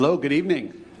Hello, good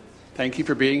evening. Thank you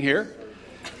for being here.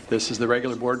 This is the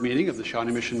regular board meeting of the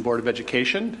Shawnee Mission Board of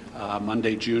Education,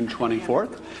 Monday, June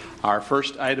 24th. Our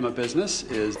first item of business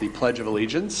is the Pledge of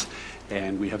Allegiance,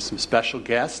 and we have some special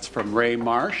guests from Ray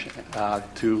Marsh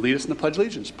to lead us in the Pledge of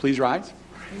Allegiance. Please rise.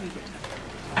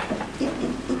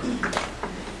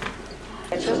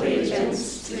 Pledge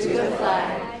allegiance to the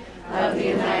flag of the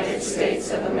United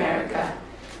States of America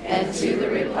and to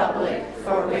the republic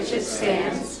for which it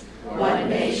stands, one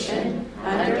nation,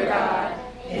 under God,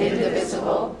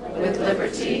 indivisible, with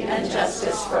liberty and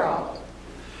justice for all.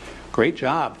 Great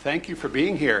job. Thank you for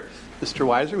being here. Mr.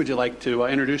 Weiser, would you like to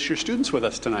introduce your students with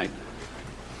us tonight?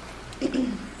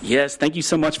 Yes, thank you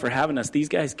so much for having us. These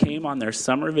guys came on their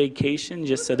summer vacation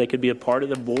just so they could be a part of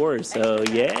the board, so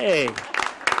yay.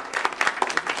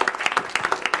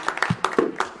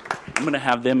 I'm going to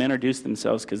have them introduce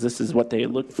themselves because this is what they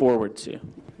look forward to.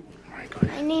 All right, go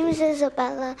ahead. My name is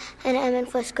Isabella, and I'm in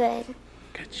 1st grade.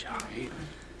 Good job.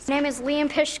 My name is Liam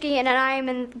Pischke, and I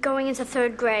am going into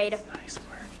 3rd grade. Nice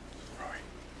work.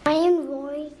 Roy. I am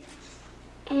Roy,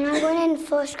 and I'm going in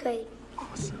 1st grade.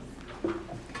 Awesome.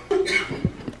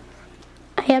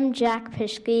 I am Jack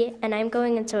Pischke, and I'm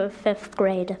going into 5th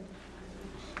grade.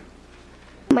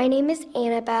 My name is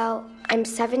Annabelle. I'm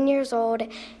 7 years old,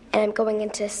 and I'm going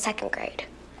into 2nd grade.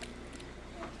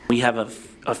 We have a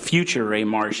future Ray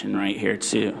Martian right here,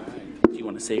 too. Do you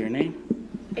want to say your name?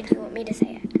 Or do you want me to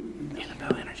say it?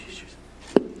 Annabelle, introduce yourself.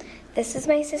 This is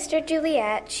my sister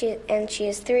Juliet, and she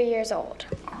is 3 years old.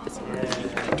 Awesome.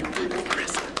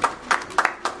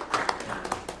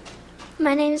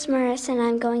 My name is Marissa, and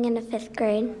I'm going into 5th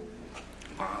grade.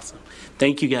 Awesome.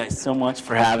 Thank you guys so much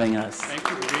for having us. Thank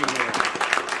you for being here.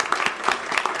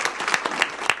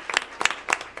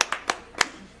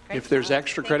 If there's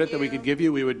extra credit that we could give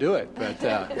you, we would do it, but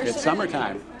it's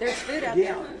summertime. There's food out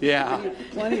there. Yeah.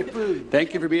 Plenty of food.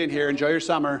 Thank you for being here. Enjoy your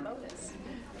summer.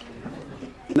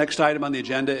 Next item on the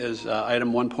agenda is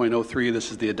item 1.03.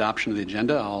 This is the adoption of the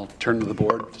agenda. I'll turn to the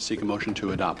board to seek a motion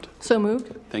to adopt. So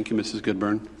moved. Thank you, Mrs.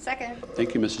 Goodburn. Second.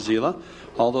 Thank you, Mrs. Zila.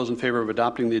 All those in favor of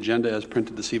adopting the agenda as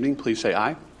printed this evening, please say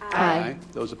aye. Aye.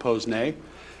 Those opposed, nay.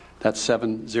 That's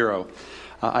 7-0.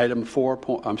 Item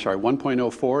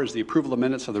 1.04 is the approval of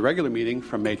minutes of the regular meeting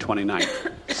from May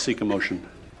 29th. Seek a motion.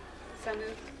 So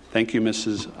moved. Thank you,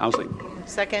 Mrs. Owsley.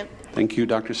 Second. Thank you,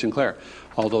 Dr. Sinclair.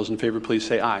 All those in favor, please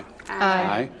say aye.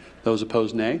 Aye. Those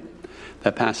opposed, nay.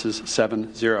 That passes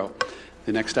 7-0.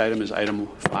 The next item is item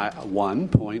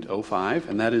 1.05,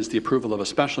 and that is the approval of a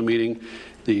special meeting,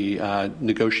 the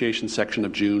negotiation section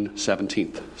of June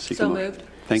 17th. Seek a motion. Moved.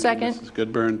 Thank Second. you, Mrs.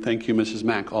 Goodburn. Thank you, Mrs.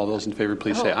 Mack. All those in favor,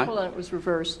 please say aye. Hold on, it was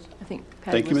reversed. I think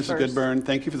Patty Thank you, was Mrs. first. Goodburn.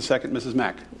 Thank you for the second, Mrs.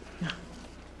 Mack.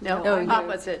 No,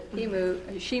 opposite. He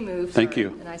moved. She moved. Thank sorry, you.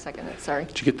 And I seconded it. Sorry.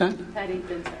 Did you get that? Patty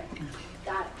did say.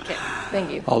 Got it. Okay.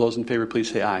 Thank you. All those in favor, please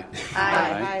say aye.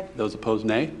 Aye. Those opposed,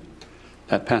 nay.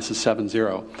 That passes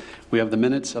 7-0. We have the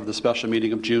minutes of the special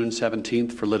meeting of June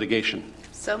 17th for litigation.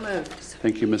 So moved.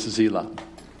 Thank you, Mrs. Zila.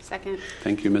 Second.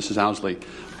 Thank you, Mrs. Owsley.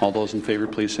 All those in favor,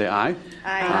 please say aye.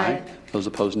 Aye. Those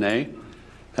opposed, nay.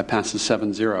 That passes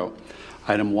 7-0.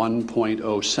 Item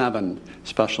 1.07,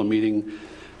 special meeting,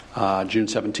 June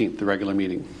 17th, the regular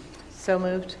meeting. So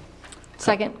moved.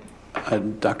 Second.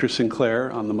 Dr.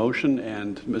 Sinclair on the motion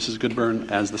and Mrs. Goodburn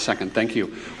as the second. Thank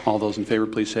you. All those in favor,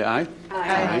 please say aye.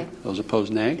 Aye. Those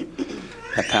opposed, nay.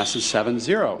 That passes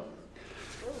 7-0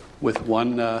 with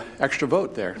one extra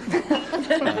vote there.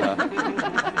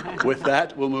 With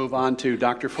that, we'll move on to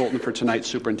Dr. Fulton for tonight's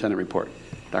superintendent report.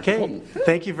 Dr. Fulton.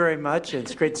 Thank you very much.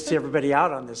 It's great to see everybody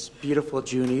out on this beautiful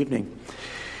June evening.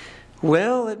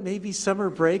 Well, it may be summer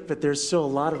break, but there's still a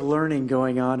lot of learning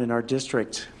going on in our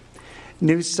district.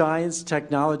 New science,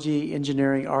 technology,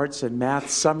 engineering, arts, and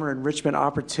math summer enrichment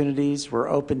opportunities were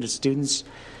open to students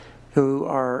who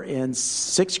are in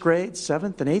 6th grade,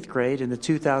 7th, and 8th grade in the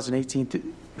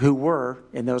 2018, who were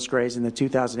in those grades in the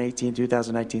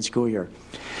 2018-2019 school year.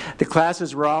 The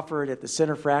classes were offered at the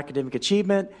Center for Academic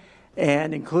Achievement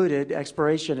and included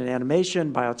exploration and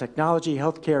animation, biotechnology,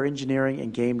 healthcare, engineering,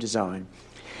 and game design.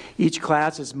 Each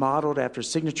class is modeled after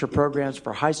signature programs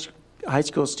for high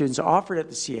school students offered at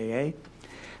the CAA.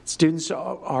 Students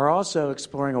are also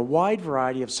exploring a wide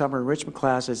variety of summer enrichment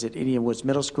classes at Indian Woods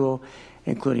Middle School,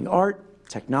 including art,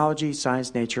 technology,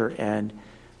 science, nature, and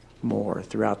more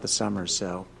throughout the summer.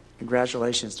 So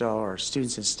congratulations to all our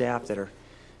students and staff that are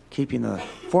keeping the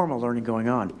formal learning going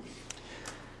on.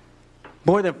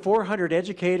 More than 400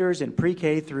 educators in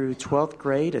pre-K through 12th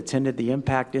grade attended the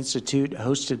Impact Institute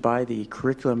hosted by the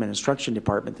Curriculum and Instruction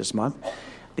Department this month.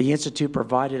 The Institute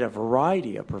provided a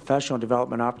variety of professional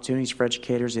development opportunities for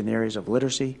educators in the areas of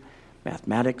literacy,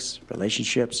 mathematics,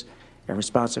 relationships, and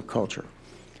responsive culture.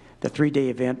 The 3-day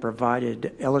event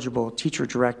provided eligible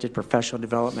teacher-directed professional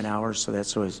development hours, so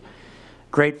that's always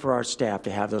great for our staff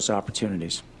to have those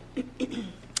opportunities.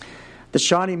 The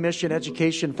Shawnee Mission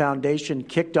Education Foundation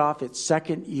kicked off its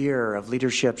second year of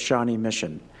Leadership Shawnee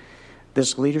Mission.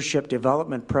 This leadership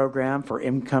development program for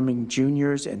incoming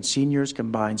juniors and seniors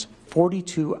combines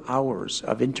 42 hours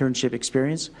of internship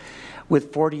experience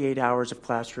with 48 hours of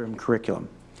classroom curriculum.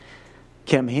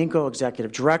 Kim Hinkle,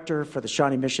 Executive Director for the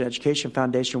Shawnee Mission Education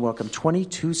Foundation, welcomed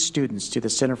 22 students to the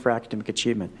Center for Academic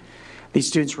Achievement. These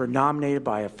students were nominated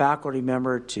by a faculty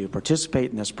member to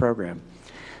participate in this program.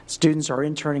 Students are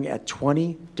interning at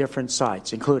 20 different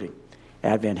sites, including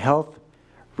Advent Health,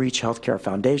 Reach Healthcare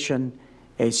Foundation,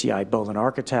 ACI Bolin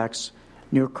Architects,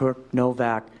 Newkirk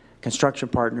Novak, Construction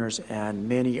Partners, and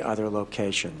many other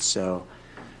locations. So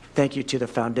thank you to the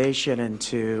foundation and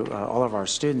to all of our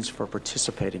students for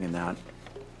participating in that.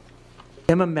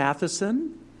 Emma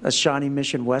Matheson, a Shawnee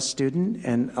Mission West student,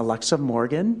 and Alexa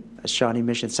Morgan, a Shawnee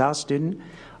Mission South student,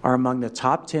 are among the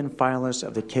top 10 finalists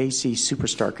of the KC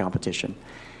Superstar competition.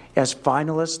 As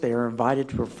finalists, they are invited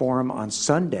to perform on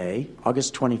Sunday,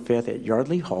 August 25th at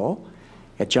Yardley Hall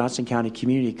at Johnson County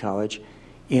Community College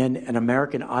in an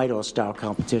American Idol-style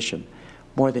competition.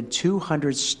 More than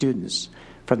 200 students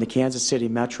from the Kansas City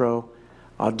Metro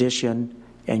audition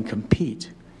and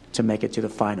compete to make it to the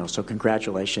final. So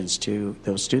congratulations to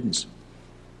those students.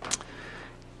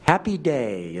 Happy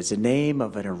Day is the name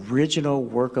of an original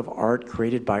work of art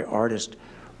created by artist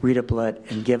Rita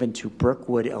Blitt and given to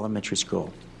Brookwood Elementary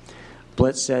School.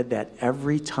 Blitt said that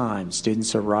every time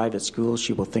students arrive at school,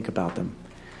 she will think about them.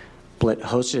 Blitt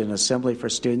hosted an assembly for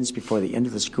students before the end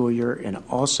of the school year and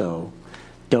also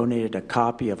donated a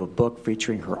copy of a book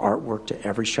featuring her artwork to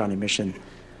every Shawnee Mission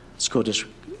School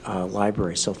District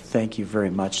library. So thank you very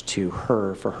much to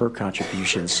her for her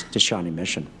contributions to Shawnee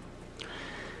Mission.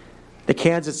 The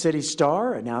Kansas City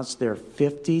Star announced their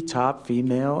 50 top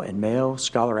female and male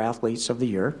scholar athletes of the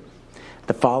year.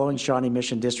 The following Shawnee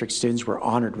Mission District students were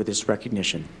honored with this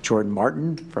recognition: Jordan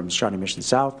Martin from Shawnee Mission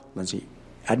South, Lindsay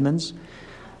Edmonds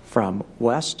from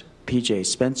West, PJ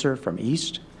Spencer from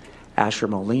East, Asher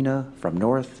Molina from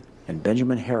North, and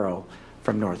Benjamin Harrell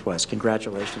from Northwest.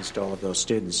 Congratulations to all of those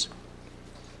students.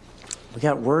 We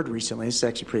got word recently, this is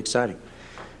actually pretty exciting.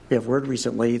 We have word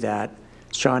recently that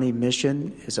Shawnee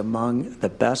Mission is among the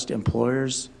best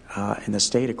employers in the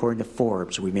state according to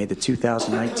Forbes. We made the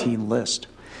 2019 list.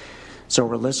 So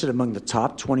we're listed among the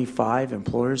top 25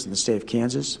 employers in the state of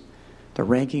Kansas. The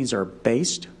rankings are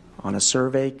based on a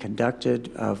survey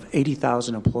conducted of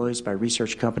 80,000 employees by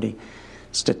research company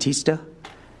Statista.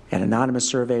 An anonymous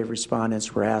survey of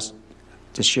respondents were asked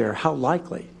to share how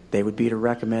likely they would be to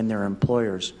recommend their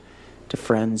employers to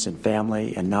friends and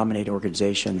family and nominate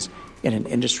organizations in an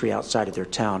industry outside of their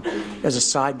town. As a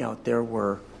side note, there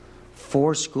were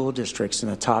 4 school districts in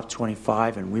the top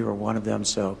 25, and we were one of them,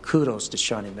 so kudos to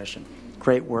Shawnee Mission.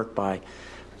 Great work by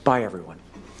everyone.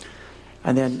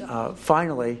 And then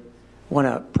finally, I want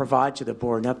to provide to the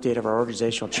board an update of our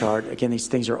organizational chart. Again, these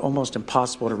things are almost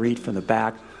impossible to read from the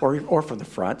back or from the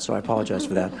front, so I apologize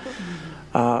for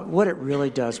that. What it really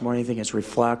does more than anything is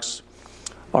reflects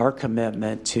our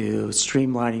commitment to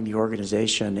streamlining the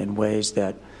organization in ways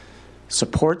that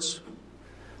supports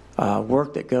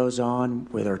work that goes on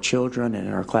with our children and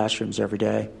in our classrooms every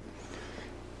day.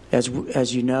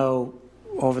 As you know,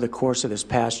 over the course of this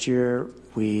past year,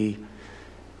 we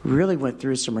really went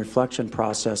through some reflection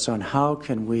process on how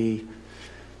can we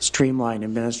streamline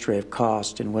administrative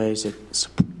cost in ways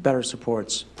that better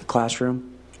supports the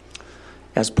classroom.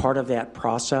 As part of that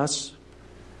process,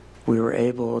 we were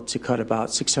able to cut about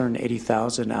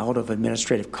 $680,000 out of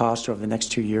administrative costs over the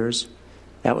next 2 years.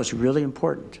 That was really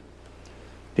important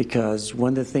because one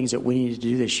of the things that we needed to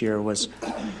do this year was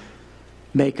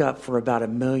make up for about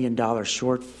 $1 million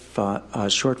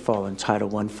shortfall in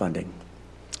Title I funding.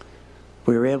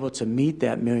 We were able to meet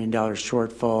that $1 million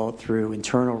shortfall through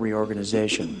internal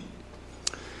reorganization.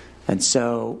 And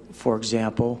so, for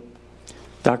example,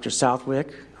 Dr.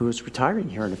 Southwick, who is retiring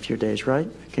here in a few days, right?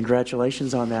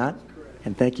 Congratulations on that,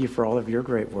 and thank you for all of your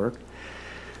great work.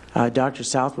 Dr.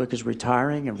 Southwick is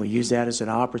retiring, and we use that as an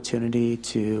opportunity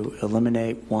to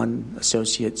eliminate one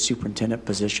associate superintendent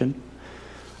position.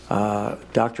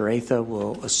 Dr. Atha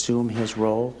will assume his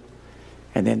role,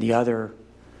 and then the other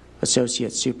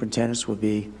associate superintendents will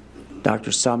be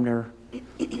Dr. Sumner,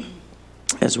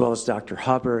 as well as Dr.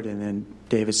 Hubbard, and then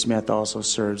David Smith also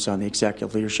serves on the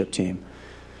executive leadership team.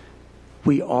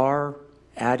 We are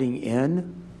adding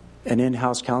in an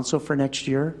in-house counsel for next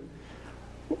year.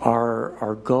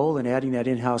 Our goal in adding that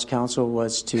in-house counsel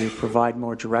was to provide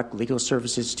more direct legal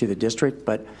services to the district,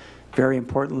 but very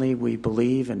importantly, we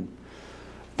believe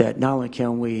that not only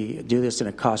can we do this in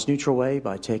a cost-neutral way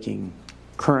by taking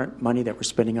current money that we're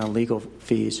spending on legal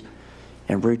fees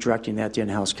and redirecting that to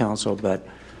in-house counsel, but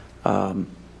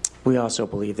we also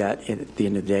believe that at the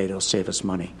end of the day, it'll save us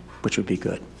money, which would be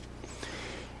good.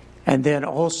 And then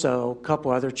also a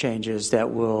couple other changes that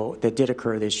did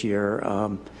occur this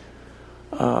year.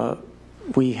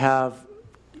 We have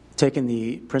taken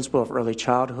the principle of early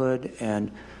childhood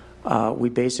and we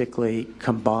basically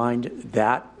combined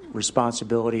that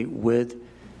responsibility with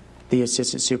the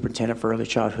assistant superintendent for early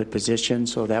childhood position,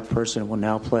 so that person will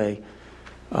now play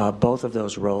both of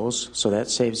those roles. So that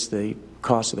saves the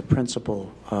cost of the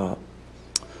principal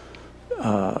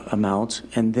amount.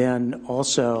 And then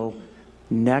also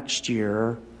next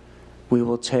year, we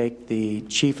will take the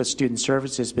chief of student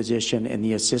services position and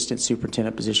the assistant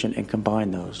superintendent position and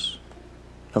combine those,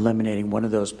 eliminating one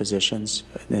of those positions.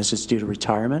 This is due to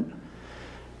retirement.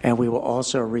 And we will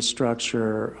also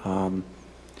restructure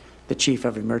the chief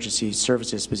of emergency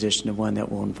services position to one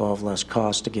that will involve less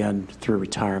cost, again, through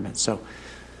retirement. So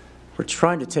we're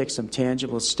trying to take some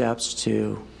tangible steps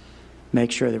to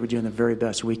make sure that we're doing the very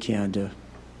best we can to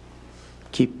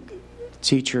keep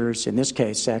teachers, in this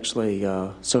case, actually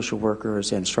social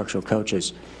workers and instructional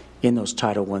coaches, in those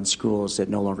Title I schools that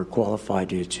no longer qualify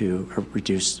due to a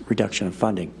reduction in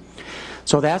funding.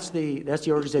 So that's the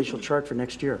organizational chart for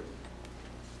next year.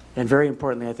 And very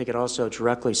importantly, I think it also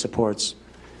directly supports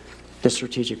the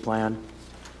strategic plan.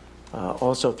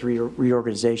 Also, through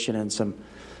reorganization and some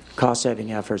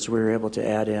cost-saving efforts, we were able to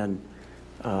add in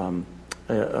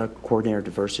a coordinator of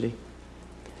diversity,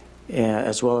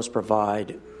 as well as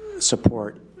provide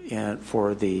support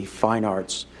for the fine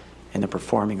arts and the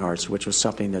performing arts, which was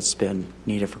something that's been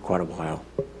needed for quite a while.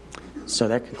 So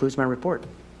that concludes my report.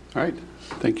 All right.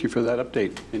 Thank you for that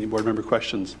update. Any board member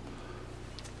questions?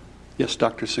 Yes,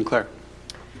 Dr. Sinclair.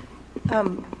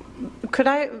 Could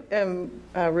I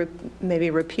maybe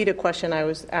repeat a question I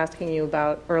was asking you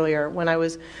about earlier? When I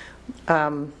was back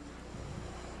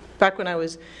when I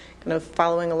was kind of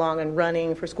following along and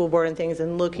running for school board and things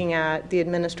and looking at the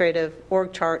administrative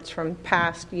org charts from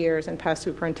past years and past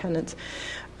superintendents,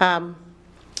 I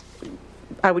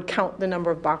would count the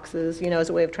number of boxes, as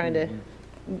a way of trying to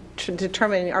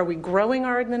determine, are we growing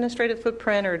our administrative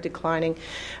footprint or declining?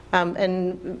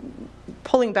 And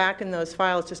pulling back in those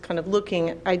files, just kind of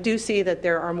looking, I do see that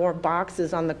there are more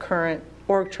boxes on the current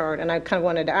org chart, and I kind of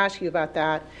wanted to ask you about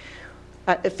that.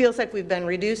 It feels like we've been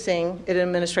reducing an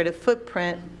administrative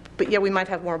footprint, but yet we might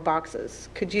have more boxes.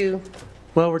 Could you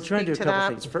Well, we're trying to do a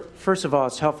couple things. First of all,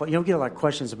 it's helpful. We get a lot of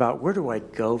questions about where do I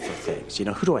go for things?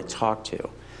 Who do I talk to?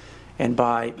 And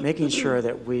by making sure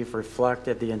that we've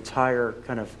reflected the entire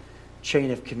kind of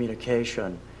chain of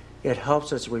communication, it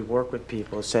helps us as we work with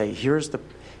people say, here's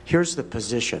the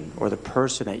position or the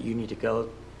person that you need to go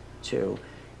to,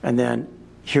 and then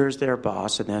here's their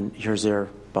boss, and then here's their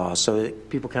boss, so that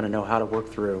people kind of know how to work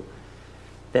through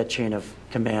that chain of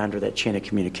command or that chain of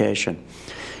communication.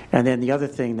 And then the other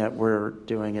thing that we're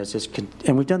doing is this,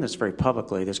 and we've done this very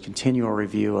publicly, this continual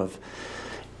review of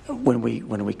when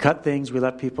we cut things, we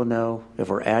let people know. If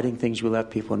we're adding things, we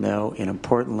let people know. And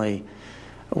importantly,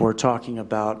 we're talking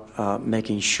about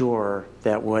making sure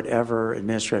that whatever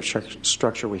administrative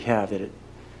structure we have, that it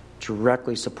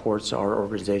directly supports our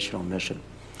organizational mission.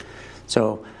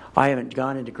 So I haven't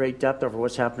gone into great depth over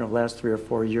what's happened over the last 3 or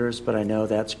 4 years, but I know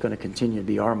that's going to continue to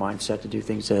be our mindset to do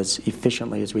things as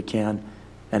efficiently as we can.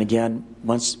 And again,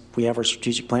 once we have our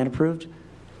strategic plan approved,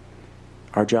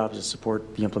 our job is to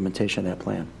support the implementation of that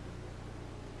plan.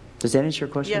 Does that answer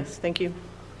your question? Yes, thank you.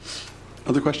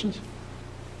 Other questions?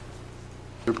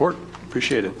 Report.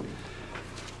 Appreciate it.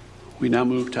 We now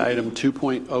move to item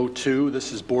 2.02.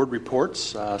 This is board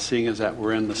reports. Seeing as that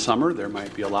we're in the summer, there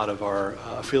might be a lot of our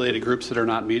affiliated groups that are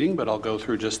not meeting, but I'll go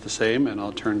through just the same, and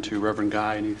I'll turn to Reverend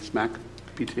Guy. Any SMAC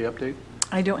PTA update?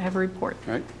 I don't have a report.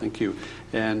 All right, thank you.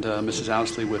 And Mrs.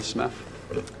 Owsley with SMEF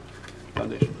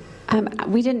Foundation.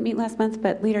 We didn't meet last month,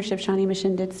 but Leadership Shawnee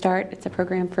Mission did start. It's a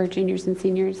program for juniors and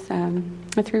seniors, a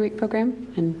 3-week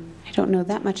program, and I don't know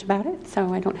that much about it,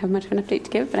 so I don't have much of an update to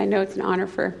give, but I know it's an honor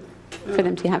for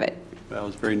them to have it. Well, it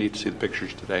was very neat to see the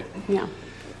pictures today. Yeah.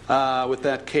 With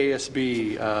that,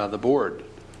 KSB, the board,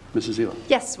 Mrs. Zila.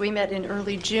 Yes, we met in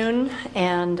early June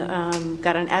and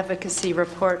got an advocacy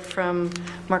report from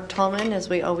Mark Tallman, as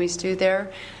we always do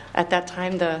there. At that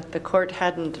time, the court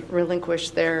hadn't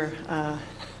relinquished their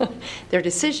their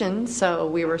decision, so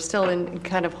we were still in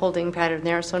kind of holding pattern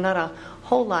there, so not a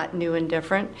whole lot new and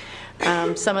different.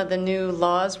 Some of the new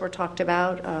laws were talked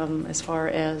about as far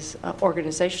as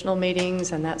organizational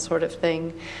meetings and that sort of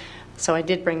thing. So I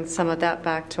did bring some of that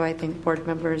back to, I think, board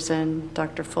members and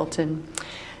Dr. Fulton.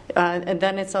 And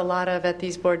then it's a lot of, at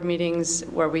these board meetings,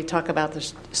 where we talk about the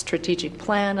strategic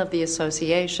plan of the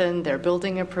association, their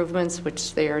building improvements,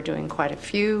 which they are doing quite a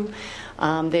few.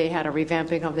 They had a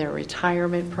revamping of their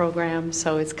retirement program,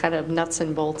 so it's kind of nuts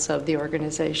and bolts of the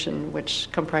organization, which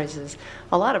comprises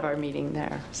a lot of our meeting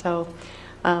there. So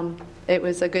it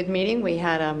was a good meeting. We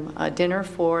had a dinner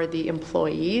for the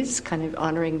employees, kind of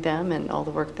honoring them and all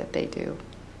the work that they do.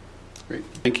 Great.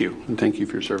 Thank you. And thank you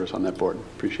for your service on that board.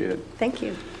 Appreciate it. Thank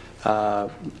you.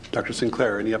 Dr.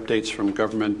 Sinclair, any updates from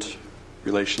Government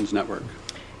Relations Network?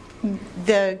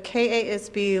 The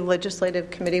KASB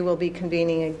Legislative Committee will be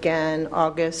convening again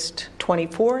August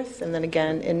 24th and then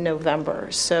again in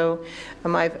November. So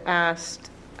I've asked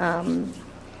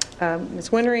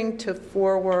Ms. Wintering to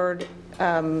forward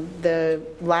the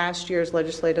last year's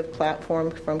legislative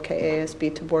platform from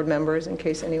KASB to board members in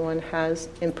case anyone has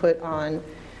input on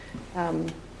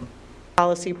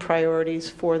policy priorities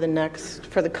for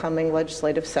the coming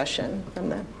legislative session from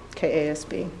the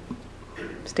KASB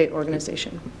state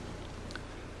organization.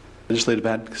 Legislative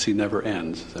advocacy never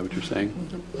ends. Is that what you're saying?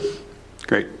 Mm-hmm.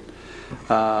 Great.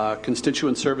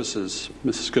 Constituent services,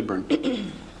 Mrs. Goodburn.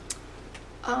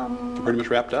 Pretty much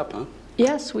wrapped up, huh?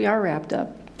 Yes, we are wrapped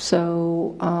up.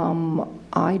 So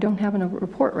I don't have a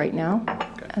report right now.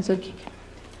 Okay.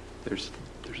 There's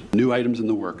new items in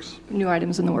the works. New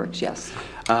items in the works, yes.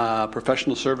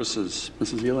 Professional services,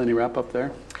 Mrs. Ela, any wrap up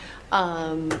there?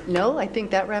 No, I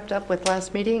think that wrapped up with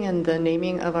last meeting and the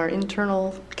naming of our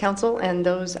internal counsel and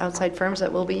those outside firms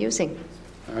that we'll be using.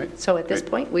 All right. So at this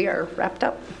point, we are wrapped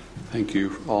up. Thank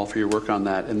you all for your work on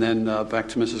that. And then back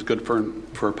to Mrs. Goodburn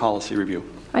for policy review.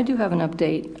 I do have an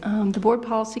update. The Board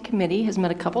Policy Committee has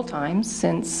met a couple times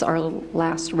since our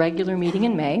last regular meeting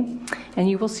in May, and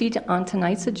you will see on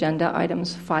tonight's agenda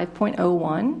items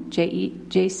 5.01,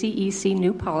 JCEC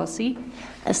New Policy,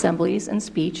 Assemblies and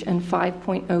Speech, and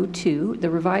 5.02, the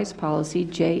revised policy,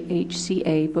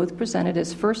 JHCA, both presented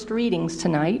as first readings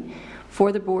tonight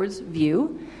for the Board's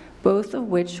view, both of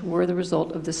which were the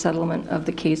result of the settlement of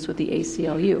the case with the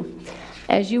ACLU.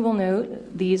 As you will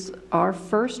note, these are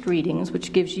first readings,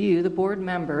 which gives you, the board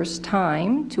members,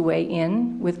 time to weigh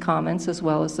in with comments as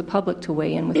well as the public to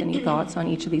weigh in with any thoughts on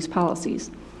each of these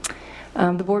policies.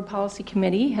 The Board Policy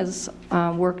Committee has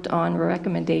worked on a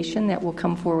recommendation that will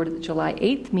come forward at the July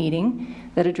 8th meeting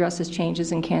that addresses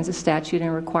changes in Kansas statute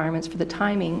and requirements for the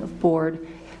timing of board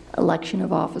election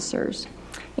of officers.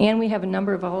 And we have a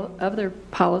number of other board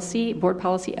policy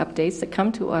updates that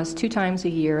come to us 2 times a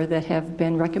year that have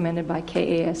been recommended by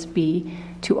KASB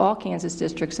to all Kansas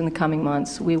districts in the coming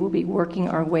months. We will be working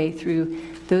our way through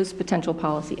those potential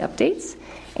policy updates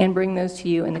and bring those to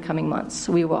you in the coming months.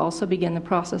 We will also begin the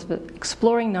process of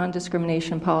exploring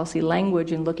non-discrimination policy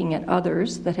language and looking at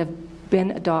others that have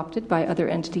been adopted by other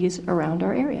entities around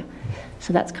our area.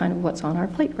 So that's kind of what's on our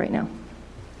plate right now.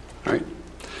 All right.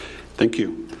 Thank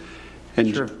you.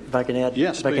 And sure. If I can add,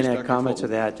 yes, if I can please, add comment to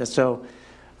that. So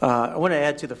I want to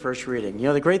add to the first reading. You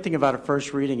know, the great thing about a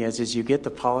first reading is you get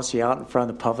the policy out in front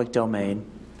of the public domain,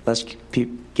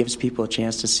 gives people a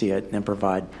chance to see it, and then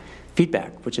provide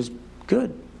feedback, which is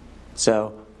good.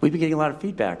 So we've been getting a lot of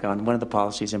feedback on one of the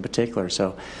policies in particular.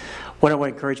 So what I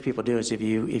want to encourage people to do is if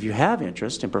you have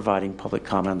interest in providing public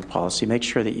comment on the policy, make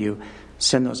sure that you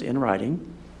send those in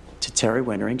writing to Terry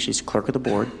Wintering. She's clerk of the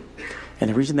board. And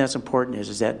the reason that's important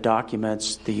is that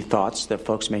documents the thoughts that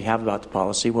folks may have about the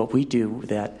policy. What we do with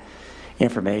that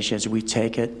information is we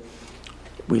take it,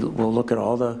 we'll look at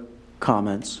all the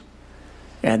comments,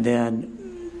 and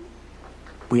then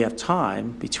we have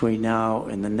time between now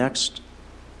and the next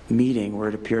meeting where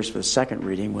it appears for the second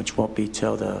reading, which won't be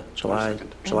till the July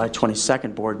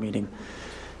 22nd board meeting,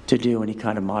 to do any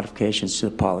kind of modifications to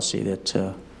the policy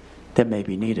that may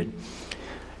be needed.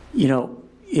 You know,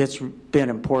 it's been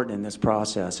important in this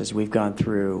process as we've gone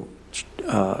through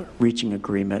reaching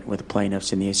agreement with the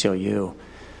plaintiffs in the ACLU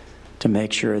to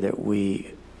make sure that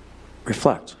we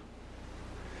reflect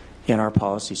in our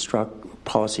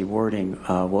policy wording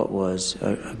what was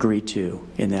agreed to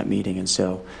in that meeting. And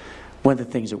so one of the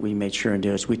things that we made sure and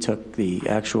do is we took the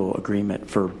actual agreement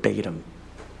verbatim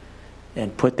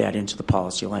and put that into the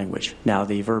policy language. Now,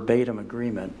 the verbatim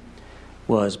agreement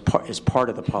is part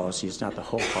of the policy. It's not the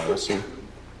whole policy.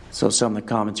 So some of the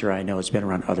commentary I know has been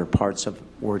around other parts of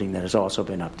wording that has also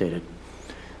been updated.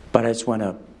 But I just want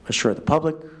to assure the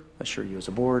public, assure you as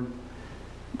a board,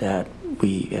 that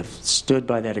we have stood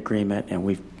by that agreement, and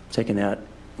we've taken that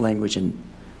language and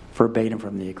verbatim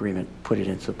from the agreement, put it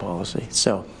into the policy.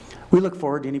 So we look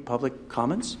forward to any public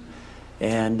comments,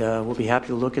 and we'll be happy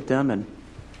to look at them and,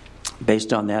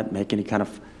 based on that, make any kind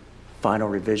of final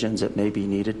revisions that may be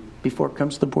needed before it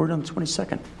comes to the board on the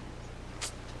 22nd.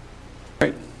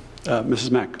 Great.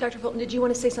 Mrs. Mack. Dr. Fulton, did you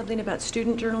want to say something about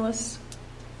student journalists,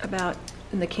 about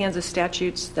in the Kansas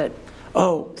statutes that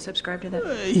subscribe to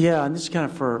that? Yeah, and this is kind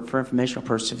of for informational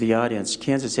purposes of the audience.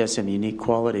 Kansas has some unique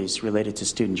qualities related to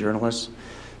student journalists.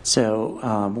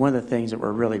 So one of the things that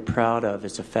we're really proud of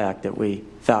is the fact that we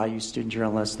value student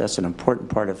journalists. That's an important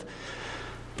part of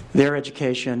their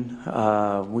education.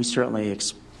 We certainly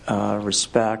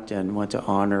respect and want to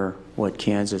honor what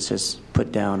Kansas has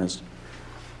put down as,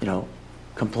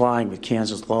 complying with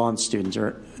Kansas law on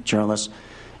student journalists,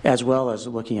 as well as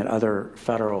looking at other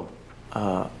federal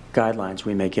guidelines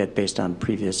we may get based on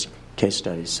previous case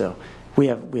studies. So we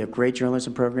have great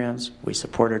journalism programs. We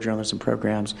support our journalism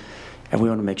programs, and we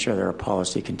want to make sure that our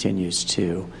policy continues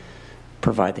to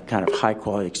provide the kind of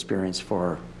high-quality experience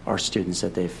for our students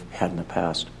that they've had in the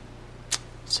past.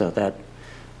 So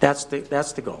that's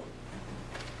the goal.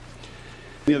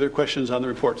 Any other questions on the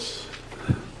reports?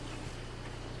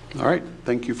 All right.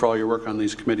 Thank you for all your work on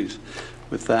these committees.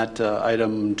 With that,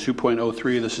 item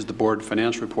 2.03, this is the board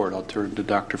financial report. I'll turn to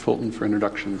Dr. Fulton for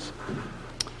introductions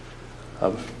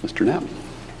of Mr. Knapp.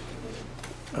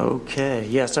 Okay.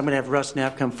 Yes, I'm going to have Russ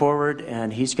Knapp come forward,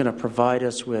 and he's going to provide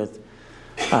us with,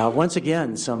 once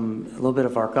again, a little bit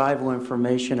of archival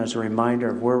information as a reminder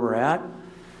of where we're at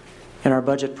in our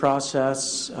budget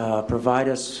process, provide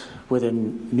us with a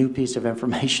new piece of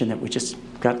information that we just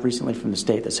got recently from the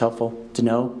state that's helpful to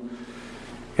know,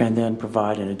 and then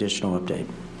provide an additional update.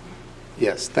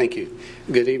 Yes, thank you.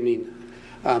 Good evening.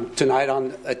 Tonight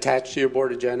attached to your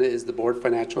board agenda is the board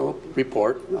financial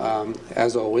report,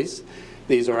 as always.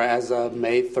 These are as of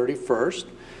May 31st.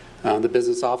 The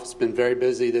business office has been very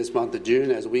busy this month of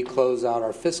June as we close out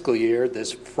our fiscal year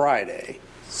this Friday.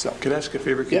 So, could I ask a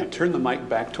favor? Can you turn the mic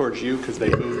back towards you, because they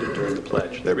moved it during the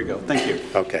pledge? There we go. Thank you.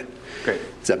 Okay. Great.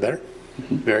 Is that better?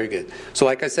 Mm-hmm. Very good. So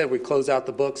like I said, we close out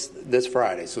the books this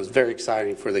Friday, so it's very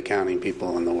exciting for the accounting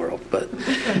people in the world. But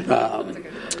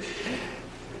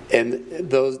and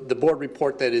the board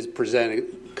report that is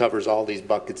presented covers all these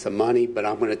buckets of money, but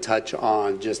I'm going to touch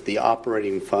on just the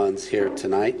operating funds here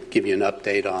tonight, give you an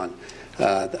update on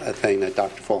a thing that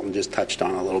Dr. Fulton just touched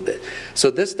on a little bit.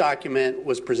 So this document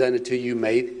was presented to you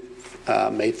May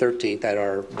 13th at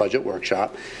our budget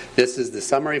workshop. This is the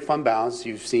summary fund balance.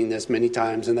 You've seen this many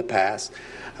times in the past.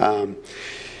 So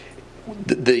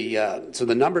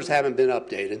the numbers haven't been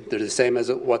updated. They're the same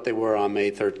as what they were on May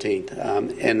 13th.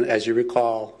 And as you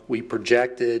recall, we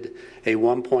projected a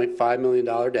 $1.5 million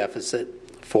deficit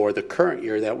for the current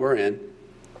year that we're in.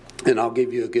 And I'll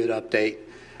give you a good update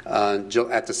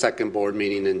at the second board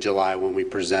meeting in July when we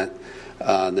present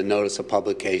the notice of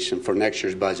publication for next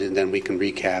year's budget, and then we can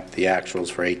recap the actuals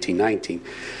for 18-19.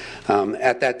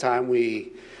 At that time,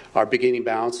 our beginning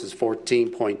balance is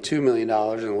 $14.2 million,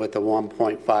 and with the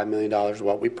 $1.5 million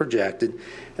what we projected,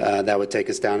 that would take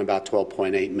us down about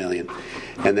 $12.8 million.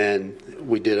 And then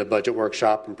we did a budget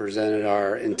workshop and presented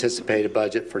our anticipated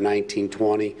budget for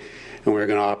 19-20, and we're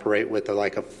going to operate with a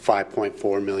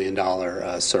 $5.4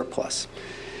 million surplus,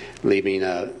 leaving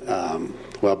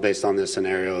based on this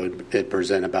scenario, it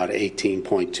present about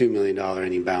 $18.2 million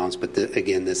ending balance. But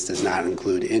again, this does not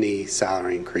include any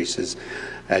salary increases.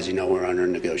 As you know, we're under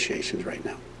negotiations right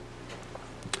now.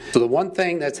 So the one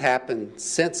thing that's happened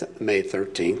since May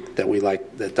 13th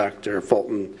that Dr.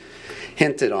 Fulton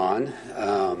hinted on,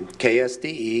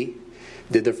 KSDE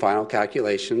did their final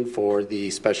calculation for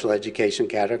the special education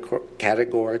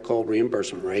categorical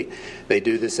reimbursement rate. They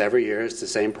do this every year. It's the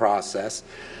same process.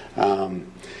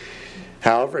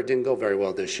 However, it didn't go very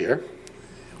well this year.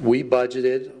 We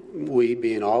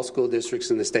being all school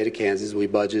districts in the state of Kansas, we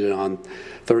budgeted on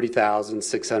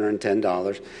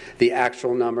 $30,610. The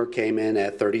actual number came in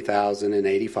at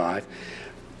 $30,085,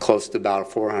 close to about a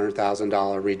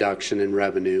 $400,000 reduction in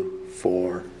revenue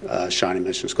for Shawnee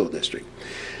Mission School District.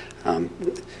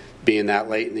 Being that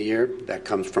late in the year, that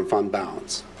comes from fund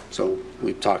balance. So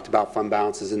we've talked about fund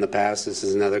balances in the past. This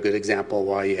is another good example of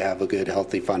why you have a good,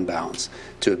 healthy fund balance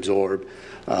to absorb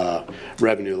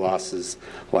revenue losses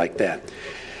like that.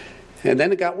 And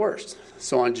then it got worse.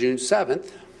 So on June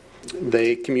 7th,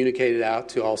 they communicated out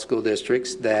to all school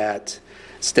districts that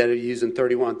instead of using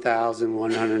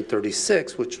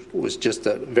 $31,136, which was just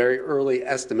a very early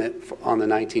estimate on the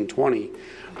 1920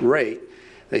 rate,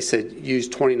 they said use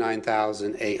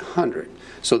 $29,800.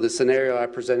 So the scenario I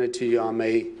presented to you on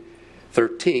May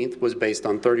 13th was based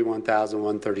on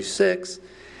 $31,136.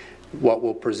 What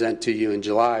we'll present to you in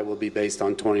July will be based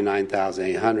on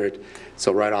 $29,800.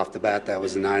 So right off the bat, that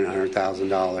was a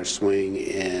 $900,000 swing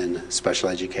in special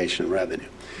education revenue.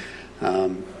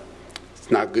 It's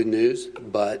not good news,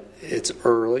 but it's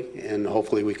early, and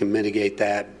hopefully we can mitigate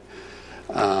that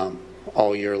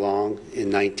all year long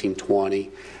in 1920.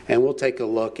 And we'll take a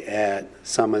look at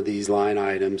some of these line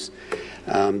items.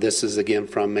 This is again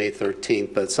from May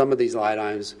 13th, but some of these line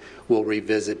items we'll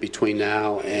revisit between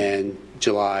now and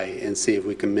July and see if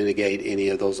we can mitigate any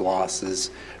of those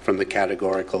losses from the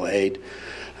categorical aid.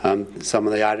 Some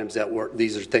of the items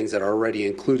these are things that are already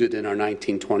included in our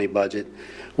 1920 budget.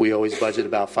 We always budget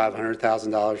about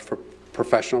 $500,000 for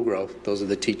professional growth. Those are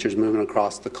the teachers moving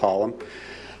across the column.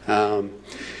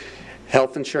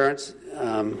 Health insurance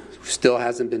still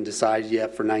hasn't been decided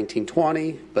yet for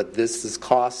 1920, but this is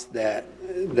costs that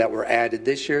were added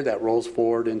this year that rolls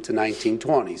forward into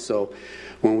 1920. So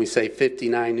when we say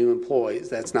 59 new employees,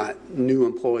 that's not new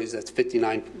employees, that's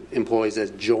 59 employees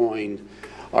that joined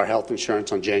our health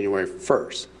insurance on January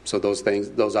 1st. So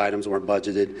those items weren't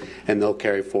budgeted, and they'll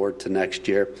carry forward to next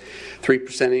year.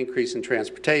 3% increase in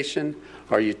transportation,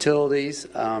 our utilities.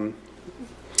 One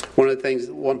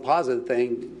positive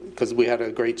thing, because we had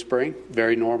a great spring,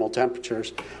 very normal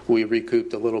temperatures, we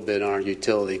recouped a little bit on our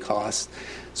utility costs.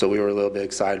 So we were a little bit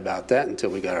excited about that until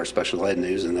we got our special ed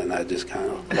news, and then that just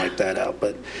kind of wiped that out.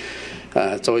 But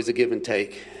it's always a give and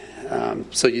take.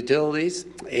 So utilities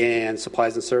and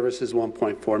supplies and services,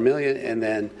 $1.4 million, and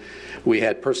then we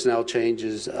had personnel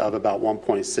changes of about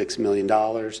 $1.6 million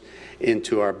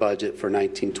into our budget for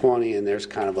 1920, and there's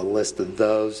kind of a list of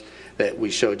those that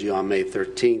we showed you on May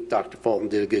 13th. Dr. Fulton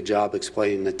did a good job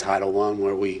explaining the Title I,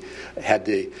 where we had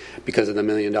to, because of the $1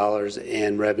 million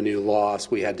in revenue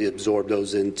loss, we had to absorb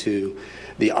those into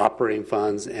the operating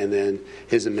funds, and then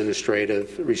his administrative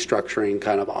restructuring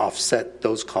kind of offset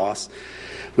those costs.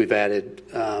 We've added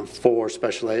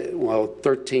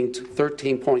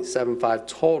 13.75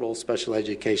 total special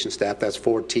education staff. That's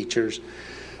 4 teachers,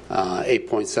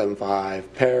 8.75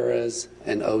 paras,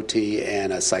 an OT,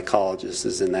 and a psychologist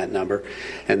is in that number.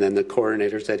 And then the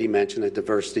coordinators that he mentioned, a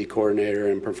diversity coordinator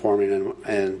and performing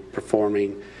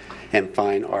and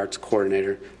fine arts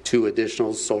coordinator, 2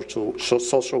 additional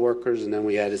social workers, and then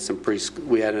we added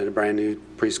we added a brand new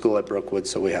preschool at Brookwood,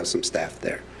 so we have some staff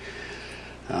there.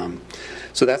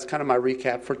 So that's kind of my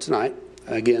recap for tonight.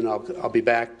 Again, I'll be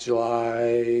back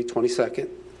July 22nd,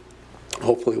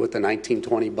 hopefully with the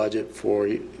 1920 budget for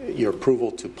your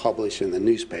approval to publish in the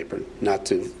newspaper, not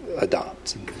to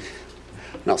adopt. And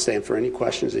I'll stand for any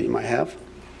questions that you might have.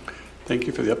 Thank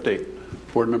you for the update.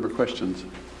 Board member questions?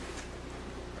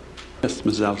 Yes,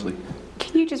 Ms. Owsley.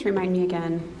 Can you just remind me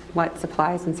again what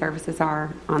supplies and services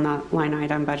are on the line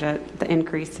item budget, the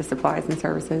increase to supplies and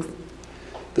services?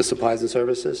 The supplies and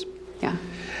services? Yeah.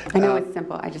 I know it's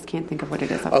simple. I just can't think of what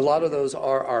it is. A lot of those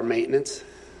are our maintenance.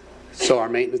 So our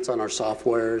maintenance on our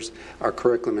softwares, our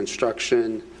curriculum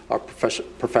instruction, our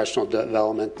professional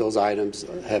development, those items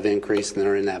have increased and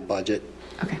are in that budget.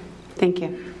 Okay. Thank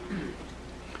you.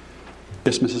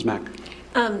 Yes, Mrs. Mack.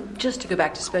 Just to go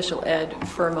back to special ed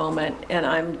for a moment, and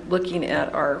I'm looking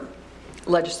at our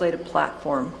legislative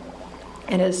platform.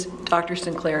 And as Dr.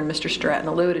 Sinclair and Mr. Stratton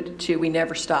alluded to, we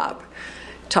never stop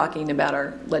talking about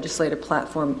our legislative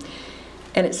platform.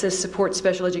 And it says support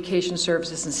special education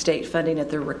services and state funding at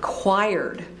the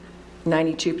required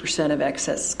 92% of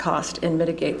excess cost and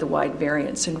mitigate the wide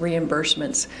variance in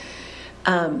reimbursements.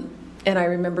 And I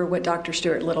remember what Dr.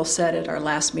 Stuart Little said at our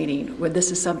last meeting, where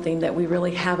this is something that we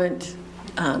really haven't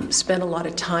spent a lot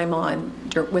of time on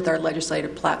with our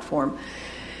legislative platform.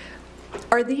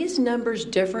 Are these numbers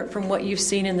different from what you've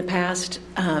seen in the past,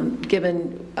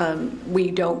 given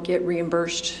we don't get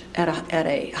reimbursed at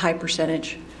a high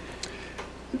percentage?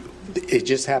 It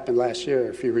just happened last year.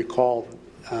 If you recall,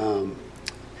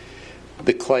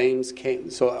 the claims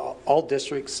came. So all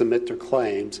districts submit their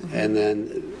claims, mm-hmm. and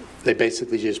then they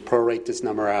basically just prorate this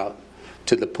number out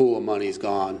to the pool of money's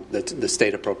gone, the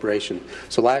state appropriation.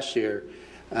 So last year,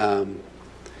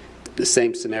 the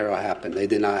same scenario happened. They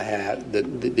did not have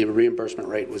the reimbursement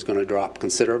rate was going to drop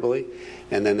considerably,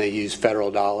 and then they used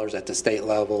federal dollars at the state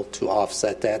level to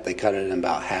offset that. They cut it in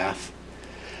about half.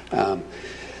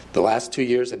 The last 2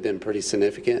 years have been pretty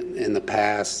significant. In the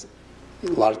past,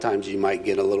 a lot of times you might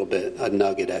get a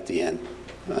nugget at the end.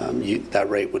 That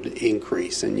rate would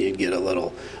increase, and you'd get a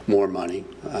little more money.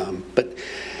 But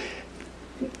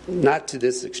Not to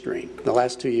this extreme. The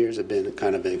last 2 years have been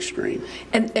kind of an extreme.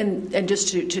 And just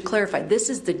to clarify, this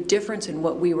is the difference in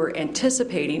what we were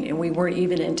anticipating, and we weren't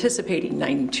even anticipating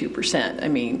 92%. I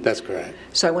mean, that's correct.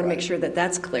 So I want to make sure that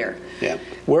that's clear. Yeah,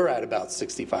 we're at about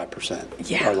 65%.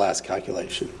 Yeah. Our last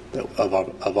calculation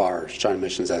of our Shawnee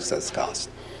Mission's excess cost.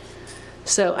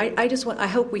 So I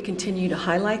hope we continue to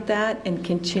highlight that and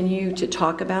continue to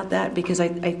talk about that, because I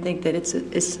think that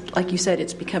it's like you said,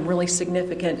 it's become really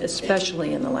significant,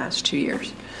 especially in the last 2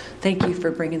 years. Thank you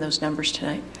for bringing those numbers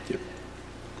tonight. Yep.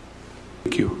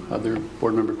 Thank you. Other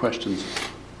board member questions?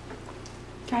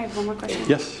 I have one more question.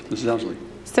 Yes, Mrs. Elsley.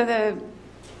 So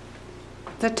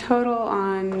the total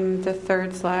on the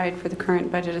third slide for the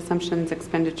current budget assumptions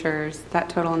expenditures, that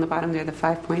total on the bottom there, the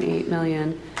 $5.8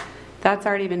 million, that's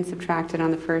already been subtracted on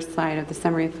the first slide of the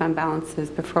summary of fund balances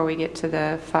before we get to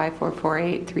the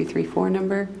 5448334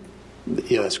 number?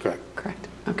 Yeah, that's correct. Correct.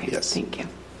 Okay. Yes. Thank you.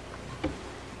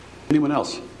 Anyone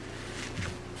else?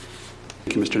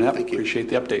 Thank you, Mr. Knapp. Appreciate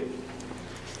the update.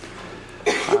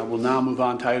 We'll now move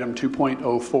on to item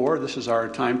 2.04. This is our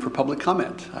time for public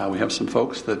comment. We have some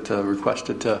folks that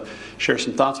requested to share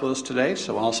some thoughts with us today,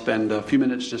 so I'll spend a few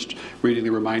minutes just reading the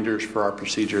reminders for our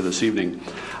procedure this evening.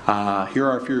 Here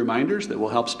are a few reminders that will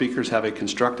help speakers have a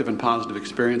constructive and positive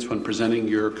experience when presenting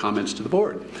your comments to the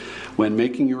board. When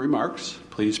making your remarks,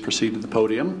 please proceed to the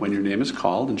podium when your name is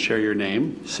called and share your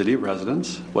name, city of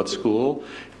residence, what school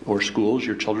or schools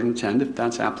your children attend, if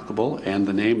that's applicable, and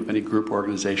the name of any group or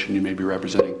organization you may be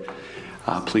representing.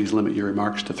 Please limit your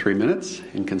remarks to 3 minutes.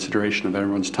 In consideration of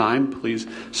everyone's time, please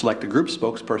select a group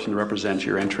spokesperson to represent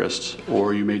your interests,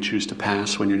 or you may choose to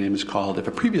pass when your name is called if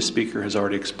a previous speaker has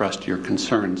already expressed your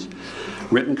concerns.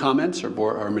 Written comments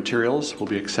or materials will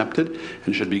be accepted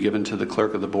and should be given to the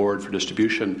clerk of the board for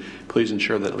distribution. Please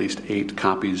ensure that at least 8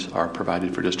 copies are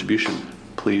provided for distribution.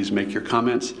 Please make your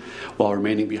comments while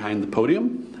remaining behind the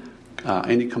podium.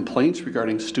 Any complaints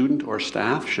regarding student or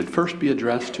staff should first be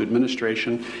addressed to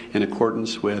administration in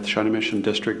accordance with Shawnee Mission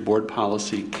District Board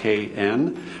Policy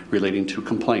KN relating to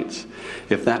complaints.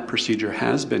 If that procedure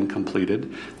has been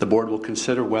completed, the board will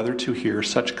consider whether to hear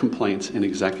such complaints in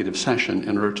executive session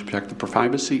in order to protect the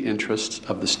privacy interests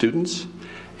of the students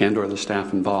and or the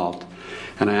staff involved.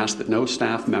 And I ask that no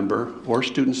staff member or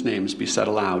student's names be said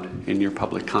aloud in your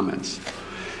public comments.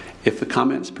 If the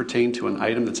comments pertain to an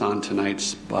item that's on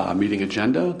tonight's meeting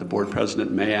agenda, the board president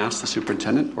may ask the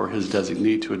superintendent or his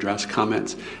designee to address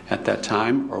comments at that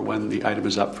time or when the item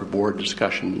is up for board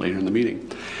discussion later in the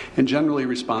meeting. And generally,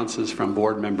 responses from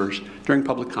board members during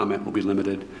public comment will be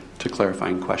limited to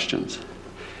clarifying questions.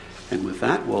 And with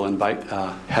that, we'll invite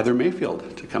Heather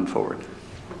Mayfield to come forward.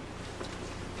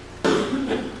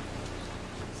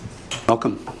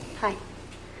 Welcome. Hi.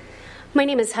 My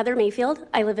name is Heather Mayfield.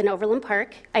 I live in Overland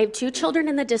Park. I have 2 children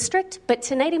in the district, but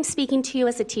tonight I'm speaking to you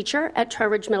as a teacher at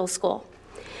Trowbridge Middle School.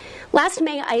 Last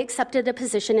May, I accepted a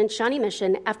position in Shawnee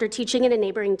Mission after teaching in a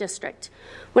neighboring district.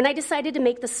 When I decided to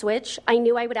make the switch, I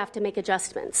knew I would have to make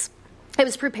adjustments. I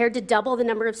was prepared to double the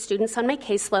number of students on my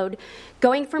caseload,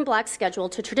 going from block schedule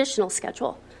to traditional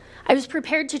schedule. I was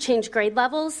prepared to change grade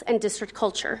levels and district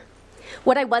culture.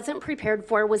 What I wasn't prepared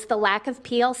for was the lack of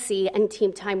PLC and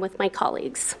team time with my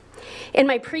colleagues. In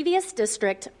my previous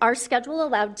district, our schedule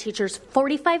allowed teachers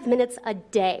 45 minutes a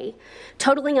day,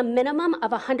 totaling a minimum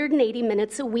of 180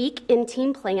 minutes a week in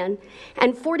team plan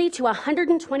and 40 to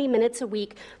 120 minutes a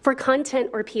week for content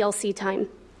or PLC time.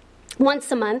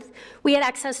 Once a month, we had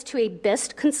access to a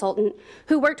BIST consultant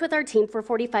who worked with our team for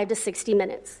 45 to 60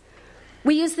 minutes.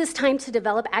 We use this time to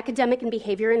develop academic and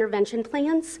behavior intervention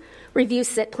plans, review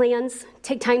SIT plans,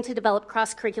 take time to develop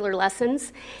cross-curricular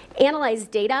lessons, analyze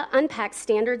data, unpack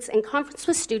standards, and conference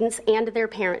with students and their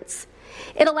parents.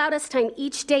 It allowed us time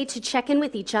each day to check in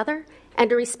with each other and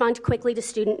to respond quickly to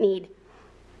student need.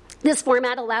 This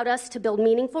format allowed us to build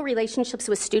meaningful relationships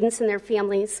with students and their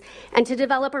families and to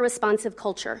develop a responsive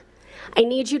culture. I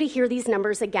need you to hear these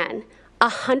numbers again.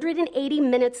 180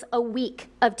 minutes a week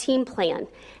of team plan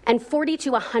and 40 to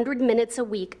 100 minutes a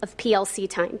week of PLC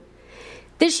time.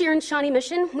 This year in Shawnee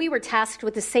Mission, we were tasked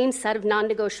with the same set of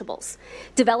non-negotiables.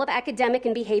 Develop academic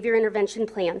and behavior intervention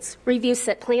plans, review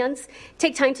SIT plans,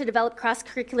 take time to develop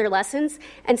cross-curricular lessons,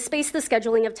 and space the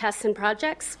scheduling of tests and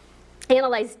projects,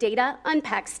 analyze data,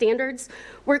 unpack standards,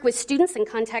 work with students, and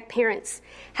contact parents.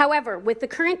 However, with the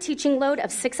current teaching load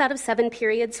of 6 out of 7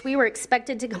 periods, we were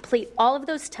expected to complete all of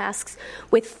those tasks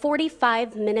with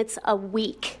 45 minutes a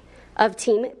week of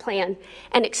team plan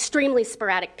and extremely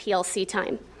sporadic PLC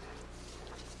time.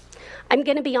 I'm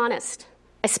going to be honest.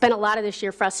 I spent a lot of this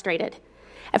year frustrated.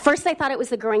 At first, I thought it was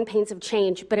the growing pains of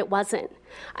change, but it wasn't.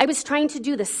 I was trying to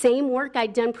do the same work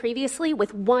I'd done previously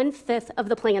with 1/5 of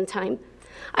the planned time.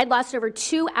 I'd lost over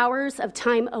 2 hours of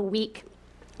time a week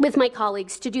with my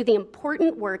colleagues to do the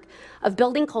important work of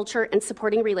building culture and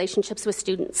supporting relationships with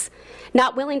students.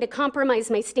 Not willing to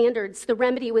compromise my standards, the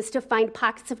remedy was to find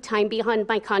pockets of time beyond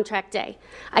my contract day.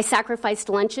 I sacrificed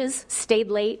lunches,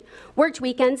 stayed late, worked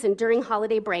weekends and during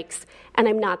holiday breaks, and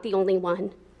I'm not the only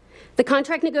one. The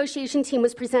contract negotiation team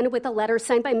was presented with a letter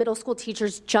signed by middle school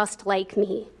teachers just like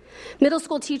me. Middle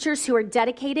school teachers who are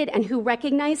dedicated and who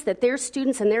recognize that their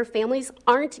students and their families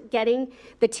aren't getting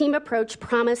the team approach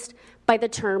promised by the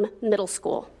term middle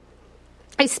school.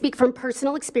 I speak from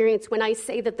personal experience when I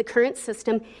say that the current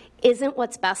system isn't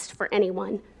what's best for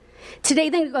anyone. Today,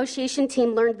 the negotiation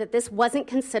team learned that this wasn't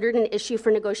considered an issue for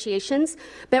negotiations,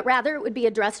 but rather it would be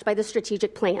addressed by the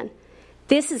strategic plan.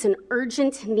 This is an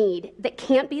urgent need that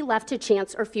can't be left to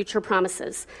chance or future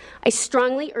promises. I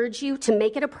strongly urge you to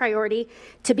make it a priority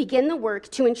to begin the work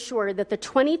to ensure that the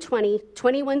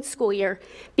 2020-21 school year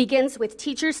begins with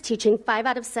teachers teaching 5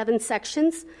 out of 7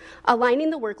 sections,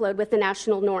 aligning the workload with the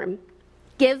national norm.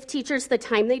 Give teachers the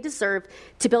time they deserve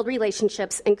to build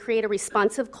relationships and create a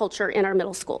responsive culture in our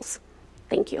middle schools.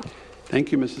 Thank you.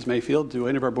 Thank you, Mrs. Mayfield. Do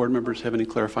any of our board members have any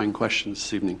clarifying questions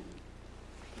this evening?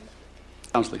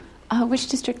 Counselor. Which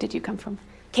district did you come from?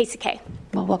 KCK.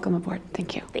 Well, welcome aboard.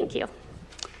 Thank you. Thank you.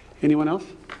 Anyone else?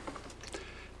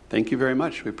 Thank you very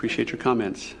much. We appreciate your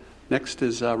comments. Next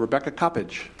is Rebecca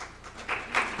Coppage.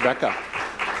 Rebecca.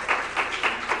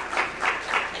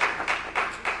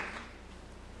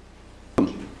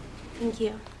 Thank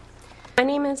you. My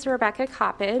name is Rebecca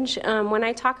Coppage. When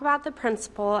I talk about the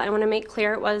principal, I want to make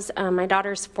clear it was my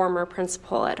daughter's former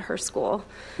principal at her school.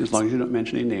 As long as you don't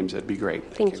mention any names, that'd be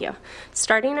great. Thank you.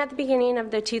 Starting at the beginning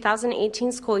of the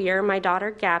 2018 school year, my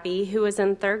daughter Gabby, who was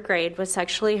in 3rd grade, was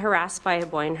sexually harassed by a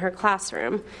boy in her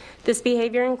classroom. This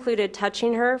behavior included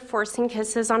touching her, forcing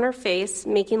kisses on her face,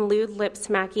 making lewd lip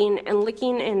smacking, and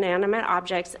licking inanimate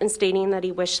objects and stating that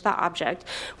he wished the object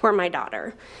were my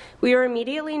daughter. We were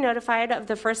immediately notified of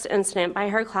the first incident by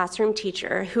her classroom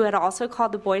teacher, who had also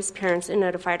called the boy's parents and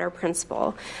notified our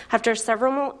principal. After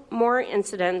several more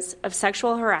incidents of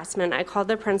sexual harassment, I called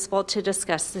the principal to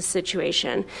discuss the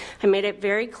situation. I made it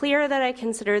very clear that I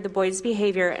considered the boy's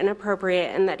behavior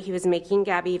inappropriate and that he was making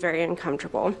Gabby very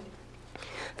uncomfortable.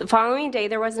 The following day,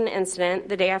 there was an incident.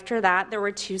 The day after that, there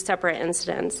were 2 separate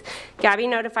incidents. Gabby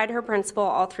notified her principal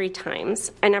all 3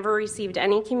 times. I never received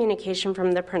any communication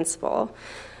from the principal.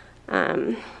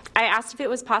 I asked if it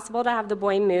was possible to have the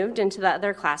boy moved into the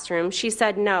other classroom. She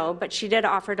said no, but she did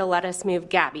offer to let us move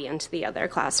Gabby into the other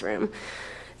classroom.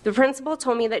 The principal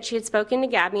told me that she had spoken to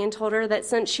Gabby and told her that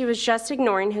since she was just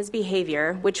ignoring his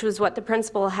behavior, which was what the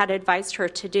principal had advised her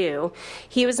to do,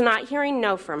 he was not hearing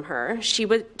no from her. She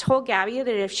told Gabby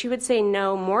that if she would say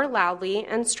no more loudly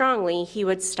and strongly, he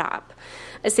would stop.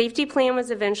 A safety plan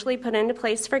was eventually put into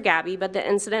place for Gabby, but the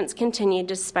incidents continued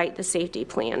despite the safety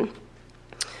plan.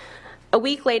 A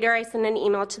week later, I sent an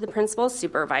email to the principal's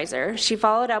supervisor. She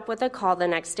followed up with a call the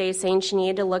next day saying she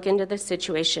needed to look into the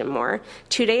situation more.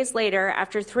 2 days later,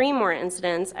 after 3 more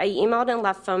incidents, I emailed and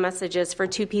left phone messages for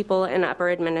 2 people in upper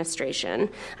administration.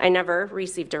 I never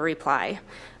received a reply.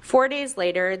 4 days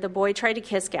later, the boy tried to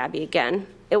kiss Gabby again.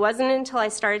 It wasn't until I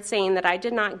started saying that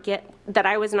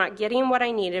I was not getting what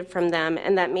I needed from them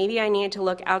and that maybe I needed to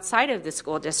look outside of the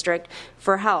school district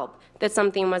for help that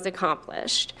something was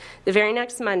accomplished. The very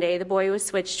next Monday, the boy was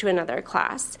switched to another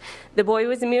class. The boy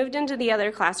was moved into the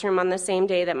other classroom on the same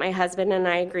day that my husband and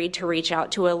I agreed to reach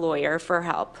out to a lawyer for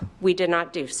help. We did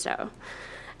not do so.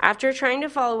 After trying to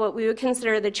follow what we would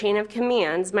consider the chain of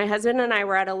commands, my husband and I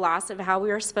were at a loss of how we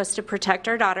were supposed to protect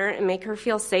our daughter and make her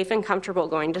feel safe and comfortable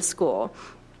going to school.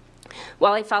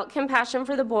 While I felt compassion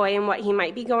for the boy and what he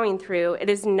might be going through, it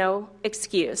is no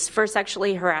excuse for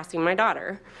sexually harassing my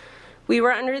daughter. We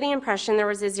were under the impression there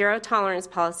was a zero-tolerance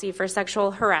policy for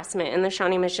sexual harassment in the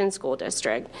Shawnee Mission School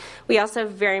District. We also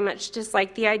very much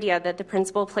disliked the idea that the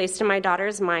principal placed in my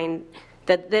daughter's mind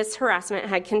that this harassment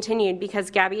had continued because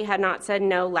Gabby had not said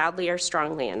no loudly or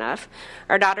strongly enough.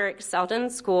 Our daughter excelled in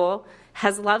school,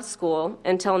 has loved school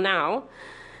until now,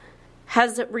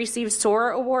 has received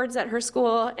SOAR awards at her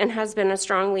school, and has been a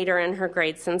strong leader in her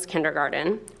grades since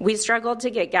kindergarten. We struggled to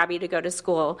get Gabby to go to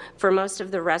school for most of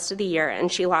the rest of the year,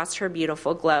 and she lost her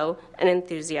beautiful glow and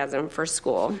enthusiasm for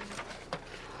school.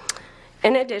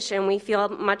 In addition, we feel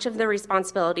much of the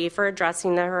responsibility for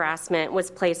addressing the harassment was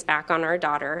placed back on our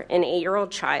daughter, an 8-year-old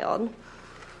child.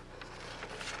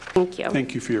 Thank you.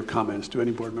 Thank you for your comments. Do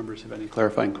any board members have any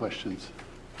clarifying questions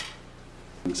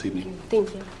this evening?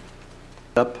 Thank you.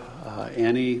 Up,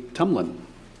 Annie Tumlin.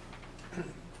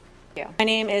 My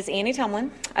name is Annie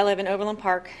Tumlin. I live in Overland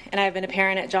Park, and I've been a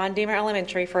parent at John Deemer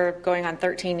Elementary for going on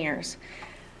 13 years.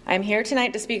 I'm here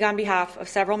tonight to speak on behalf of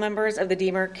several members of the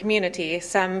Deemer community,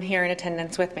 some here in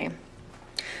attendance with me.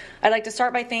 I'd like to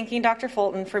start by thanking Dr.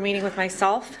 Fulton for meeting with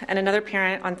myself and another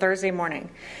parent on Thursday morning.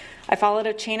 I followed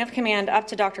a chain of command up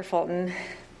to Dr. Fulton,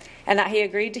 and that he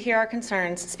agreed to hear our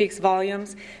concerns speaks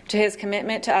volumes to his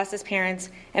commitment to us as parents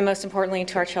and, most importantly,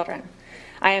 to our children.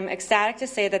 I am ecstatic to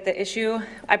say that the issue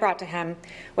I brought to him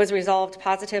was resolved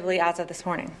positively as of this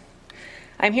morning.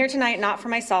 I'm here tonight not for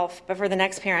myself, but for the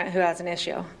next parent who has an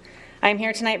issue. I'm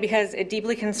here tonight because it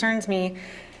deeply concerns me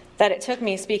that it took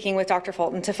me speaking with Dr.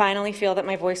 Fulton to finally feel that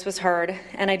my voice was heard,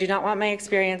 and I do not want my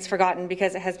experience forgotten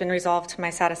because it has been resolved to my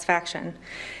satisfaction.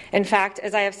 In fact,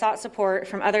 as I have sought support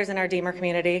from others in our Deemer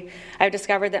community, I've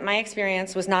discovered that my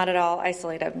experience was not at all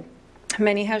isolated.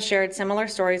 Many have shared similar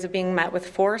stories of being met with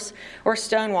force or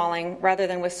stonewalling rather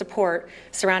than with support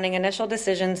surrounding initial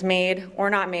decisions made or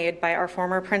not made by our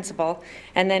former principal,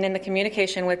 and then in the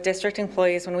communication with district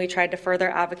employees when we tried to further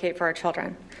advocate for our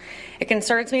children. It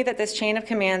concerns me that this chain of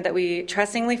command that we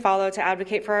trustingly follow to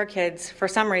advocate for our kids, for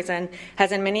some reason,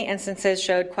 has in many instances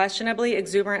showed questionably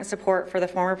exuberant support for the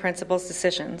former principal's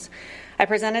decisions. I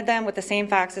presented them with the same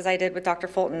facts as I did with Dr.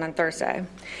 Fulton on Thursday.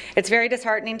 It's very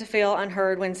disheartening to feel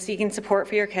unheard when seeking support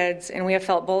for your kids, and we have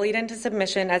felt bullied into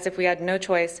submission as if we had no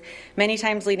choice, many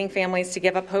times leading families to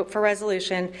give up hope for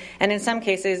resolution, and in some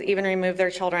cases even remove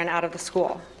their children out of the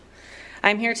school.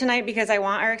 I'm here tonight because I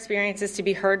want our experiences to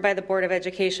be heard by the Board of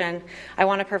Education. I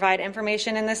want to provide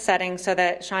information in this setting so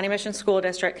that Shawnee Mission School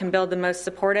District can build the most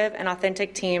supportive and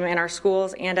authentic team in our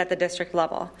schools and at the district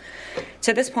level.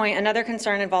 To this point, another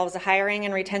concern involves the hiring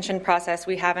and retention process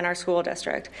we have in our school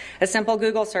district. A simple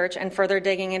Google search and further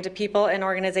digging into people and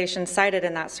organizations cited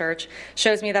in that search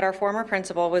shows me that our former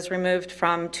principal was removed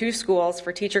from 2 schools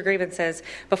for teacher grievances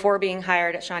before being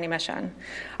hired at Shawnee Mission.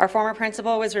 Our former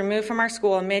principal was removed from our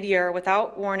school mid-year without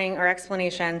warning or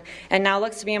explanation, and now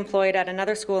looks to be employed at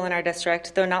another school in our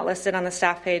district, though not listed on the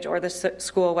staff page or the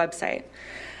school website.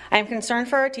 I am concerned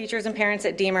for our teachers and parents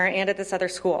at Deemer and at this other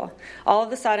school. All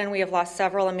of a sudden, we have lost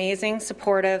several amazing,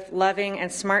 supportive, loving, and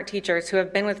smart teachers who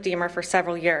have been with Deemer for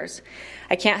several years.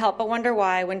 I can't help but wonder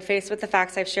why when faced with the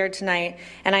facts I've shared tonight,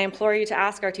 and I implore you to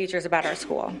ask our teachers about our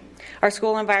school. Our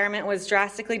school environment was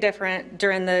drastically different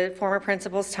during the former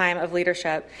principal's time of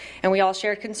leadership, and we all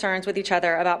shared concerns with each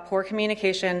other about poor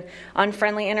communication,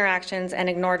 unfriendly interactions, and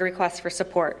ignored requests for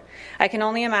support. I can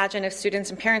only imagine if students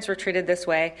and parents were treated this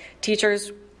way,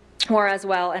 teachers were as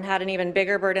well and had an even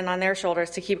bigger burden on their shoulders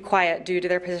to keep quiet due to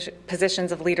their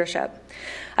positions of leadership.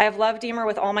 I have loved Deemer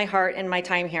with all my heart in my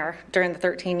time here during the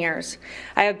 13 years.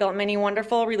 I have built many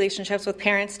wonderful relationships with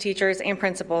parents, teachers, and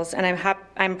principals, and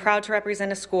I'm proud to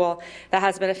represent a school that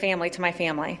has been a family to my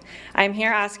family. I'm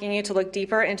here asking you to look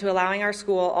deeper into allowing our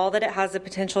school all that it has the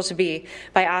potential to be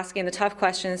by asking the tough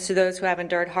questions to those who have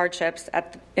endured hardships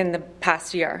in the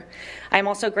past year. I'm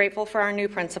also grateful for our new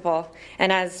principal,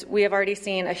 and as we have already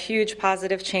seen a huge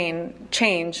positive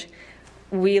change,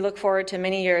 we look forward to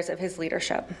many years of his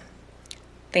leadership.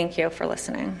 Thank you for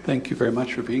listening. Thank you very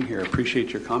much for being here.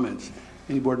 Appreciate your comments.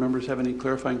 Any board members have any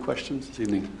clarifying questions this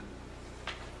evening?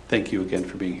 Thank you again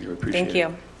for being here. Appreciate it. Thank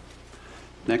you.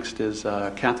 Next is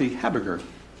Kathy Habiger.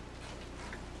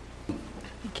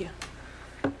 Thank you.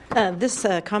 This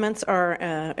comments are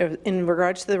in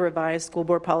regards to the revised school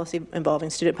board policy involving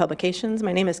student publications.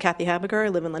 My name is Kathy Habiger. I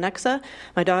live in Lenexa.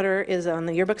 My daughter is on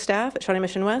the yearbook staff at Shawnee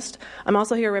Mission West. I'm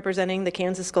also here representing the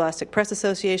Kansas Scholastic Press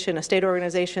Association, a state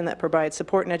organization that provides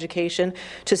support and education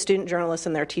to student journalists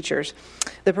and their teachers.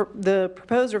 The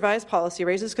proposed revised policy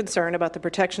raises concern about the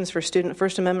protections for student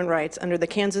First Amendment rights under the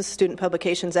Kansas Student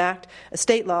Publications Act, a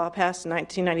state law passed in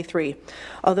 1993.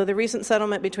 Although the recent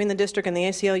settlement between the district and the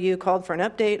ACLU called for an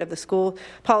update of the school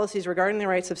policies regarding the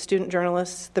rights of student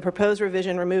journalists, the proposed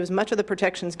revision removes much of the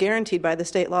protections guaranteed by the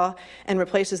state law and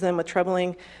replaces them with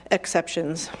troubling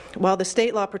exceptions. While the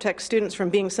state law protects students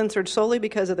from being censored solely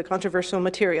because of the controversial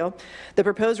material, the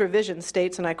proposed revision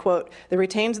states, and I quote, "that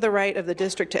retains the right of the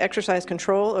district to exercise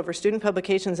control over student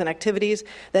publications and activities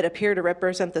that appear to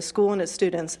represent the school and its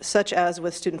students, such as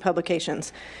with student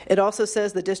publications." It also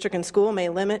says the district and school may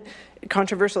limit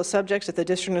controversial subjects if the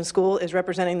district and school is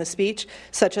representing the speech,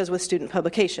 such as with student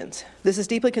publications. This is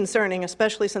deeply concerning,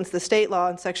 especially since the state law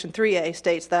in Section 3A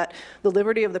states that the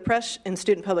liberty of the press in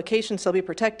student publications shall be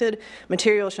protected.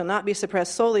 Material shall not be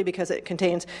suppressed solely because it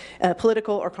contains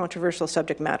political or controversial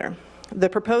subject matter. The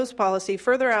proposed policy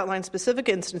further outlines specific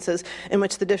instances in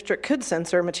which the district could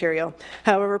censor material.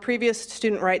 However, previous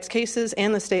student rights cases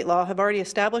and the state law have already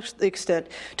established the extent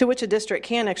to which a district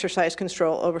can exercise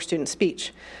control over student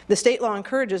speech. The state law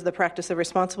encourages the practice of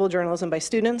responsible journalism by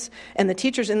students, and the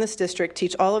teachers in this district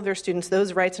teach all of their students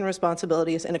those rights and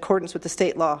responsibilities in accordance with the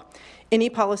state law. Any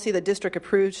policy the district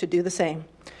approves should do the same.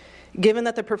 Given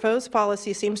that the proposed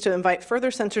policy seems to invite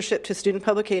further censorship to student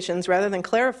publications rather than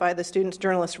clarify the students'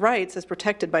 journalist rights as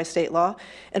protected by state law,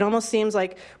 it almost seems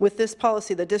like with this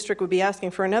policy the district would be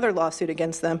asking for another lawsuit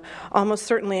against them, almost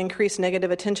certainly increase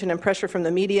negative attention and pressure from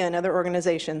the media and other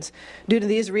organizations. Due to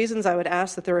these reasons, I would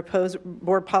ask that the proposed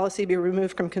board policy be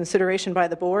removed from consideration by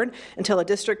the board until a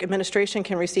district administration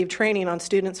can receive training on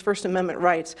students' First Amendment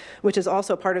rights, which is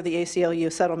also part of the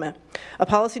ACLU settlement. A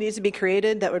policy needs to be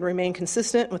created that would remain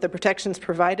consistent with the protections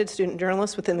provided student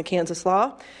journalists within the Kansas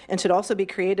law, and should also be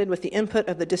created with the input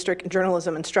of the district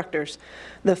journalism instructors.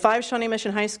 The 5 Shawnee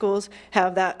Mission high schools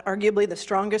have that arguably the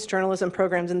strongest journalism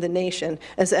programs in the nation,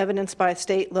 as evidenced by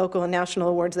state, local, and national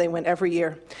awards they win every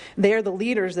year. They are the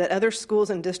leaders that other schools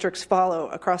and districts follow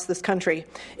across this country.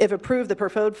 If approved, the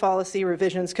proposed policy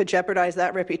revisions could jeopardize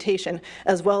that reputation,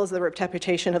 as well as the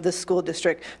reputation of this school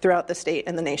district throughout the state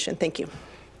and the nation. Thank you.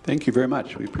 Thank you very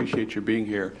much. We appreciate your being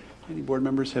here. Any board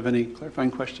members have any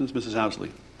clarifying questions? Mrs.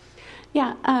 Owsley.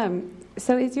 Yeah,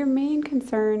 so is your main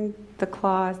concern the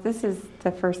clause? This is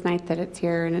the first night that it's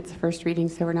here, and it's the first reading,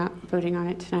 so we're not voting on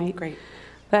it tonight. Great.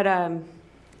 But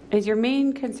is your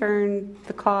main concern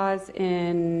the clause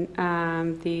in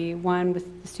the one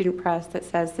with the student press that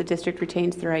says the district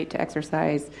retains the right to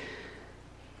exercise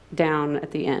down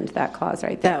at the end, that clause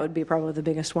right there? That would be probably the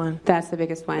biggest one. That's the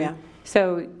biggest one? Yeah.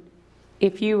 So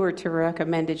if you were to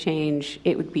recommend a change,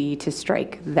 it would be to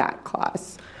strike that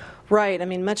clause. Right. I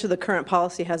mean, much of the current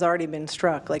policy has already been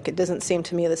struck. Like, it doesn't seem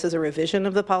to me this is a revision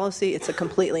of the policy. It's a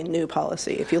completely new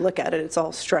policy. If you look at it, it's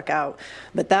all struck out.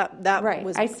 But that right.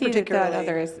 was I see particularly... that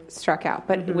the other is struck out.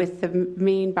 But with the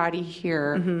main body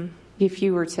here, if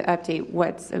you were to update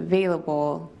what's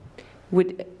available,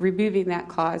 would removing that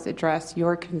clause address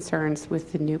your concerns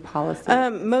with the new policy?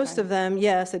 Most of them,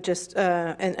 yes. It just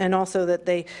and also that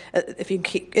they, if you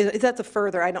keep, that's a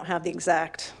further. I don't have the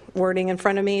exact wording in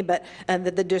front of me, but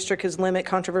that the district has limit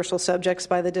controversial subjects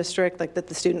by the district, like that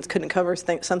the students couldn't cover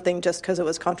something just because it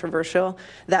was controversial.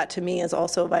 That to me is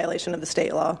also a violation of the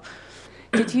state law.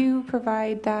 Did you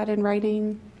provide that in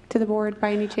writing to the board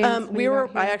by any chance?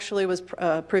 I actually was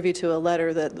privy to a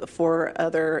letter that 4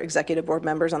 other executive board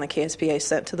members on the KSPA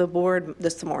sent to the board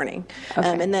this morning. Okay.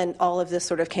 And then all of this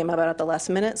sort of came about at the last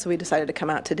minute, so we decided to come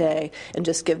out today and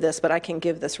just give this. But I can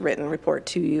give this written report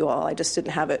to you all. I just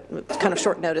didn't have it. It's kind of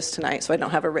short notice tonight, so I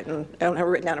don't have it written down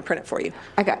and print it for you.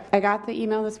 I got the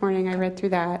email this morning. I read through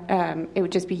that. It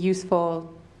would just be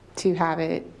useful to have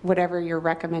it, whatever your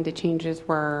recommended changes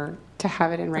were, to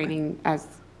have it in writing as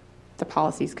the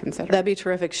policy's considered. That'd be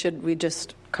terrific. Should we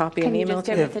just copy an email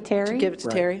to give it to Terry? Give it to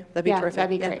Terry? That'd be terrific. That'd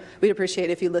be great. We'd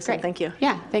appreciate it if you listen. Great. Thank you.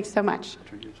 Yeah, thanks so much.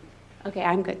 Okay,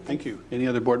 I'm good. Thank you. Any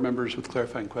other board members with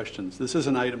clarifying questions? This is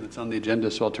an item that's on the agenda,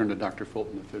 so I'll turn to Dr.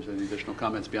 Fulton if there's any additional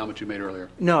comments beyond what you made earlier.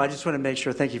 No, I just want to make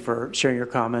sure, thank you for sharing your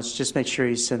comments. Just make sure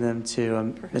you send them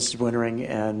to Mrs. Wintering,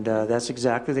 and that's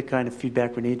exactly the kind of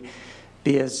feedback we need.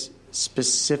 Be as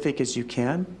specific as you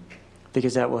can,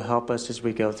 because that will help us as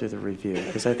we go through the review,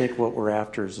 because I think what we're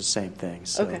after is the same thing.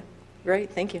 So okay, great.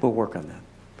 Thank you. We'll work on that.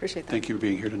 Appreciate that. Thank you for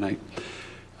being here tonight.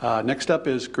 Next up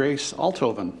is Grace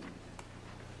Althoven.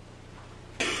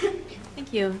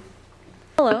 Thank you.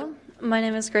 Hello, my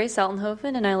name is Grace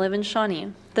Altenhoven, and I live in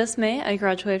Shawnee. This May, I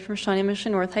graduated from Shawnee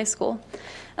Mission North High School.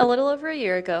 A little over a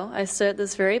year ago, I stood at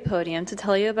this very podium to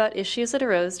tell you about issues that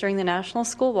arose during the National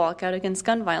School Walkout Against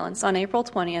Gun Violence on April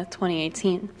 20th,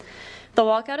 2018. The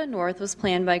walkout at North was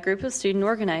planned by a group of student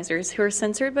organizers who were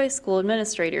censored by school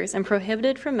administrators and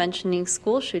prohibited from mentioning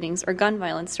school shootings or gun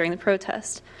violence during the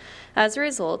protest. As a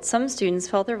result, some students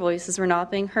felt their voices were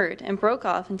not being heard and broke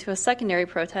off into a secondary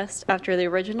protest after the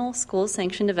original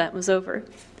school-sanctioned event was over.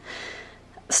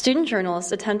 Student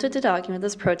journalists attempted to document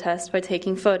this protest by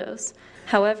taking photos.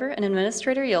 However, an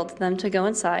administrator yelled at them to go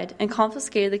inside and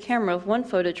confiscated the camera of one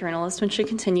photojournalist when she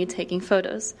continued taking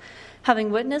photos.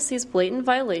 Having witnessed these blatant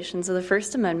violations of the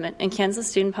First Amendment and Kansas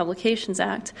Student Publications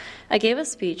Act, I gave a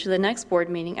speech at the next board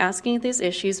meeting asking that these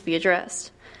issues be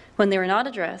addressed. When they were not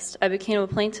addressed, I became a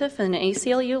plaintiff in an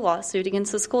ACLU lawsuit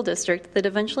against the school district that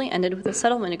eventually ended with a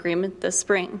settlement agreement this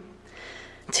spring.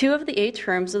 2 of the 8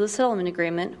 terms of the settlement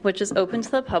agreement, which is open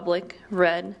to the public,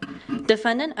 read,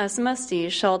 Defendant SMSD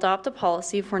shall adopt a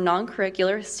policy for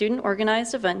non-curricular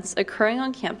student-organized events occurring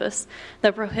on campus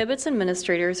that prohibits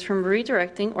administrators from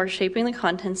redirecting or shaping the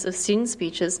contents of student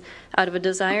speeches out of a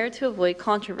desire to avoid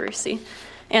controversy.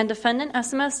 And Defendant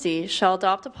SMSD shall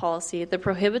adopt a policy that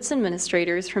prohibits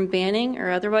administrators from banning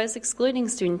or otherwise excluding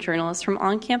student journalists from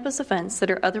on-campus events that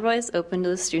are otherwise open to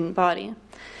the student body.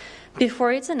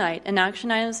 Before you tonight, in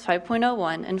action items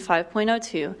 5.01 and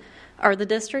 5.02 are the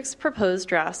district's proposed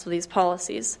drafts of these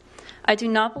policies. I do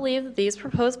not believe that these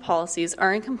proposed policies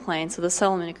are in compliance with the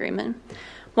settlement agreement.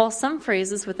 While some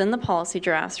phrases within the policy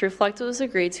drafts reflect what was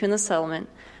agreed to in the settlement,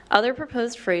 other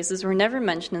proposed phrases were never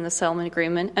mentioned in the settlement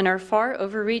agreement and are far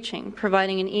overreaching,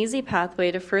 providing an easy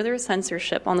pathway to further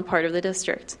censorship on the part of the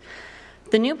district.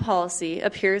 The new policy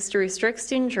appears to restrict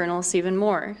student journalists even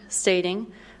more,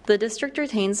 stating, the district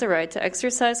retains the right to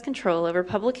exercise control over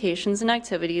publications and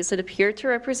activities that appear to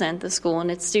represent the school and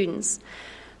its students.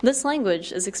 This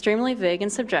language is extremely vague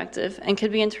and subjective and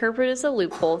could be interpreted as a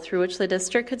loophole through which the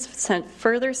district could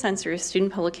further censor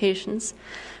student publications.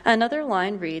 Another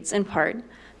line reads, in part,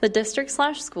 the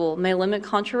district/school may limit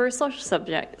controversial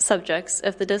subjects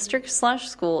if the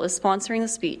district/school is sponsoring the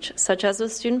speech, such as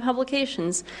with student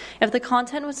publications, if the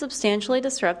content would substantially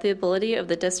disrupt the ability of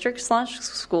the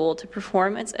district/school to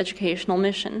perform its educational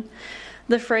mission.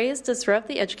 The phrase disrupt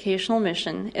the educational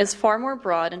mission is far more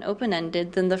broad and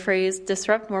open-ended than the phrase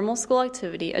disrupt normal school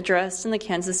activity addressed in the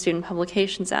Kansas Student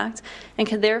Publications Act, and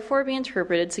could therefore be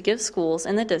interpreted to give schools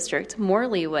in the district more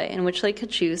leeway in which they could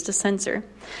choose to censor.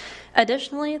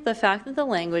 Additionally, the fact that the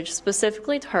language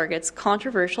specifically targets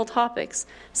controversial topics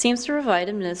seems to provide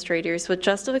administrators with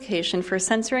justification for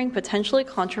censoring potentially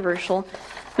controversial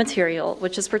material,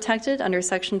 which is protected under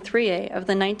Section 3A of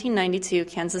the 1992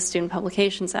 Kansas Student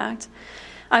Publications Act.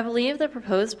 I believe the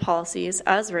proposed policies,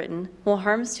 as written, will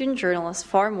harm student journalists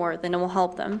far more than it will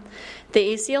help them.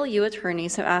 The ACLU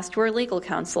attorneys have asked for legal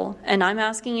counsel, and I'm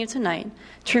asking you tonight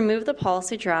to remove the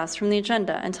policy drafts from the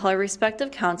agenda until our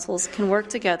respective councils can work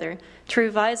together to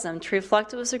revise them to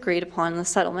reflect what was agreed upon in the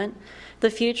settlement. The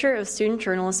future of student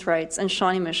journalists' rights and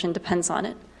Shawnee Mission depends on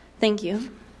it. Thank you.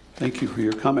 Thank you for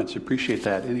your comments. Appreciate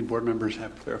that. Any board members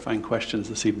have clarifying questions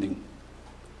this evening?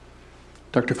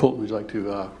 Dr. Fulton, would you like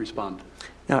to respond?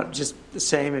 Now, just the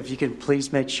same, if you can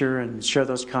please make sure and share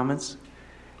those comments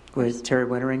with Terry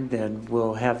Wintering, then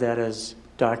we'll have that as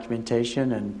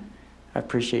documentation, and I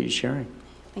appreciate you sharing.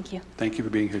 Thank you. Thank you for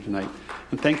being here tonight.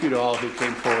 And thank you to all who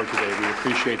came forward today. We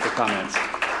appreciate the comments.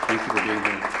 Thank you for being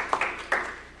here.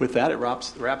 With that, it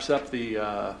wraps up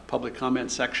the public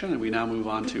comment section, and we now move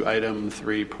on to item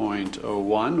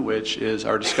 3.01, which is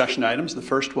our discussion items. The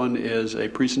first one is a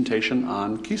presentation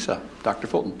on KISA. Dr.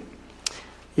 Fulton.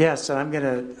 Yes, I'm going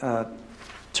to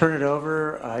turn it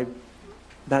over. I'm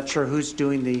not sure who's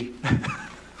doing the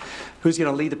who's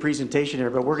going to lead the presentation here,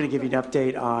 but we're going to give you an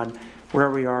update on where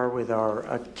we are with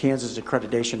our Kansas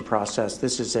accreditation process.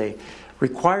 This is a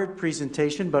required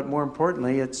presentation, but more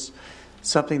importantly, it's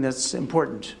something that's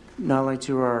important not only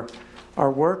to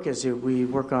our work as we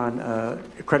work on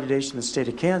accreditation in the state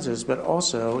of Kansas, but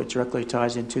also it directly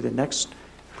ties into the next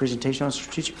presentation on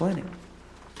strategic planning.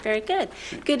 Very good.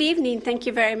 Good evening. Thank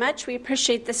you very much. We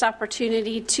appreciate this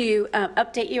opportunity to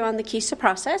update you on the KISA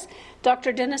process.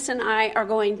 Dr. Dennis and I are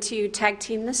going to tag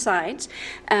team the slides,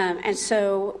 and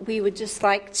so we would just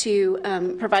like to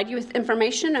provide you with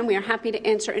information, and we are happy to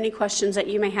answer any questions that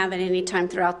you may have at any time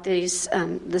throughout this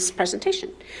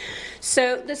presentation.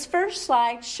 So this first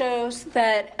slide shows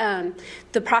that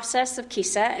the process of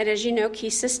KISA, and as you know,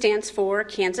 KISA stands for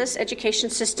Kansas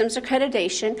Education Systems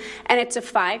Accreditation, and it's a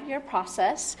 5-year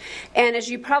process. And as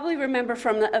you probably remember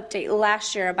from the update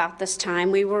last year about this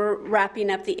time, we were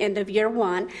wrapping up the end of year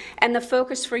 1, and the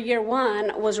focus for year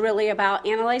 1 was really about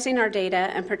analyzing our data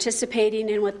and participating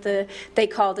in what they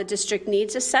call the district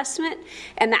needs assessment,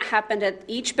 and that happened at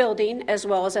each building as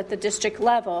well as at the district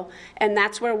level, and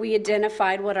that's where we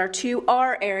identified what our 2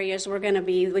 R areas were going to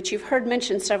be, which you've heard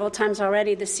mentioned several times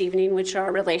already this evening, which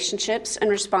are relationships and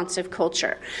responsive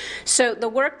culture. So the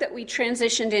work that we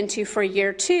transitioned into for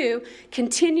year 2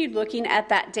 continued looking at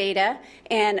that data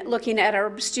and looking at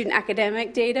our student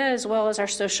academic data as well as our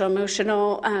social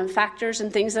emotional factors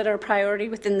and things that are a priority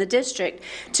within the district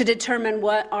to determine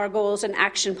what our goals and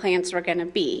action plans were going to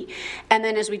be. And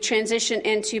then as we transition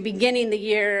into beginning the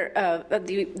year,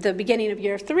 the beginning of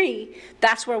year 3,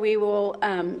 that's where we will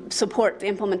support the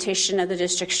implementation of the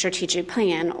district strategic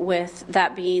plan, with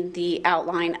that being the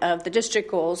outline of the district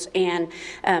goals and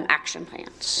action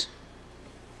plans.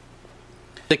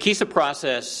 The KISA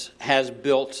process has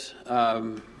built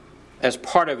as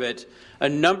part of it, a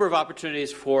number of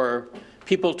opportunities for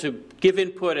people to give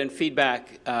input and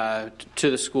feedback to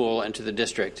the school and to the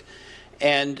district.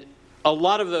 And a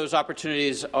lot of those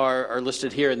opportunities are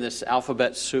listed here in this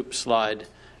alphabet soup slide.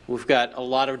 We've got a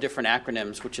lot of different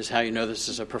acronyms, which is how you know this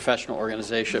is a professional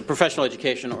organization, professional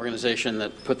education organization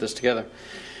that put this together.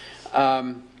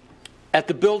 At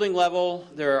the building level,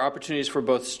 there are opportunities for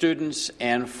both students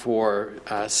and for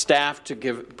staff to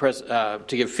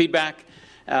give feedback,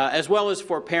 as well as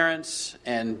for parents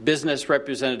and business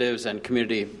representatives and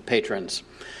community patrons.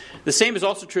 The same is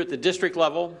also true at the district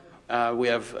level. We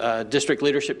have a district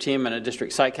leadership team and a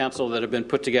district site council that have been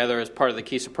put together as part of the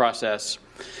KISA process.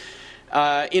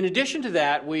 In addition to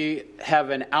that, we have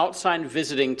an outside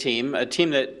visiting team, a team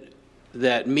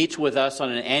that meets with us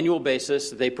on an annual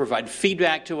basis. They provide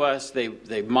feedback to us.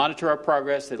 They monitor our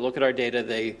progress. They look at our data.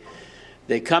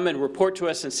 They come and report to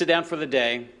us and sit down for the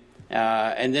day,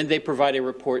 and then they provide a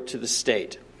report to the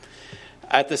state.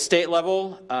 At the state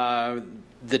level,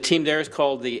 the team there is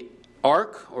called the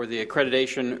ARC, or the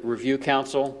Accreditation Review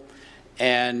Council,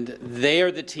 and they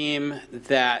are the team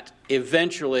that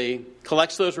eventually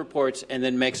collects those reports and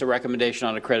then makes a recommendation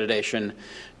on accreditation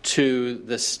to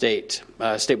the State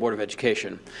Board of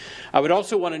Education. I would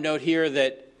also want to note here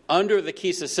that under the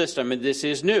KISA system, and this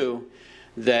is new,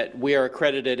 that we are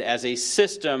accredited as a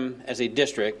system, as a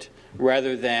district,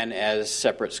 rather than as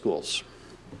separate schools.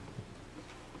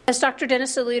 As Dr.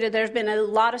 Dennis alluded, there have been a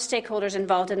lot of stakeholders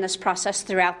involved in this process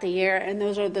throughout the year, and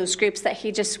those are those groups that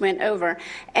he just went over.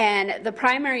 And the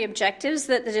primary objectives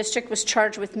that the district was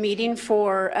charged with meeting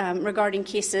for regarding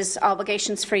KISA's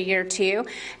obligations for year 2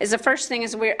 is the first thing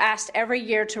is we're asked every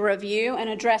year to review and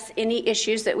address any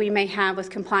issues that we may have with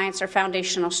compliance or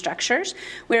foundational structures.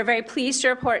 We are very pleased to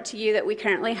report to you that we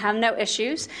currently have no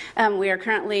issues. We are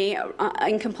currently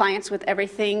in compliance with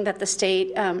everything that the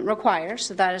state requires,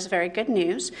 so that is very good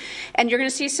news. And you're going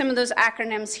to see some of those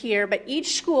acronyms here, but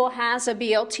each school has a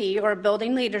BLT, or a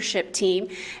building leadership team,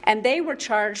 and they were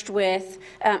charged with,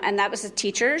 and that was the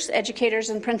teachers, educators,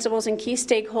 and principals and key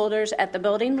stakeholders at the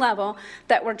building level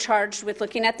that were charged with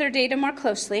looking at their data more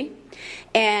closely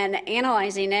and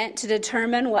analyzing it to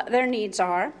determine what their needs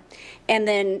are, and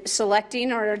then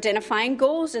selecting or identifying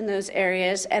goals in those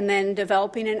areas, and then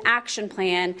developing an action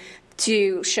plan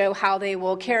to show how they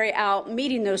will carry out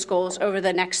meeting those goals over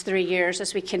the next 3 years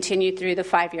as we continue through the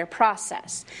 5-year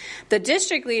process. The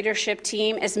district leadership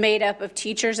team is made up of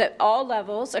teachers at all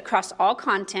levels across all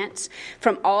contents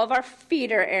from all of our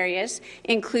feeder areas,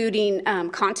 including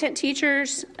content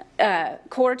teachers,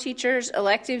 core teachers,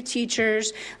 elective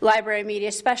teachers, library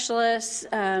media specialists,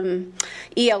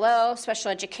 ELL, special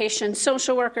education,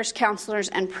 social workers, counselors,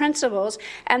 and principals.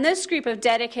 And this group of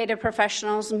dedicated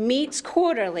professionals meets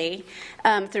quarterly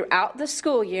throughout the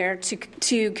school year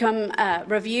to come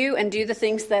review and do the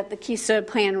things that the KISA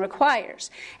plan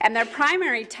requires. And their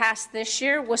primary task this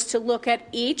year was to look at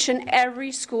each and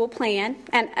every school plan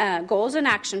and goals and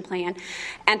action plan,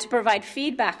 and to provide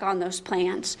feedback on those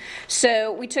plans.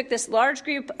 So we took this large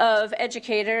group of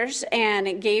educators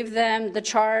and gave them the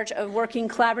charge of working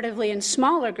collaboratively in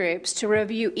smaller groups to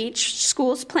review each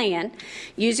school's plan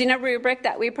using a rubric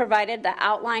that we provided that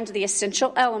outlined the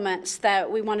essential elements that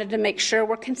we wanted to make sure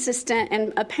were consistent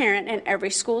and apparent in every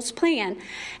school's plan.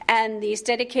 And these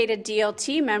dedicated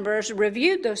DLT members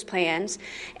reviewed those plans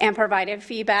and provided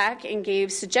feedback and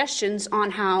gave suggestions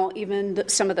on how even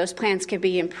some of those plans could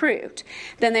be improved.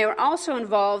 Then they were also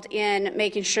involved in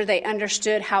making sure they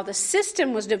understood how the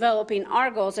system was developing our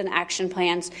goals and action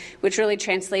plans, which really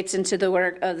translates into the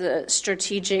work of the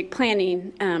strategic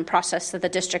planning process that the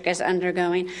district is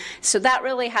undergoing. So that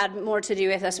really had more to do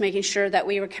with us making sure that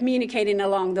we were communicating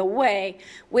along the way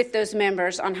with those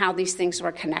members on how these things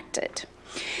were connected.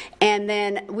 And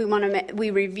then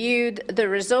we reviewed the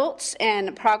results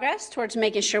and progress towards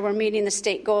making sure we're meeting the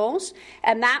state goals.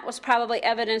 And that was probably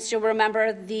evidenced, you'll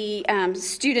remember, the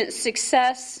student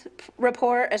success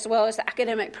report as well as the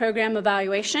academic program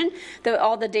evaluation.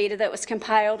 All the data that was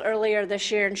compiled earlier this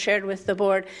year and shared with the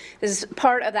board is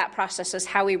part of that process, is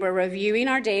how we were reviewing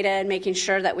our data and making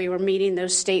sure that we were meeting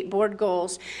those state board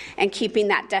goals and keeping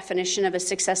that definition of a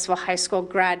successful high school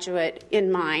graduate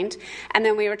in mind. And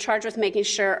then we were charged with making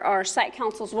sure our site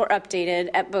councils were updated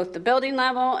at both the building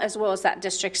level as well as that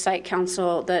district site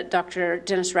council that Dr.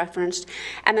 Dennis referenced.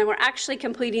 And then we're actually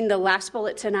completing the last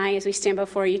bullet tonight as we stand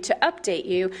before you to update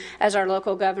you as our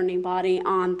local governing body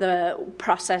on the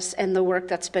process and the work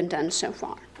that's been done so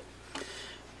far.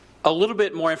 A little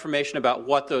bit more information about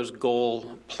what those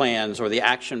goal plans or the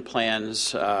action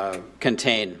plans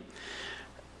contain.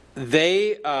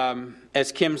 They,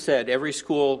 as Kim said, every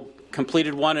school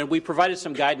completed one, and we provided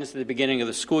some guidance at the beginning of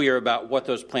the school year about what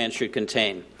those plans should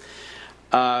contain.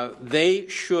 They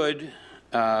should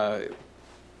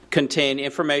contain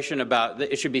information about,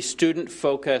 it should be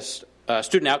student-focused,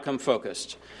 student outcome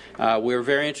focused. We're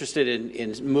very interested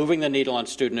in moving the needle on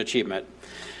student achievement.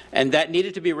 And that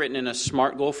needed to be written in a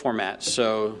SMART goal format,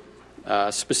 so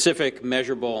specific,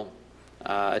 measurable,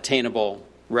 attainable,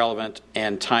 relevant,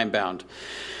 and time-bound.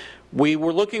 We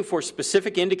were looking for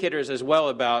specific indicators as well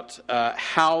about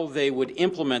how they would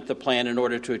implement the plan in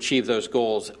order to achieve those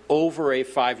goals over a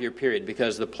 5-year period,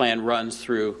 because the plan runs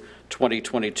through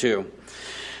 2022.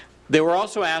 They were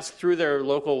also asked through their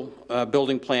local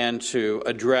building plan to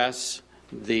address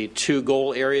the 2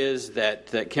 goal areas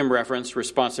that Kim referenced,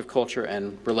 responsive culture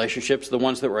and relationships, the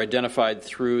ones that were identified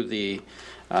through the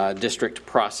district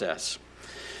process.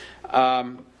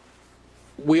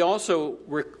 We also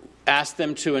asked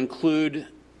them to include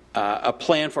a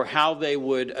plan for how they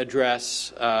would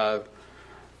address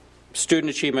student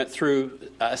achievement through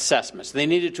assessments. They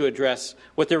needed to address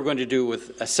what they were going to do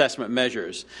with assessment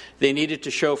measures. They needed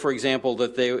to show, for example,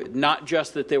 that they not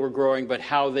just that they were growing, but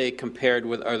how they compared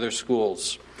with other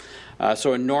schools.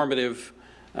 So a normative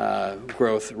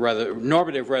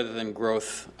normative rather than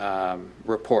growth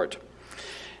report.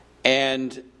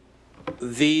 And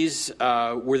these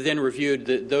were then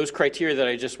reviewed. Those criteria that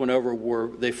I just went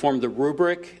over they formed the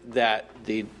rubric that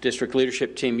the district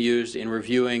leadership team used in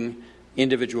reviewing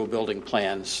individual building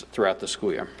plans throughout the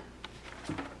school year.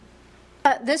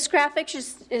 This graphic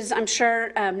is I'm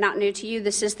sure, not new to you.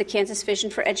 This is the Kansas Vision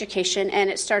for Education,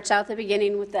 and it starts out at the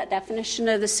beginning with that definition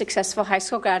of the successful high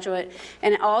school graduate,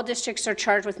 and all districts are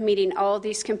charged with meeting all of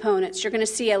these components. You're going to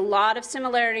see a lot of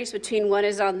similarities between what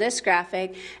is on this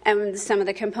graphic and some of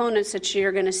the components that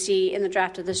you're going to see in the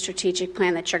draft of the strategic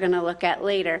plan that you're going to look at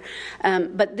later.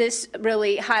 But this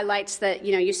really highlights that,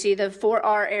 you see the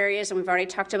 4R areas, and we've already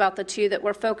talked about the 2 that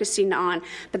we're focusing on,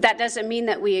 but that doesn't mean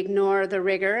that we ignore the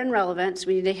rigor and relevance.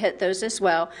 We need to hit those as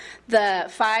well. The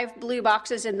 5 blue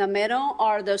boxes in the middle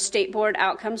are those state board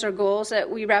outcomes or goals that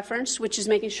we referenced, which is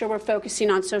making sure we're focusing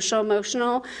on social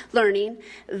emotional learning,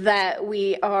 that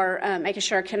we are making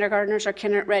sure our kindergartners are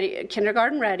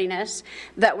kindergarten readiness,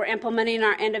 that we're implementing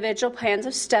our individual plans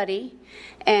of study,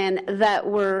 and that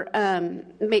we're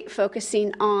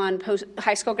focusing on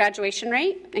high school graduation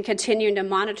rate and continuing to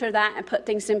monitor that and put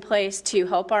things in place to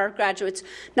help our graduates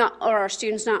or our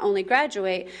students not only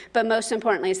graduate, but most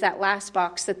importantly is that last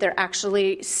box that they're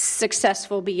actually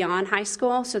successful beyond high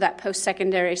school, so that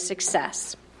post-secondary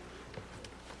success.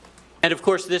 And of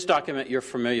course, this document you're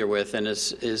familiar with and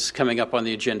is coming up on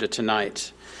the agenda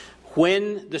tonight.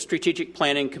 When the Strategic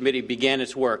Planning Committee began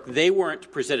its work, they weren't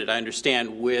presented, I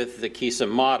understand, with the KISA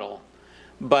model.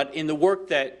 But in the work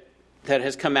that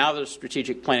has come out of the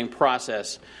strategic planning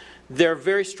process, there are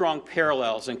very strong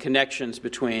parallels and connections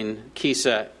between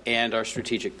KISA and our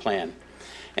strategic plan.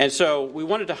 And so we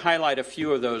wanted to highlight a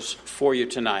few of those for you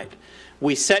tonight.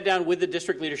 We sat down with the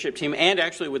district leadership team and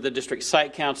actually with the district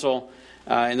site council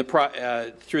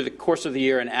through the course of the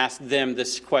year and asked them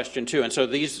this question too. And so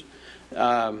these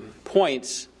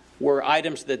points were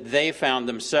items that they found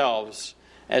themselves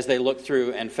as they looked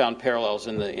through and found parallels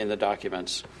in the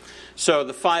documents. So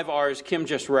the 5 R's Kim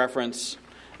just referenced: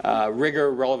 rigor,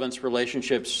 relevance,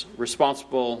 relationships, responsive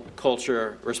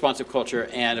culture,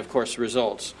 and of course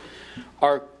results.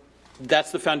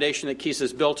 That's the foundation that KISA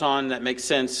is built on. That makes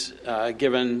sense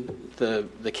given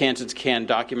the Kansas CAN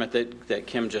document that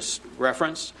Kim just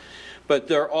referenced. But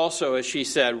they're also, as she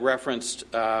said, referenced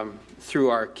through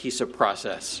our KISA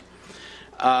process.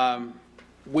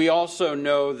 We also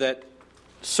know that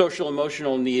social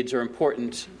emotional needs are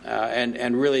important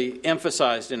and really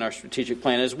emphasized in our strategic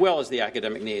plan, as well as the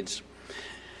academic needs.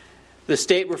 The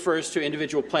state refers to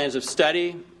individual plans of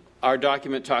study. Our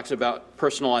document talks about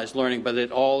personalized learning, but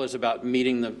it all is about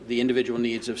meeting the individual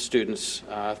needs of students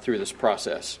through this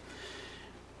process.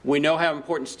 We know how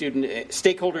important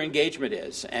stakeholder engagement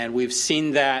is, and we've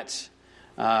seen that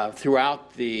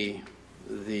throughout the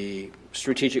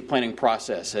strategic planning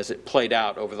process as it played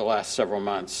out over the last several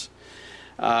months.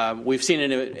 We've seen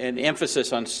an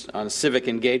emphasis on civic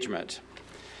engagement,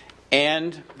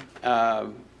 and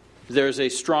there's a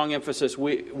strong emphasis.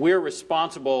 We're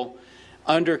responsible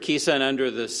under KISA and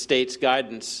under the state's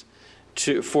guidance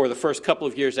for the first couple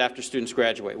of years after students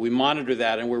graduate. We monitor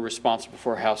that, and we're responsible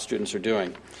for how students are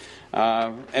doing.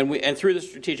 And through the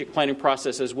strategic planning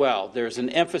process as well, there's an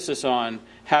emphasis on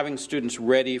having students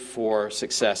ready for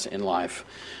success in life.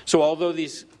 So although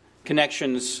these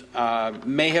connections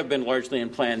may have been largely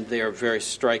unplanned, they are very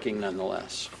striking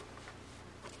nonetheless.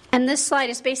 And this slide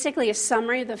is basically a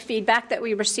summary of the feedback that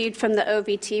we received from the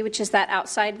OVT, which is that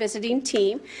outside visiting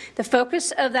team. The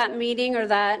focus of that meeting or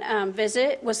that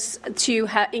visit was to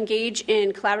engage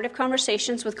in collaborative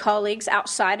conversations with colleagues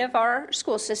outside of our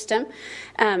school system,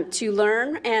 to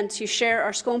learn and to share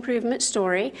our school improvement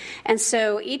story. And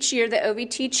so each year the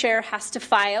OVT chair has to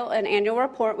file an annual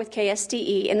report with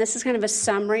KSDE, and this is kind of a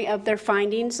summary of their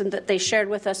findings and that they shared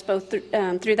with us both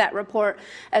through that report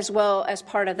as well as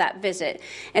part of that visit.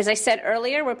 As I said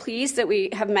earlier, we're pleased that we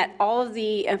have met all of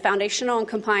the foundational and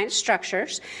compliance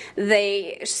structures.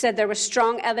 They said there was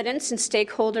strong evidence and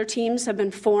stakeholder teams have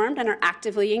been formed and are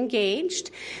actively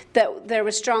engaged, that there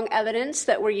was strong evidence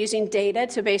that we're using data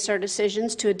to base our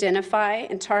decisions to identify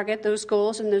and target those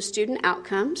goals and those student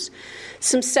outcomes.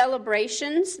 Some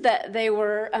celebrations that they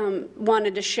were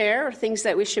wanted to share, or things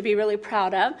that we should be really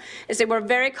proud of, is they were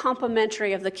very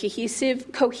complimentary of the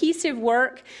cohesive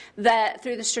work that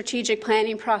through the strategic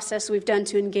planning process we've done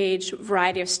to engage a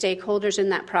variety of stakeholders in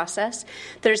that process.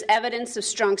 There's evidence of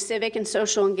strong civic and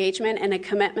social engagement and a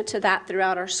commitment to that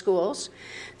throughout our schools.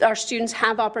 Our students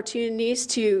have opportunities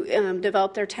to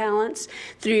develop their talents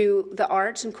through the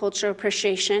arts and cultural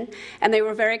appreciation, and they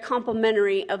were very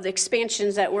complimentary of the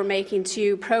expansions that we're making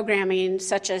to programming,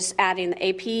 such as adding the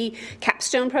AP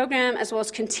capstone program, as well as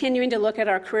continuing to look at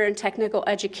our career and technical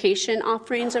education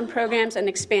offerings and programs and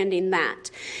expanding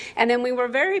that. And then we were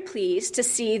very pleased to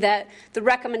see that the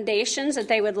recommendations that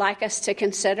they would like us to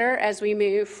consider as we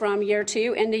move from year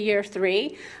 2 into year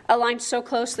 3 align so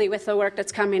closely with the work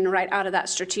that's coming right out of that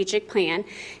strategic plan,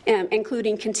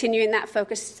 including continuing that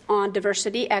focus on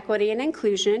diversity, equity, and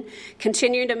inclusion,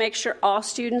 continuing to make sure all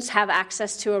students have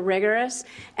access to a rigorous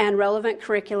and relevant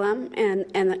curriculum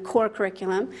and the core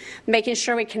curriculum, making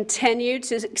sure we continue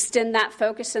to extend that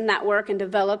focus and that work in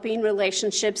developing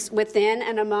relationships within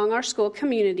and among our school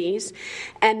communities.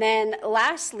 And then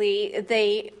lastly,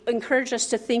 they encourage us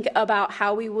to think about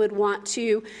how we would want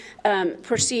to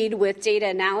proceed with data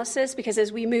analysis, because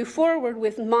as we move forward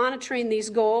with monitoring these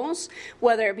goals,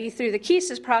 whether it be through the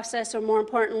KESAS process or more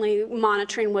importantly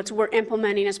monitoring what we're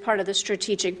implementing as part of the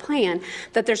strategic plan,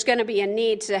 that there's going to be a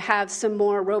need to have some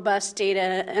more robust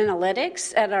data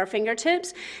analytics at our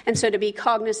fingertips, and so to be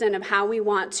cognizant of how we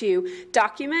want to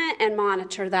document and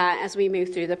monitor that as we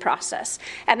move through the process.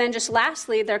 And then just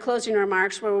lastly, their closing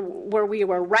remarks were where we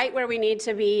were right where we need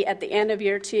to be at the end of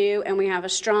year 2, and we have a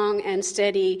strong and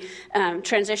steady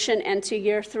transition into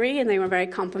year 3, and they were very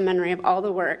complimentary of all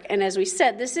the work. And as we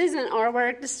said, this isn't our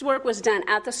work. This work was done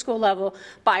at the school level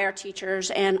by our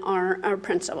teachers and our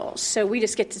principals. So we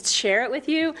just get to share it with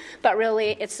you, but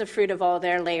really it's the fruit of all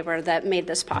their labor that made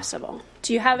this possible.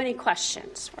 Do you have any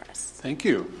questions for us? Thank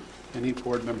you. Any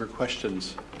board member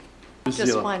questions? Ms.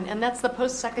 Just Zila. one, and that's the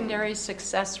post-secondary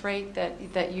success rate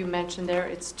that you mentioned there.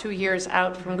 It's 2 years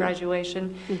out from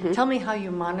graduation. Mm-hmm. Tell me how you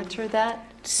monitor that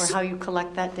or how you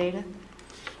collect that data.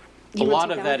 A lot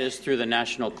of that is through the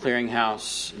National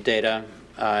Clearinghouse data,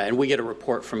 and we get a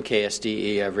report from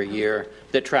KSDE every year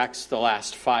that tracks the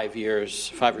last 5 years,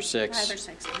 5 or 6,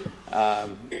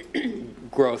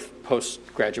 growth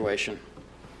post-graduation.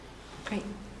 Great.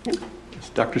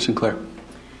 Dr. Sinclair.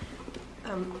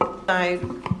 I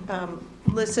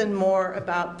listen more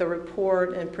about the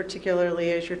report, and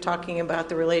particularly as you're talking about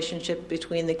the relationship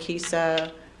between the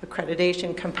KESA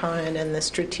accreditation component and the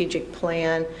strategic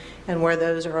plan and where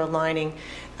those are aligning.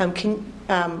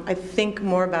 I think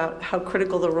more about how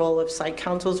critical the role of site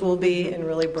councils will be in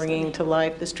really bringing to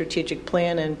life the strategic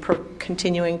plan and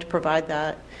continuing to provide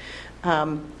that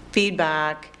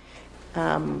feedback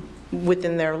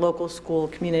within their local school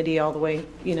community all the way,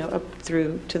 up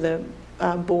through to the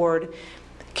board.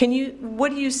 What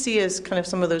do you see as kind of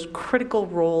some of those critical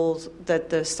roles that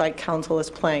the site council is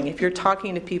playing? If you're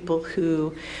talking to people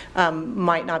who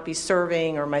might not be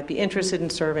serving or might be interested in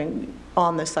serving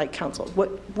on the site council,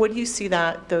 what do you see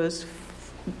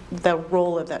the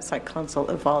role of that site council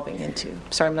evolving into?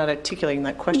 Sorry, I'm not articulating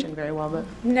that question very well, but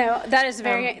no, that is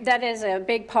that is a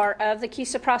big part of the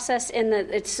KESA process in that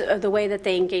it's the way that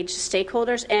they engage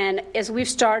stakeholders. And as we've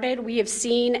started, we have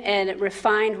seen a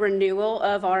refined renewal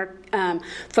of our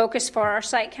focus for our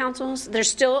site councils.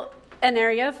 There's still an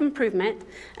area of improvement.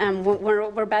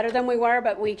 We're better than we were,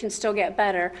 but we can still get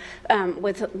better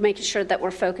with making sure that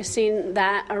we're focusing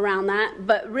that around that.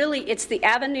 But really, it's the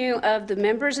avenue of the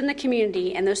members in the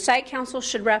community, and those site councils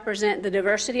should represent the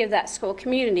diversity of that school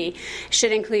community.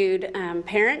 Should include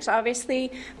parents,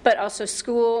 obviously, but also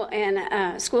school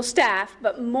and school staff,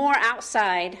 but more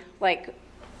outside, like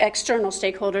external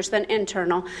stakeholders than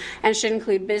internal, and should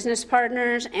include business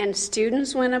partners and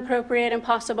students when appropriate and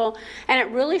possible. And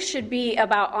it really should be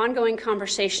about ongoing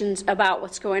conversations about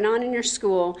what's going on in your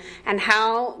school and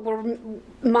how we're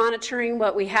monitoring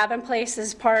what we have in place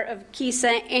as part of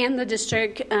KISA and the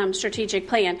district strategic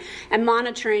plan, and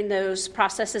monitoring those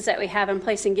processes that we have in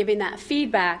place and giving that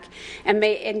feedback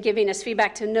and giving us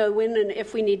feedback to know when and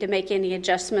if we need to make any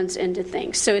adjustments into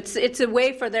things. So it's a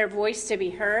way for their voice to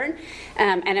be heard,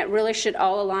 and it really should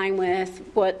all align with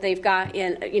what they've got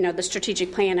in the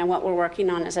strategic plan and what we're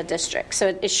working on as a district.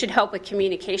 So it should help with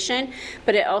communication,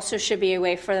 but it also should be a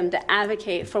way for them to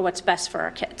advocate for what's best for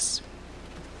our kids.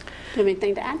 Do you have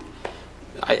anything to add?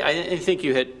 I think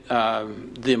you hit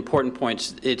the important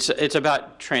points. It's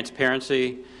about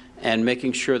transparency and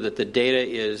making sure that the data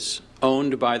is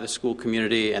owned by the school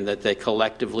community and that they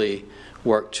collectively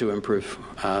work to improve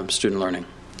student learning.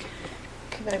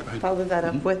 Can I follow that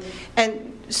up with?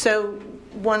 And so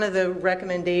one of the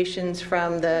recommendations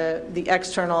from the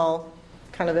external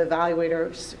kind of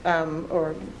evaluators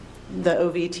or the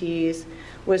OVTs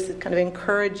was kind of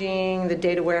encouraging the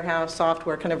data warehouse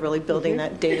software, kind of really building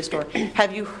that data store.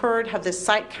 Have the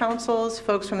site councils,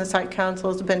 folks from the site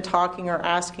councils, been talking or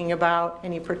asking about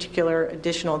any particular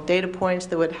additional data points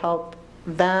that would help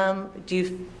them?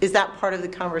 Is that part of the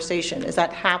conversation? Is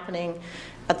that happening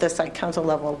at the site council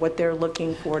level, what they're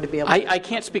looking for to be able to... I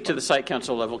can't speak to the site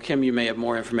council level. Kim, you may have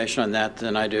more information on that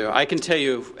than I do. I can tell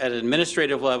you at an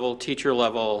administrative level, teacher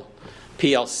level,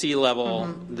 PLC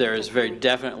level, there is very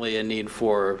definitely a need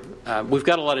for. We've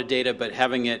got a lot of data, but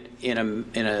having it in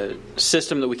a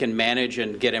system that we can manage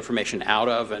and get information out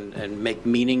of and make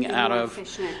meaning out of,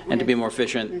 and to be more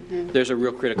efficient, there's a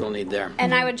real critical need there.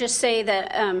 And I would just say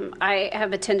that I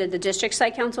have attended the district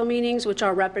site council meetings, which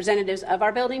are representatives of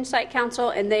our building site council,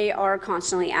 and they are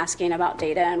constantly asking about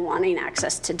data and wanting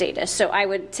access to data. So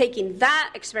taking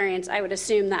that experience, I would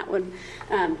assume that would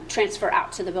transfer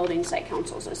out to the building site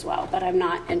councils as well. But I'm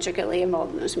not intricately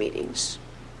involved in those meetings.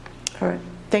 All right.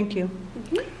 Thank you.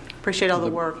 Appreciate all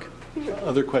the work.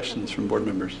 Other questions from board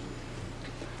members?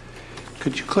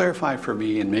 Could you clarify for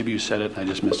me, and maybe you said it and I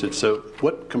just missed it, so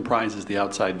what comprises the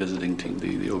outside visiting team,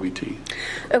 the OVT?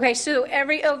 Okay, so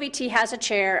every OVT has a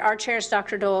chair. Our chair is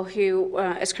Dr. Dole, who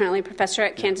is currently a professor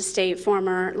at Kansas State,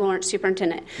 former Lawrence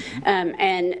superintendent.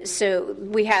 And so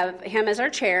we have him as our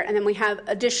chair, and then we have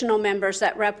additional members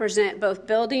that represent both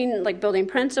building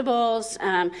principals,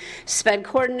 SPED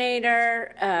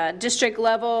coordinator, district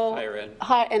level,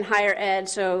 higher ed,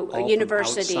 so all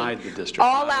university. All outside the district.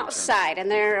 All outside,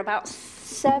 and they're about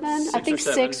seven. I think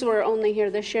six were only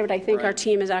here this year, but I think our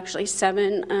team is actually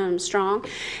 7 strong.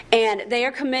 And they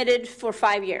are committed for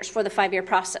 5 years, for the 5-year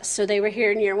process. So they were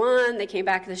here in year 1, they came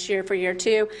back this year for year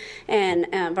 2,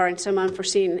 and barring some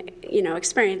unforeseen,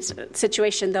 experience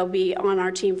situation, they'll be on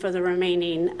our team for the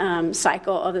remaining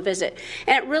cycle of the visit.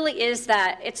 And it really is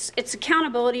that it's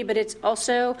accountability, but it's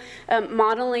also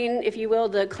modeling, if you will,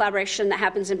 the collaboration that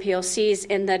happens in PLCs,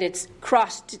 in that it's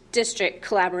cross-district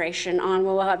collaboration on,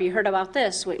 well, have you heard about this?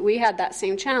 We had that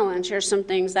same challenge. Here's some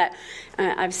things that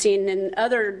I've seen in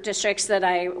other districts that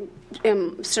I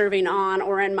am serving on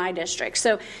or in my district.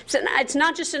 So it's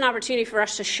not just an opportunity for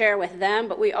us to share with them,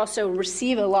 but we also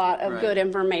receive a lot of good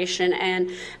information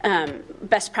and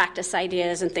best practice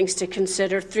ideas and things to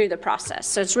consider through the process.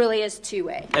 So it really is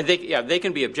two-way. And they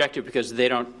can be objective because they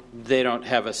don't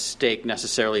have a stake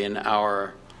necessarily in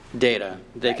our data.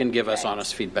 They can give us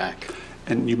honest feedback.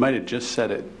 And you might have just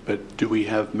said it, but do we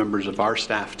have members of our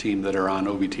staff team that are on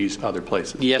OVTs other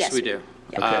places? Yes, we do.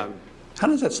 Okay. How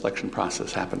does that selection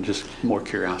process happen? Just more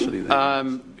curiosity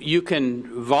than you can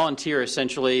volunteer,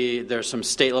 essentially. There's some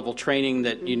state-level training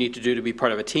that you need to do to be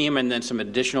part of a team, and then some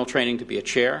additional training to be a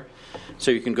chair. So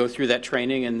you can go through that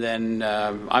training, and then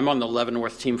I'm on the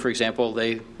Leavenworth team, for example.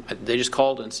 They just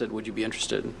called and said, would you be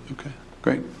interested? Okay,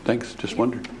 great. Thanks. Just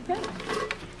wondered. Yeah.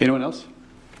 Anyone else?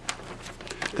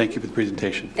 Thank you for the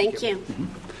presentation. Thank you.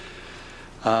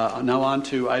 Now on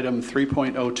to item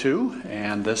 3.02,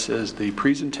 and this is the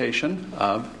presentation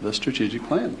of the strategic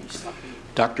plan.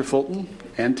 Dr. Fulton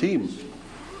and team.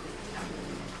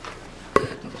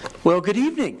 Well, good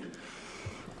evening.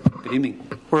 Good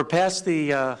evening. We're past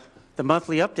the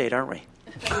monthly update, aren't we?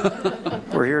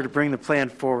 We're here to bring the plan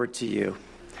forward to you.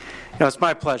 It's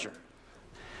my pleasure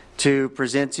to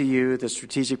present to you the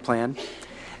strategic plan.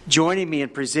 Joining me in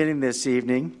presenting this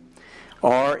evening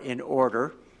are, in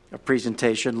order of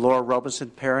presentation, Laura Robinson,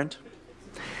 parent,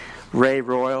 Ray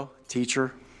Royal,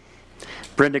 teacher,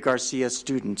 Brenda Garcia,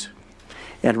 student,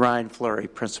 and Ryan Fleury,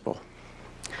 principal.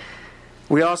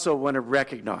 We also want to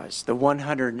recognize the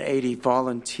 180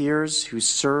 volunteers who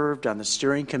served on the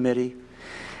steering committee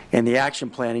and the action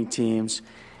planning teams.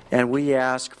 And we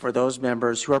ask for those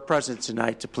members who are present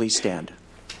tonight to please stand.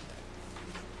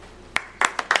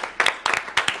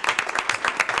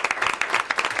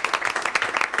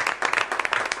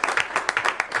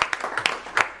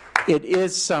 It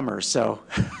is summer, so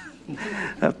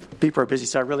people are busy,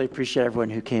 so I really appreciate everyone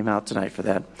who came out tonight for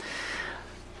that.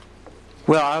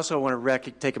 Well, I also want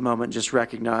to take a moment and just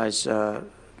recognize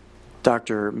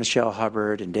Dr. Michelle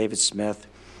Hubbard and David Smith,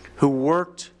 who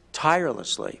worked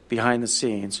tirelessly behind the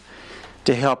scenes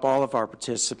to help all of our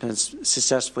participants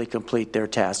successfully complete their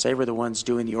tasks. They were the ones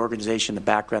doing the organization in the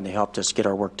background. They helped us get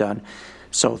our work done.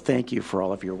 So thank you for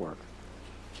all of your work.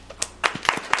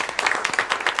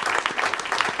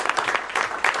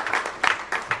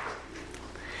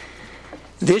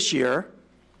 This year,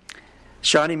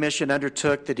 Shawnee Mission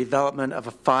undertook the development of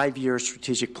a 5-year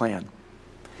strategic plan.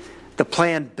 The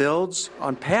plan builds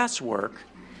on past work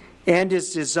and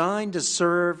is designed to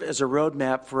serve as a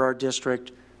roadmap for our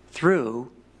district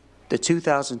through the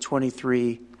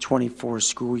 2023-24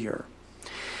 school year.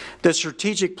 The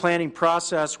strategic planning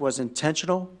process was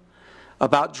intentional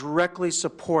about directly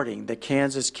supporting the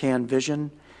Kansas CAN vision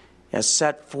as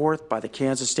set forth by the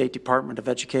Kansas State Department of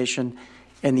Education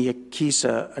and the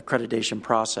AKISA accreditation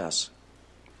process.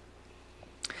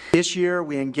 This year,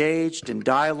 we engaged in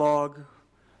dialogue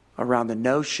around the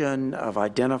notion of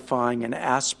identifying an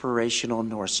aspirational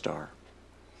North Star.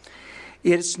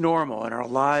 It's normal in our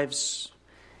lives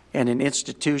and in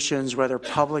institutions, whether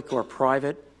public or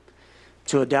private,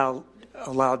 to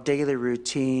allow daily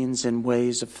routines and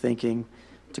ways of thinking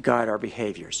to guide our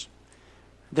behaviors.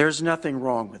 There's nothing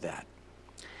wrong with that,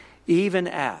 even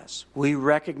as we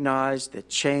recognize that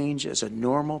change is a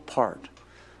normal part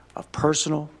of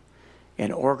personal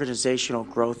and organizational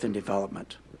growth and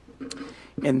development.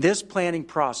 In this planning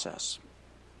process,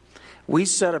 we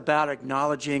set about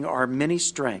acknowledging our many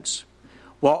strengths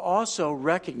while also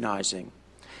recognizing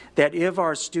that if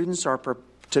our students are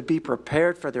to be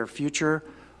prepared for their future,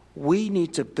 we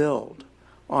need to build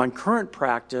on current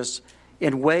practice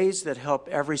in ways that help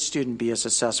every student be a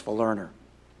successful learner.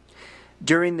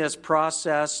 During this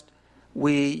process,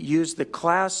 we use the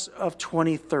class of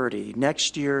 2030,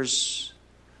 next year's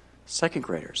second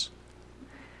graders,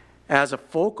 as a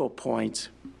focal point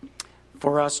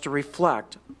for us to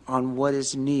reflect on what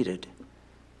is needed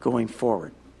going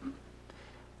forward.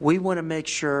 We want to make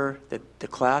sure that the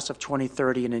class of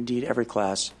 2030, and indeed every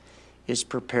class, is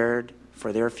prepared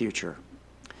for their future,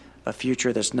 a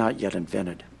future that's not yet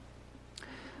invented.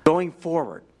 Going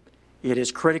forward, it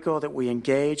is critical that we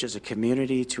engage as a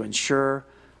community to ensure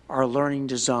our learning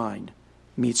design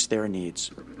meets their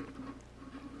needs.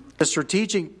 The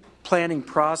strategic planning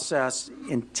process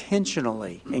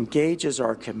intentionally engages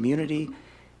our community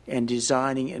in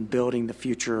designing and building the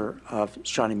future of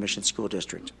Shawnee Mission School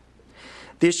District.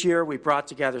 This year, we brought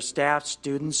together staff,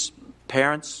 students,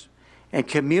 parents, and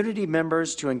community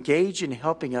members to engage in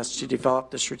helping us to develop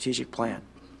the strategic plan.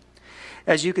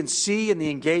 As you can see in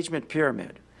the engagement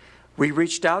pyramid, we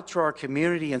reached out to our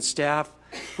community and staff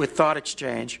with thought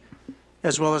exchange,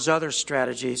 as well as other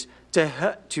strategies,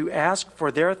 to ask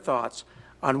for their thoughts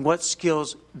on what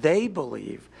skills they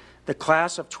believe the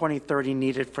class of 2030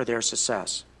 needed for their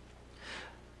success.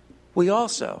 We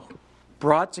also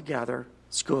brought together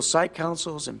school site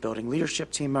councils and building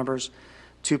leadership team members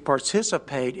to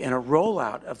participate in a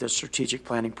rollout of the strategic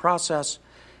planning process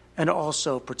and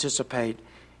also participate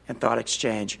in thought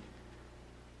exchange.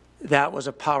 That was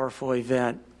a powerful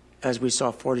event as we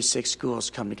saw 46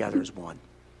 schools come together as one.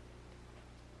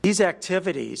 These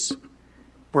activities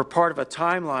were part of a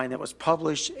timeline that was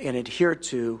published and adhered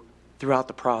to throughout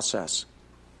the process.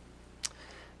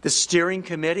 The steering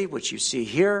committee, which you see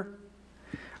here,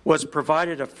 was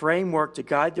provided a framework to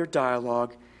guide their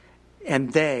dialogue,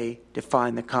 and they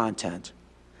defined the content.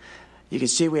 You can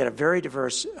see we had a very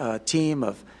diverse team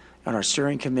on our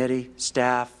steering committee,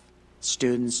 staff,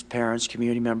 students, parents,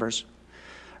 community members,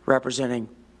 representing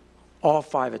all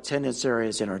 5 attendance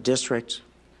areas in our district.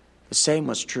 The same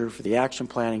was true for the action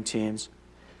planning teams.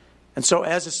 And so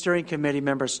as the steering committee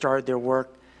members started their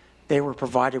work, they were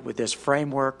provided with this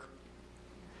framework.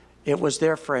 It was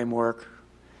their framework,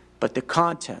 but the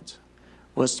content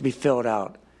was to be filled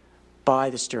out by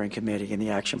the steering committee and the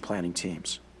action planning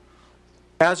teams.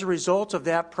 As a result of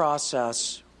that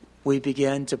process, we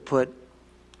began to put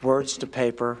words to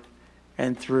paper,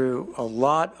 and through a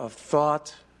lot of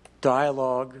thought,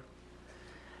 dialogue,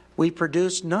 we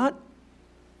produced not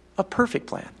a perfect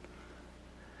plan,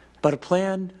 but a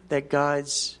plan that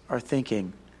guides our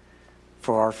thinking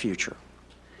for our future.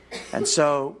 And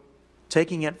so,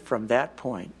 taking it from that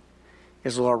point,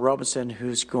 is Laura Robinson,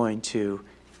 who's going to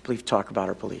brief talk about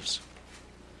our beliefs.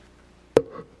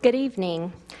 Good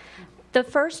evening. The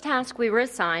first task we were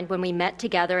assigned when we met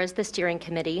together as the steering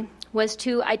committee was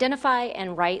to identify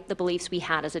and write the beliefs we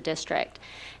had as a district.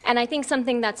 And I think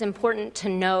something that's important to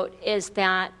note is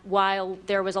that while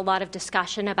there was a lot of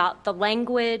discussion about the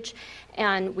language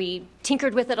and we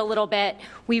tinkered with it a little bit,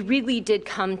 we really did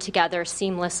come together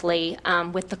seamlessly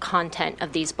with the content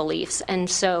of these beliefs. And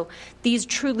so these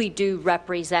truly do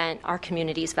represent our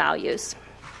community's values.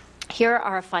 Here are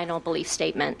our final belief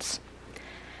statements.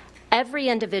 Every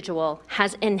individual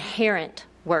has inherent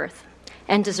worth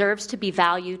and deserves to be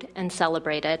valued and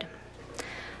celebrated.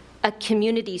 A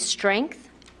community's strength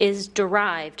is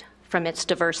derived from its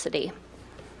diversity.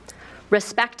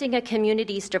 Respecting a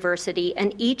community's diversity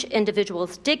and each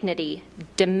individual's dignity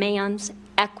demands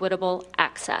equitable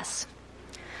access.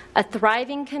 A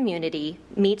thriving community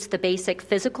meets the basic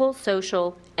physical,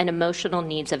 social, and emotional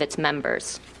needs of its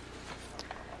members.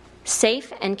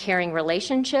 Safe and caring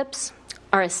relationships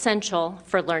are essential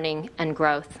for learning and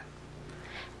growth.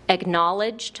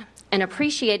 Acknowledged and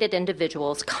appreciated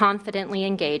individuals confidently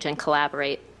engage and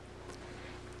collaborate.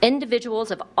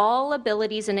 Individuals of all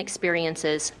abilities and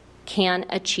experiences can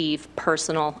achieve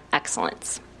personal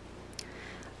excellence.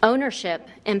 Ownership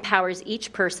empowers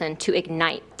each person to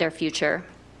ignite their future.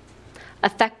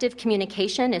 Effective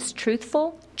communication is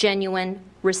truthful, genuine,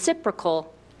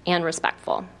 reciprocal, and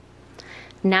respectful.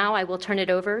 Now I will turn it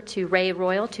over to Ray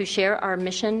Royal to share our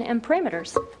mission and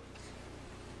parameters.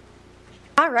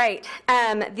 All right.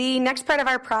 The next part of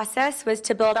our process was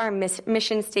to build our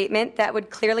mission statement that would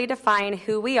clearly define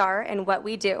who we are and what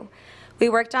we do. We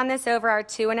worked on this over our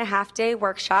 2.5-day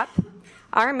workshop.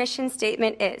 Our mission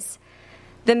statement is,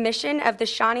 the mission of the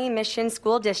Shawnee Mission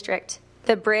School District,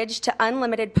 the bridge to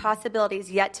unlimited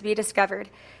possibilities yet to be discovered,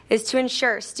 is to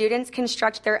ensure students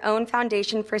construct their own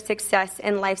foundation for success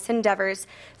in life's endeavors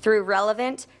through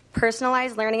relevant,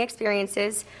 personalized learning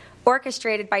experiences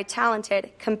orchestrated by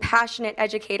talented, compassionate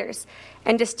educators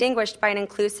and distinguished by an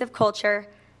inclusive culture,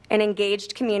 an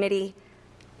engaged community,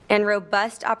 and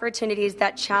robust opportunities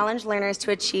that challenge learners to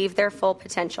achieve their full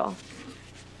potential.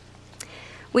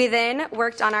 We then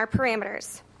worked on our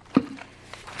parameters.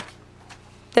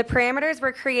 The parameters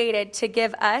were created to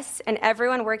give us and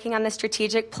everyone working on the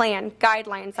strategic plan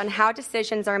guidelines on how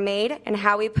decisions are made and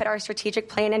how we put our strategic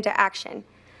plan into action.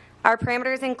 Our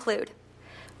parameters include: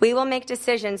 we will make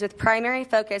decisions with primary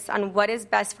focus on what is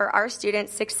best for our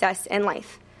students' success in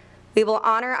life. We will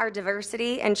honor our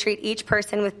diversity and treat each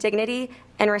person with dignity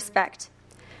and respect.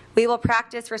 We will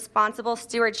practice responsible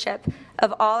stewardship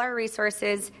of all our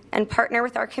resources and partner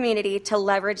with our community to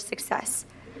leverage success.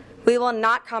 We will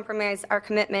not compromise our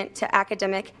commitment to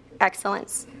academic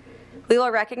excellence. We will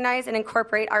recognize and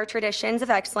incorporate our traditions of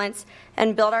excellence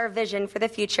and build our vision for the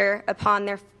future upon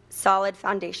their solid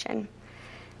foundation.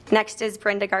 Next is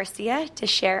Brenda Garcia to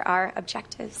share our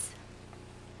objectives.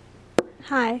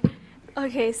 Hi.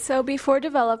 Okay, so before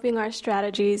developing our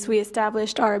strategies, we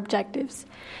established our objectives.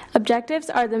 Objectives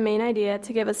are the main idea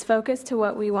to give us focus to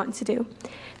what we want to do.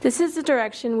 This is the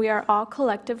direction we are all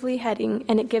collectively heading,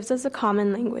 and it gives us a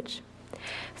common language.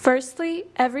 Firstly,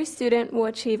 every student will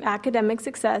achieve academic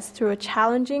success through a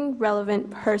challenging,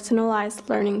 relevant, personalized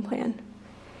learning plan.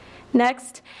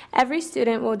 Next, every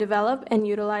student will develop and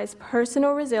utilize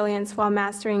personal resilience while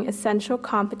mastering essential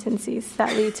competencies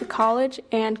that lead to college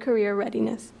and career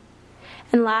readiness.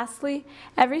 And lastly,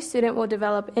 every student will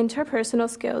develop interpersonal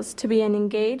skills to be an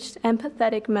engaged,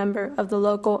 empathetic member of the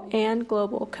local and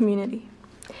global community.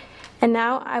 And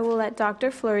now I will let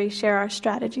Dr. Fleury share our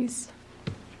strategies.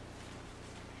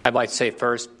 I'd like to say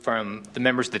first, from the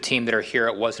members of the team that are here,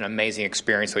 it was an amazing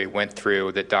experience that we went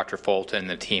through, that Dr. Fulton and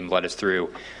the team led us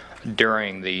through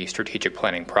during the strategic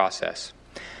planning process.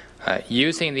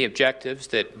 Using the objectives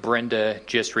that Brenda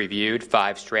just reviewed,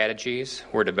 5 strategies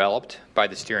were developed by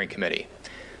the steering committee.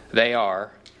 They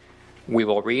are: we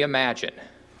will reimagine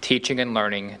teaching and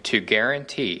learning to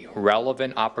guarantee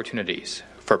relevant opportunities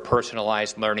for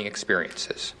personalized learning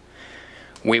experiences.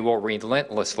 We will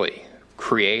relentlessly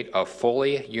create a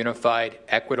fully unified,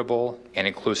 equitable, and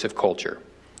inclusive culture.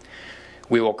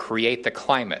 We will create the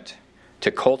climate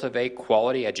to cultivate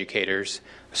quality educators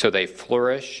so they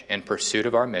flourish in pursuit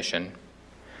of our mission.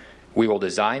 We will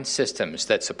design systems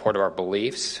that support our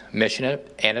beliefs, mission,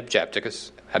 and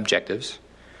objectives.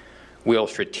 We will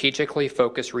strategically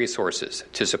focus resources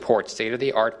to support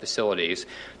state-of-the-art facilities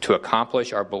to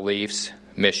accomplish our beliefs,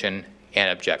 mission, and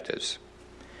objectives.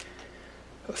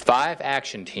 5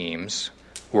 action teams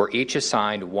were each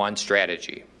assigned 1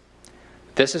 strategy.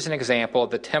 This is an example of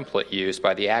the template used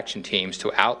by the action teams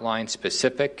to outline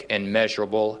specific and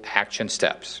measurable action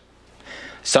steps.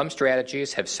 Some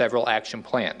strategies have several action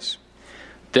plans.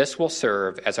 This will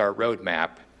serve as our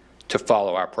roadmap to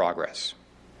follow our progress.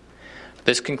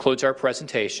 This concludes our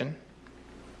presentation.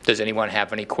 Does anyone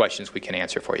have any questions we can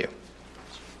answer for you?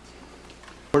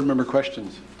 Board member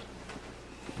questions?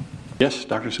 Yes,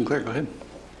 Dr. Sinclair, go ahead.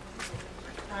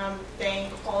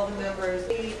 Thank all the members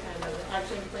and the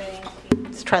action planning team.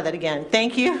 Let's try that again.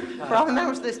 Thank you for all the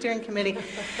members of the steering committee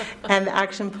and the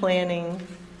action planning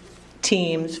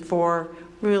teams for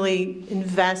really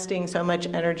investing so much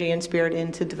energy and spirit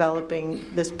into developing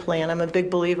this plan. I'm a big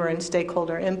believer in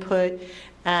stakeholder input,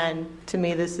 and to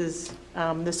me this is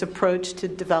this approach to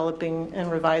developing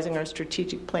and revising our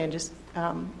strategic plan just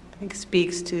I think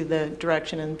speaks to the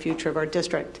direction and future of our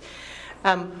district.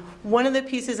 One of the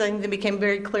pieces I think that became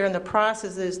very clear in the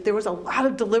process is there was a lot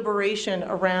of deliberation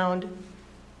around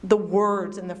the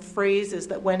words and the phrases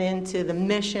that went into the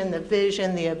mission, the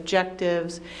vision, the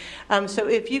objectives. So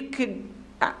if you could,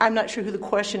 I'm not sure who the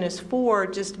question is for,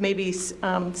 just maybe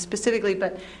specifically,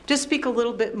 but just speak a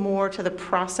little bit more to the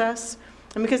process.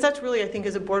 And because that's really, I think,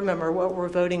 as a board member, what we're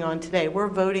voting on today. We're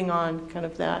voting on kind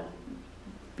of that,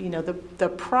 you know, the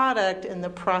product and the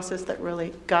process that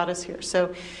really got us here.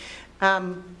 So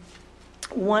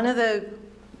one of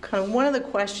the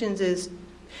questions is,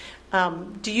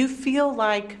 do you feel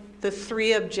like the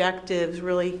three objectives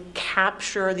really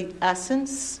capture the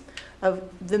essence of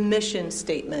the mission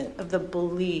statement, of the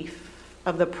belief,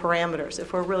 of the parameters?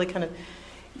 If we're really kind of,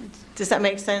 does that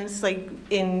make sense? Like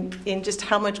in just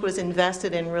how much was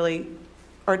invested in really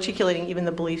articulating even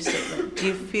the belief statement? Do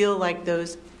you feel like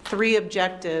those three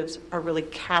objectives are really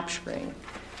capturing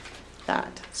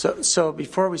that? So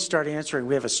before we start answering,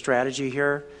 we have a strategy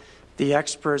here. The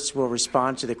experts will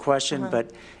respond to the question,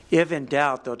 but if in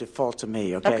doubt, they'll default to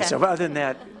me, okay? So other than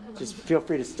that, just feel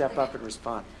free to step up and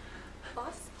respond.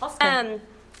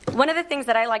 One of the things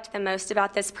that I liked the most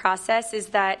about this process is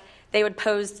that they would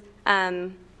pose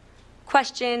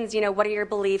questions, you know, what are your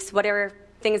beliefs, what are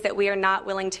things that we are not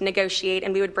willing to negotiate,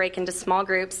 and we would break into small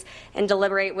groups and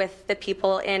deliberate with the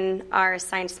people in our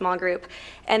assigned small group.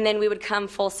 And then we would come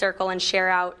full circle and share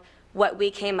out what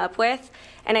we came up with.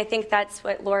 And I think that's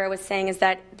what Laura was saying, is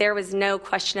that there was no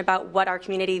question about what our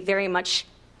community very much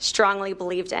strongly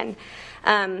believed in.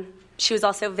 She was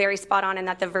also very spot on in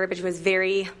that the verbiage was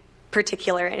very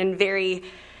particular and very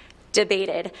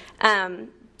debated.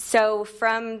 So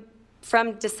from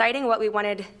deciding what we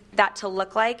wanted that to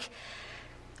look like,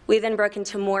 we then broke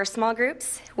into more small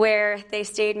groups where they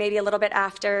stayed maybe a little bit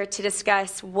after to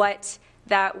discuss what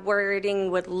that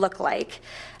wording would look like.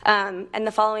 And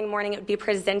the following morning, it would be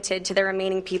presented to the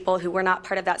remaining people who were not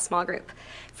part of that small group.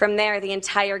 From there, the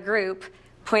entire group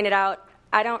pointed out,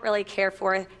 I don't really care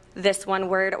for this one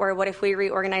word, or what if we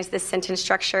reorganize this sentence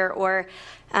structure, or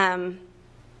I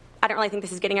don't really think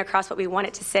this is getting across what we want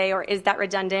it to say, or is that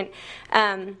redundant?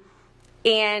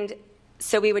 And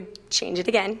so we would change it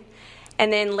again.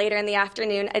 And then later in the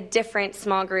afternoon, a different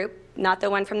small group, not the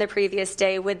one from the previous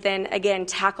day, would then again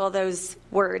tackle those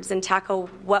words and tackle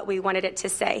what we wanted it to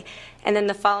say. And then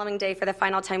the following day, for the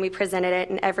final time, we presented it,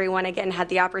 and everyone again had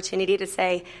the opportunity to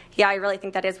say, yeah, I really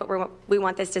think that is what we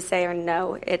want this to say, or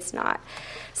no, it's not.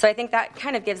 So I think that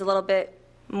kind of gives a little bit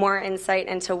more insight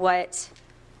into what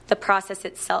the process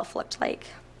itself looked like,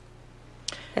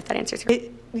 if that answers your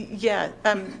question. Yeah.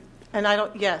 And I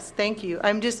don't, yes, thank you.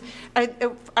 I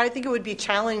think it would be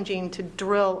challenging to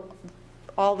drill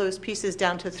all those pieces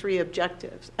down to three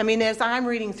objectives. I mean, as I'm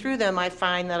reading through them, I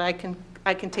find that I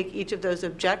can take each of those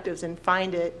objectives and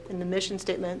find it in the mission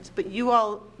statements. But you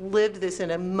all lived this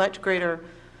in a much greater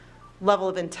level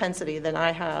of intensity than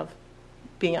I have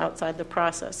being outside the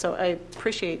process. So I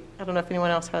appreciate, I don't know if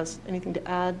anyone else has anything to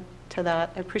add to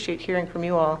that. I appreciate hearing from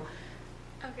you all.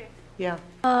 Okay. Yeah.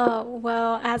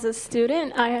 Well, as a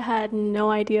student, I had no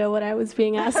idea what I was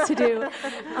being asked to do.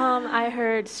 I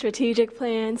heard strategic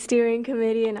plan, steering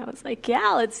committee, and I was like,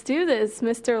 yeah, let's do this.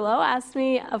 Mr. Lowe asked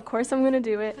me, of course I'm going to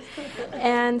do it.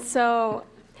 And so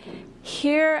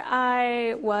here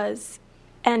I was,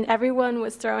 and everyone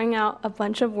was throwing out a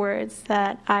bunch of words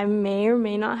that I may or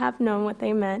may not have known what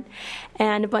they meant,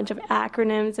 and a bunch of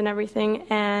acronyms and everything.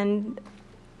 And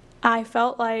I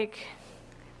felt like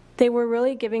they were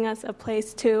really giving us a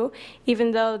place too,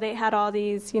 even though they had all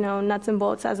these, nuts and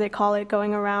bolts, as they call it,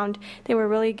 going around. They were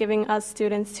really giving us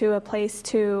students to a place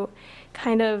to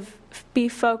kind of be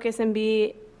focused and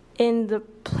be in the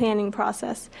planning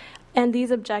process. And these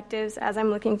objectives, as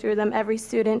I'm looking through them, every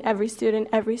student,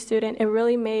 it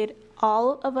really made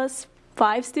all of us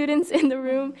 5 students in the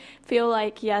room feel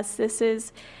like, yes, this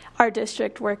is our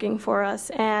district working for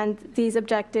us, and these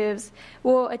objectives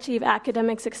will achieve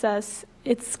academic success.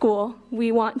 It's school.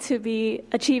 We want to be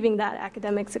achieving that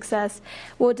academic success.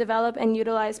 We'll develop and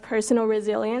utilize personal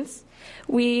resilience.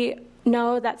 We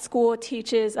know that school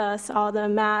teaches us all the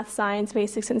math, science,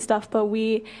 basics, and stuff, but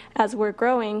we, as we're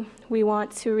growing, we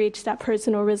want to reach that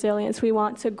personal resilience. We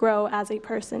want to grow as a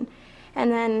person.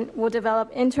 And then we'll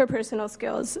develop interpersonal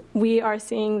skills. We are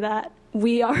seeing that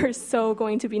we are so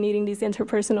going to be needing these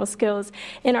interpersonal skills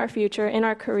in our future, in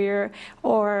our career,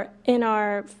 or in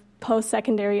our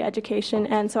post-secondary education.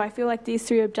 And so I feel like these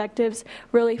 3 objectives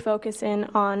really focus in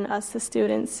on us, the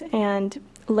students, and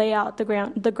lay out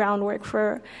the groundwork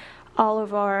for all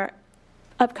of our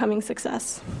upcoming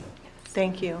success.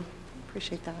 Thank you.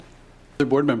 Appreciate that. Other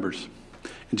board members?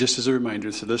 And just as a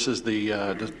reminder, so this is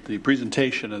the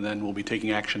presentation, and then we'll be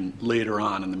taking action later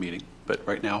on in the meeting. But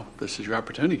right now, this is your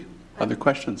opportunity. Other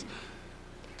questions?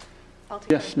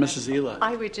 Yes, Mrs. Ela.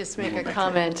 I would just make a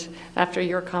comment after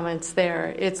your comments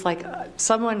there. It's like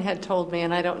someone had told me,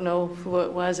 and I don't know who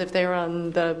it was, if they were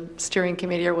on the steering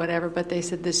committee or whatever, but they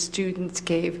said the students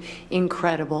gave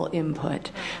incredible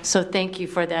input. So thank you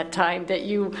for that time that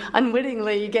you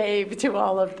unwittingly gave to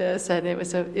all of this, and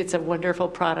it's a wonderful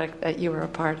product that you were a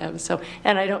part of. So,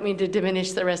 and I don't mean to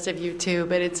diminish the rest of you too,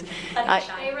 but it's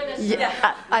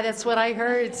that's what I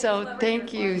heard. So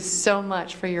thank you so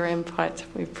much for your input.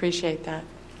 We appreciate that.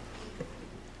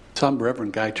 Some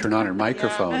Reverend Guy turn on her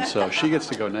microphone, so she gets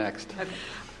to go next.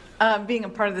 Okay. Being a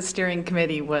part of the steering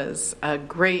committee was a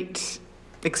great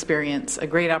experience, a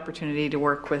great opportunity to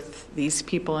work with these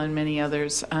people and many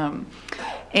others. And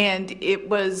it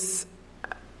was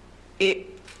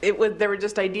there were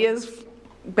just ideas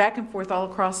back and forth all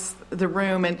across the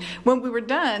room. And when we were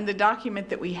done, the document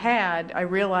that we had, I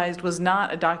realized was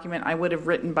not a document I would have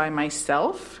written by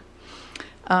myself.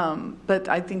 But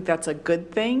I think that's a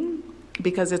good thing,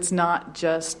 because it's not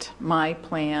just my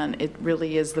plan. It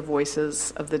really is the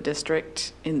voices of the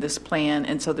district in this plan,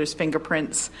 and so there's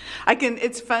fingerprints.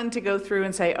 It's fun to go through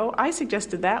and say, oh, I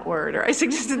suggested that word, or I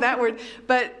suggested that word,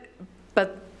 but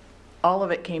all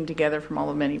of it came together from all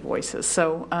the many voices.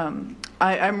 So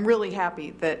I'm really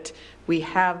happy that we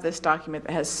have this document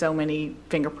that has so many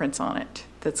fingerprints on it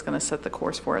that's going to set the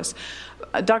course for us.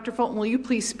 Dr. Fulton, will you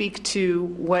please speak to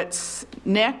what's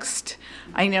next?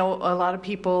 I know a lot of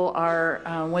people are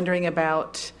wondering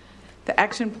about the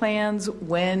action plans.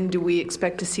 When do we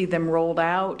expect to see them rolled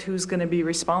out? Who's going to be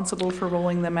responsible for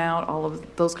rolling them out? All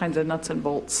of those kinds of nuts and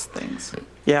bolts things.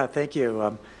 Yeah, thank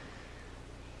you.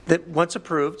 That once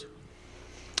approved,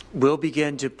 we'll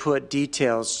begin to put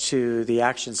details to the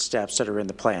action steps that are in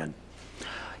the plan.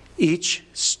 Each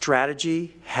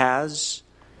strategy has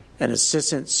an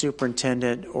assistant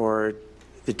superintendent or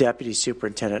the deputy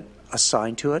superintendent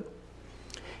assigned to it.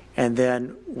 And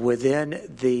then within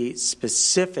the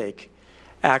specific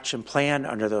action plan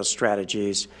under those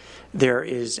strategies, there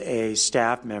is a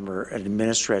staff member, an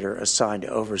administrator assigned to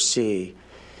oversee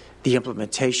the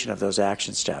implementation of those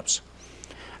action steps.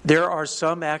 There are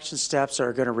some action steps that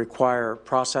are going to require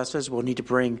processes. We'll need to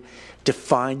bring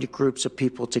defined groups of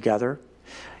people together.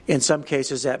 In some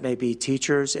cases, that may be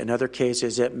teachers. In other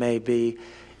cases, it may be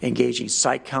engaging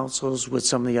site councils with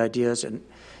some of the ideas, and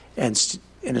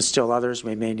in still others,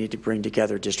 we may need to bring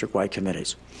together district-wide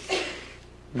committees.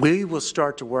 We will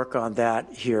start to work on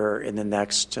that here in the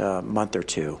next month or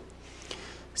two,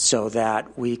 so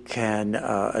that we can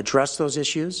address those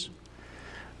issues,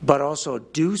 but also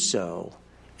do so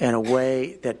in a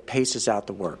way that paces out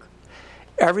the work.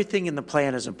 Everything in the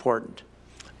plan is important.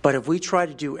 But if we try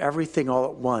to do everything all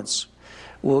at once,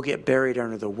 we'll get buried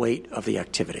under the weight of the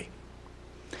activity.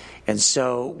 And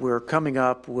so we're coming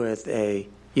up with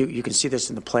you can see this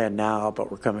in the plan now,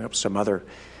 but we're coming up with some other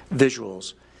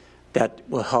visuals that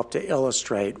will help to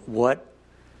illustrate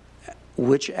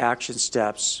which action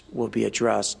steps will be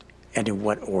addressed and in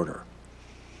what order.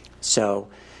 So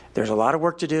there's a lot of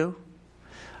work to do.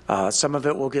 Some of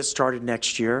it will get started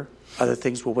next year. Other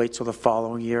things will wait till the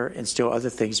following year, and still other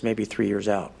things maybe 3 years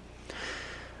out.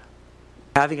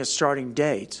 Having a starting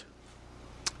date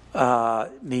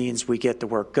means we get the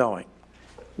work going.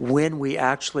 When we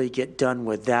actually get done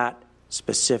with that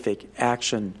specific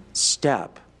action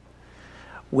step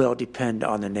will depend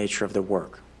on the nature of the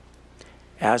work.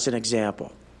 As an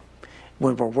example,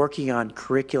 when we're working on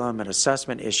curriculum and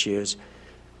assessment issues,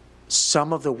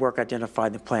 some of the work identified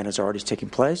in the plan is already taking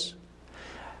place.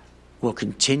 We'll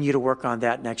continue to work on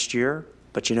that next year,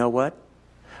 but you know what?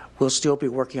 We'll still be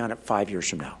working on it 5 years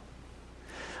from now.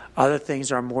 Other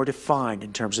things are more defined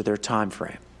in terms of their time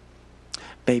frame.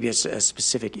 maybe a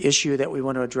specific issue that we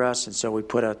want to address, and so we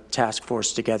put a task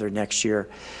force together next year,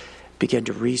 begin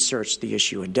to research the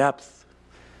issue in depth,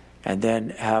 and then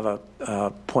have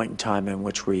a point in time in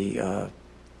which we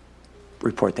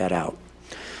report that out.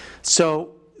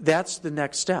 So that's the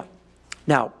next step.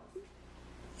 Now,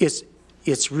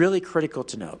 it's really critical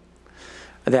to note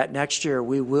that next year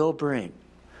we will bring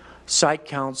site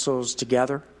councils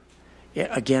together,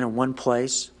 again in one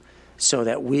place, so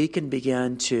that we can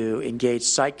begin to engage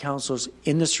site councils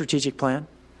in the strategic plan.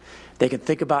 They can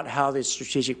think about how the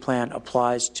strategic plan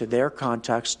applies to their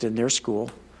context in their school,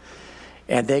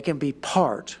 and they can be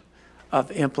part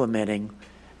of implementing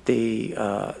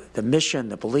the mission,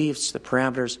 the beliefs, the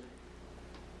parameters,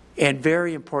 and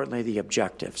very importantly, the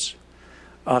objectives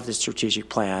of the strategic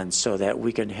plan, so that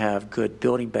we can have good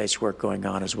building-based work going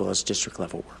on as well as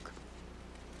district-level work.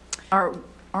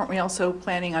 Aren't we also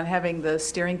planning on having the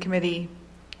steering committee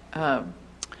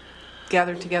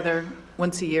gather together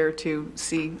once a year to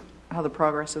see how the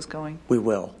progress is going? We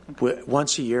will. Okay.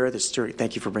 Once a year,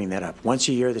 thank you for bringing that up. Once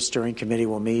a year, the steering committee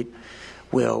will meet.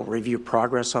 We'll review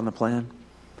progress on the plan.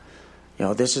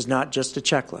 This is not just a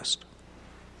checklist.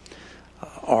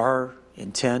 Our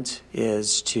intent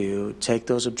is to take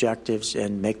those objectives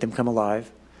and make them come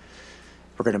alive.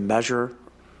 We're going to measure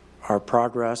our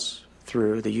progress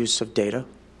through the use of data,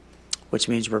 which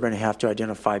means we're going to have to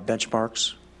identify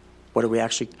benchmarks.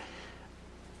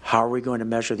 How are we going to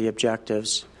measure the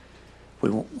objectives? We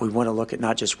want to look at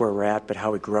not just where we're at, but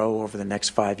how we grow over the next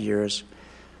 5 years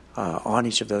on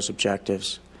each of those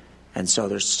objectives. And so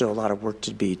there's still a lot of work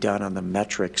to be done on the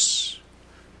metrics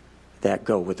that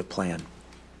go with the plan.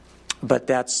 But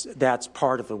that's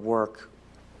part of the work,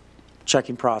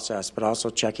 checking process, but also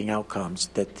checking outcomes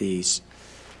that the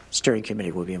steering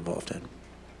committee will be involved in.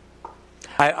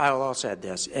 I'll also add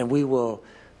this, and we will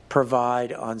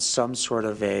provide on some sort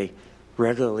of a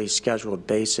regularly scheduled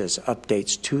basis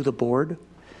updates to the board.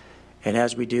 And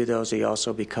as we do those, they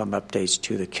also become updates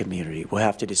to the community. We'll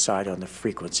have to decide on the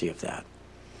frequency of that.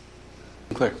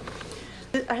 Claire.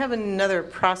 I have another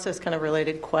process kind of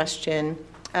related question.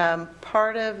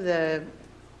 Part of the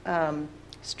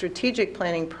strategic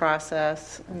planning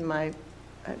process, and I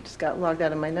just got logged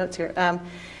out of my notes here,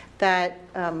 that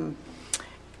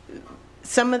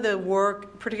some of the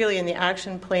work, particularly in the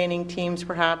action planning teams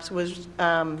perhaps, was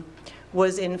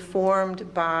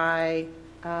informed by,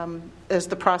 as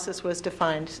the process was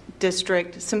defined,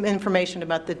 some information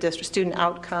about the district, student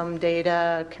outcome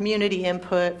data, community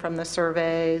input from the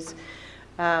surveys,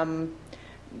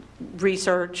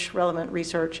 research, relevant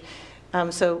research.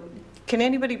 So can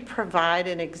anybody provide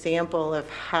an example of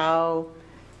how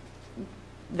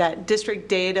that district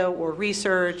data or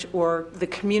research or the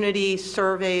community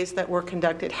surveys that were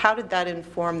conducted, how did that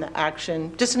inform the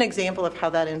action? Just an example of how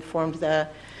that informed the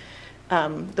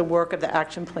work of the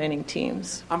action planning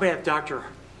teams. I'm going to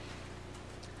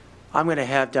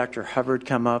have Dr. Hubbard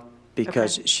come up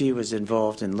because she was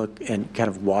involved in kind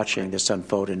of watching this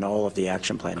unfold in all of the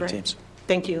action planning teams.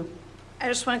 Thank you. I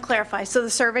just want to clarify. So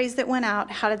the surveys that went out,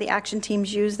 how did the action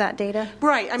teams use that data?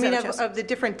 Right. I mean, of the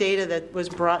different data that was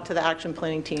brought to the action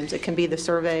planning teams, it can be the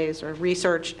surveys or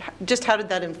research. Just how did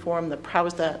that inform the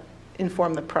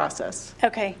process?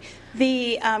 Okay.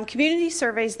 The community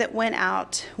surveys that went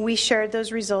out, we shared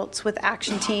those results with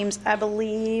action teams. I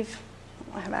believe,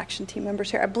 I have action team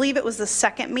members here. I believe it was the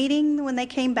second meeting when they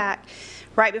came back,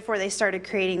 right before they started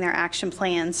creating their action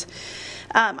plans.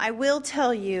 I will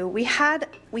tell you, we had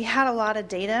a lot of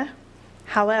data.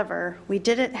 However, we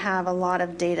didn't have a lot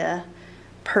of data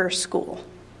per school.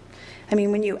 I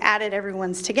mean, when you added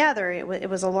everyone's together, it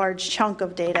was a large chunk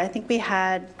of data. I think we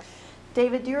had,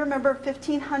 David, do you remember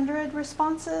 1,500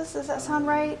 responses? Does that sound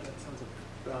right? That sounds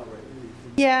about right.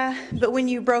 Yeah, but when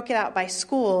you broke it out by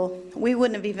school, we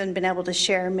wouldn't have even been able to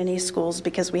share many schools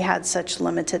because we had such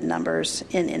limited numbers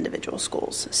in individual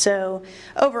schools. So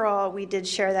overall, we did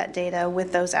share that data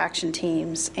with those action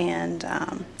teams, and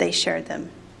they shared them.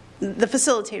 The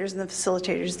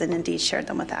facilitators then indeed shared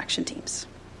them with action teams.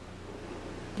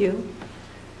 You?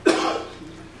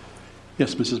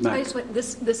 Yes, Mrs. Mack.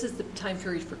 This is the time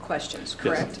period for questions,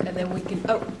 correct? Yes. And then we can,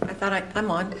 I thought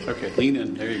I'm on. Okay, lean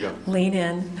in. There you go. Lean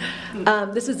in.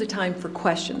 This is the time for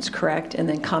questions, correct? And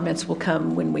then comments will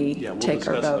come when we take our vote. We'll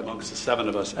discuss it amongst the 7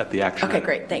 of us at the action. Okay,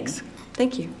 great. Thanks.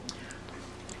 Thank you.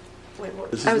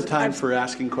 This is the time for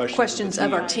asking questions. Questions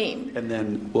of our team. And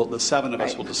then the 7 of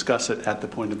us will discuss it at the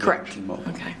point of the action moment.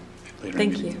 Okay.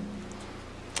 Thank you.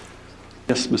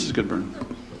 Yes, Mrs. Goodburn.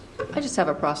 I just have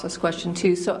a process question,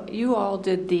 too. So you all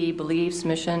did the beliefs,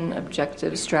 mission,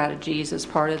 objectives, strategies as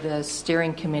part of the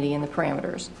steering committee and the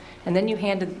parameters. And then we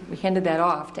handed that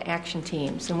off to action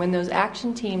teams. And when those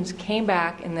action teams came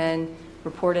back and then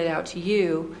reported out to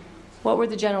you, what were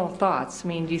the general thoughts? I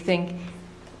mean, do you think,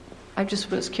 I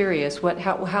just was curious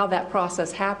how that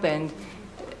process happened.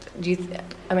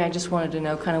 I just wanted to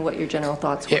know kind of what your general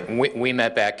thoughts were. Yeah, we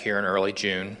met back here in early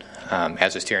June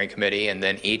as a steering committee, and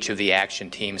then each of the action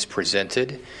teams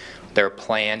presented their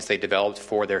plans they developed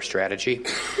for their strategy.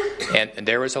 And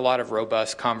there was a lot of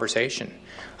robust conversation,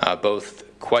 both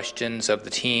questions of the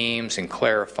teams and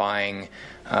clarifying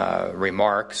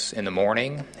remarks in the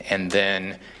morning. And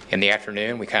then in the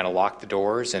afternoon, we kind of locked the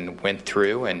doors and went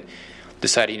through and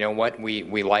decided, you know what,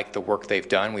 we like the work they've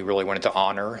done. We really wanted to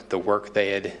honor the work they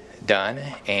had done,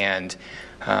 and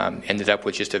ended up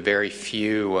with just a very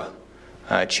few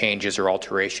changes or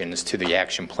alterations to the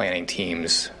action planning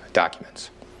team's documents.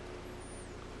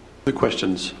 Other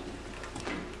questions?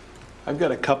 I've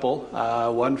got a couple,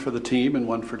 one for the team and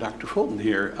one for Dr. Fulton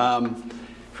here.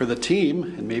 For the team,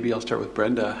 and maybe I'll start with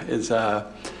Brenda, is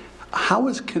how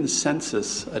is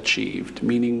consensus achieved?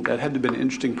 Meaning that had to be an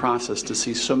interesting process to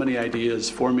see so many ideas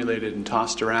formulated and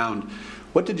tossed around.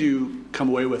 What did you come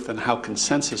away with and how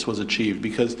consensus was achieved?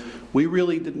 Because we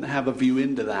really didn't have a view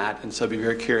into that, and so I'd be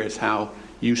very curious how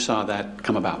you saw that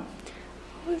come about.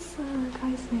 What was the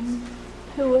guy's name?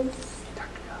 Who was...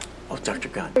 Oh, Dr.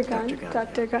 Gunn.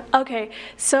 Dr. Gunn. Okay,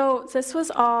 so this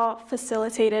was all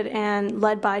facilitated and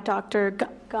led by Dr.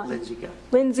 Gunn. Lindsey Gunn.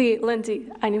 Lindsey.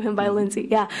 I knew him by Lindsey.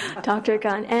 Yeah, Dr.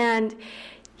 Gunn. And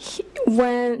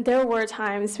when there were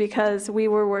times, because we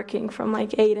were working from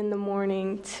like 8 in the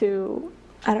morning to,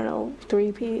 I don't know,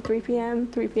 3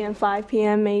 p.m., 5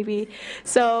 p.m. maybe.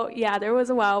 So yeah, there was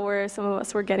a while where some of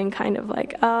us were getting kind of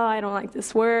like, oh, I don't like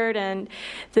this word, and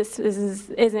this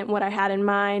isn't what I had in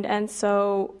mind. And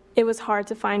so it was hard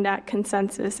to find that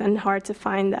consensus and hard to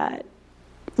find that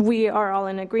we are all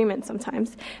in agreement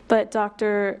sometimes. But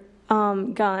Dr.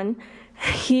 Gunn,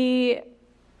 he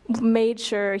made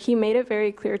it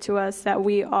very clear to us that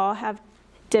we all have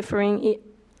differing,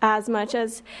 as much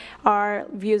as our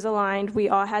views aligned, we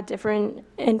all had different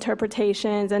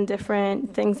interpretations and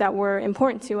different things that were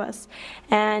important to us.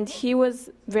 And he was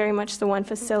very much the one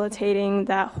facilitating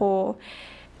that whole,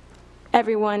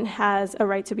 everyone has a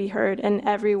right to be heard and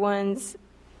everyone's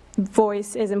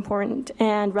voice is important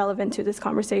and relevant to this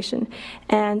conversation.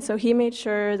 And so he made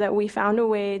sure that we found a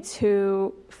way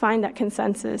to find that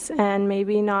consensus, and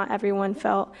maybe not everyone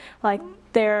felt like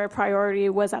their priority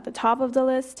was at the top of the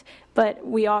list, but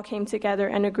we all came together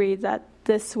and agreed that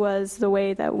this was the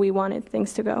way that we wanted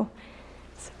things to go.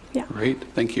 So, yeah. Great,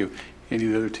 thank you. Any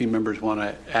of the other team members want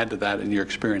to add to that in your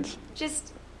experience?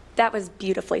 That was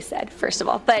beautifully said, first of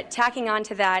all. But tacking on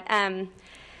to that,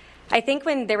 I think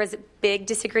when there was a big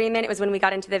disagreement, it was when we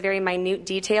got into the very minute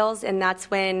details, and that's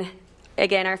when,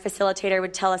 again, our facilitator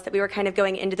would tell us that we were kind of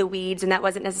going into the weeds, and that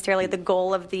wasn't necessarily the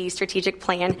goal of the strategic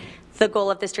plan. The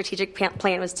goal of the strategic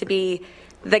plan was to be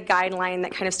the guideline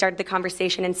that kind of started the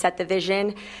conversation and set the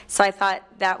vision. So I thought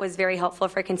that was very helpful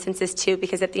for consensus, too,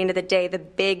 because at the end of the day, the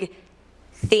big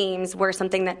themes were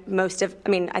something that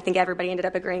I think everybody ended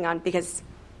up agreeing on because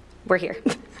we're here.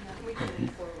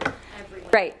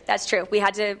 Right, that's true. We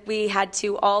had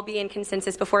to all be in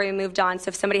consensus before we moved on. So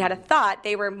if somebody had a thought,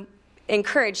 they were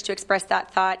encouraged to express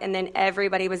that thought, and then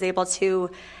everybody was able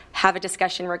to have a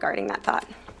discussion regarding that thought.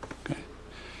 Okay.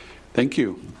 Thank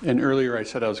you. And earlier I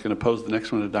said I was going to pose the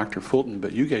next one to Dr. Fulton,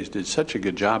 but you guys did such a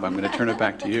good job, I'm going to turn it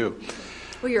back to you.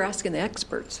 Well, you're asking the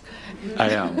experts.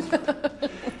 I am.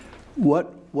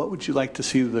 What would you like to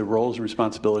see the roles and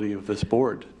responsibility of this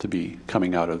board to be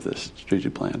coming out of this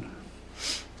strategic plan?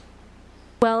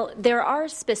 Well, there are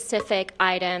specific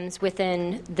items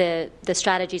within the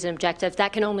strategies and objectives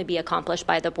that can only be accomplished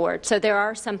by the board. So there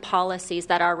are some policies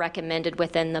that are recommended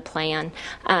within the plan,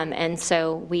 and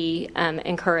so we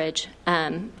encourage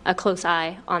a close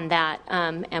eye on that,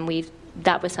 and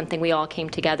that was something we all came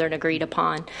together and agreed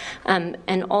upon.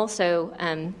 And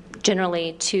also,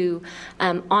 generally to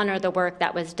honor the work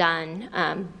that was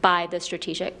done by the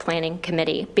Strategic Planning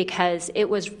Committee, because it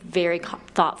was very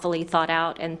thoughtfully thought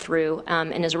out and through,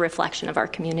 and is a reflection of our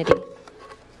community.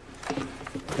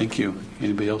 Thank you.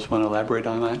 Anybody else want to elaborate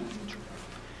on that?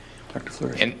 Dr.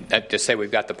 Fleury. And to say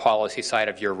we've got the policy side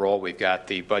of your role, we've got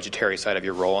the budgetary side of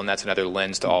your role, and that's another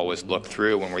lens to always look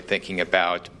through when we're thinking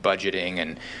about budgeting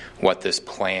and what this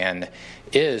plan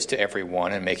is to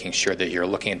everyone, and making sure that you're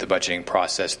looking at the budgeting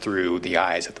process through the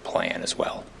eyes of the plan as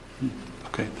well.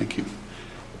 Okay, thank you.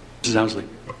 Mrs. Ousley.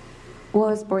 Well,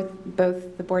 as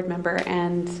both the board member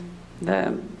and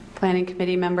the planning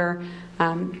committee member,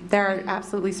 there are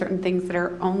absolutely certain things that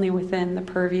are only within the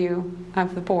purview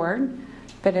of the board.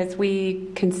 But as we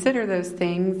consider those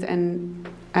things and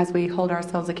as we hold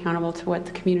ourselves accountable to what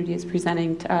the community is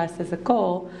presenting to us as a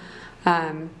goal,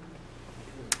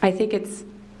 I think it's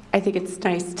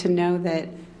nice to know that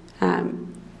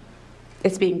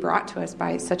it's being brought to us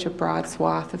by such a broad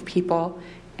swath of people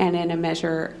and in a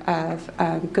measure of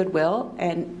goodwill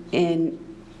and in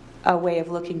a way of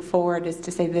looking forward is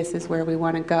to say this is where we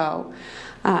want to go.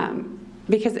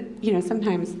 Because,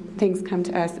 sometimes things come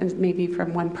to us and maybe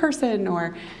from one person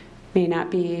or may not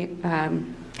be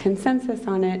consensus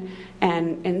on it.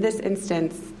 And in this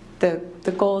instance,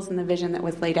 the goals and the vision that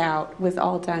was laid out was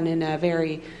all done in a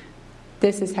very,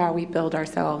 this is how we build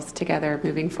ourselves together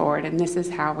moving forward, and this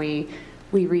is how we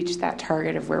reach that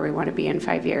target of where we want to be in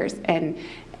 5 years. And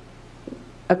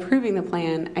approving the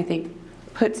plan, I think,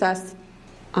 puts us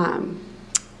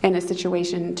in a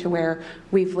situation to where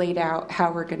we've laid out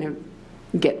how we're going to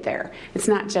get there. It's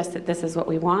not just that this is what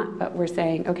we want, but we're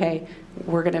saying, okay,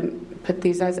 we're going to put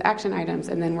these as action items,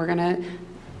 and then we're going to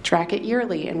track it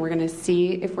yearly, and we're going to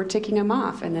see if we're ticking them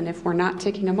off. And then if we're not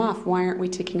ticking them off, why aren't we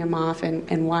ticking them off,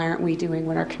 and why aren't we doing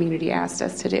what our community asked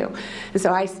us to do? And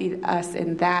so I see us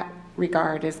in that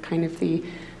regard as kind of the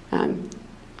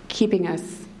keeping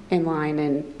us in line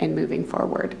and moving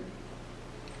forward.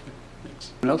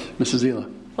 What else? Mrs.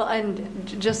 Zila. Well, and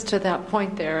just to that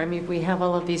point there, I mean, we have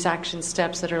all of these action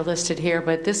steps that are listed here,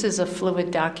 but this is a fluid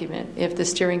document. If the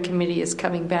steering committee is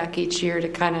coming back each year to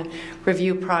kind of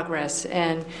review progress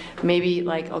and maybe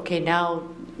like, okay, now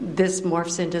this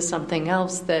morphs into something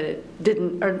else that it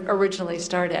didn't originally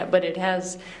start at, but it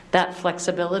has that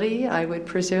flexibility, I would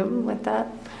presume, with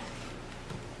that.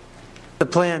 The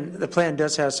plan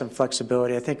does have some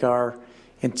flexibility. I think our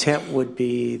intent would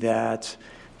be that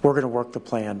we're going to work the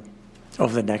plan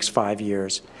over the next 5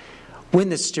 years. When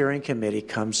the steering committee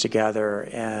comes together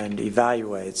and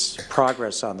evaluates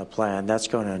progress on the plan, that's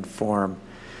going to inform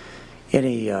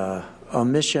any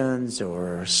omissions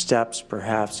or steps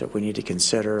perhaps that we need to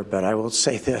consider. But I will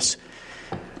say this,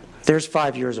 there's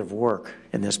 5 years of work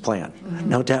in this plan,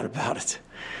 no doubt about it.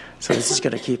 So this is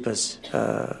going to keep us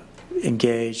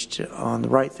engaged on the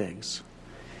right things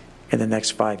in the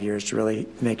next 5 years to really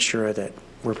make sure that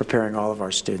we're preparing all of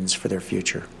our students for their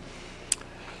future.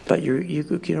 But you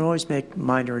can always make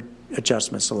minor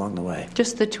adjustments along the way.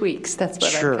 Just the tweaks. That's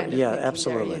what sure. I'm kind of yeah, thinking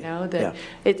absolutely. There, that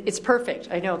it's perfect.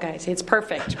 I know, guys, it's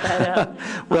perfect. But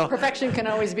well, perfection can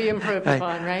always be improved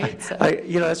upon, right? So.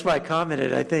 That's why I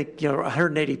commented. I think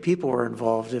 180 people were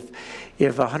involved.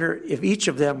 If each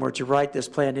of them were to write this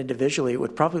plan individually, it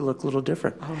would probably look a little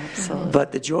different. Oh, absolutely.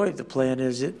 But the joy of the plan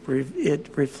is it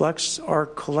reflects our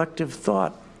collective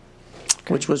thought,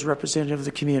 which was representative of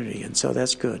the community, and so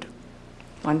that's good.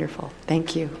 Wonderful.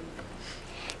 Thank you.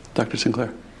 Dr.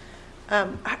 Sinclair.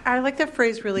 I like that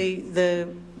phrase, really,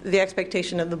 the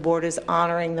expectation of the board is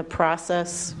honoring the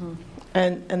process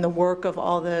and the work of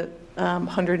all the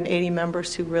 180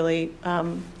 members who really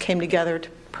came together to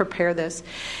prepare this.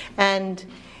 And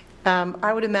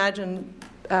I would imagine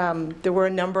there were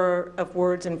a number of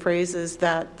words and phrases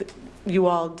that you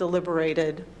all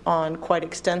deliberated on quite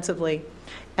extensively.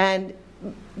 And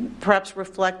perhaps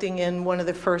reflecting in one of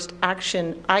the first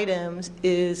action items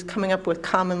is coming up with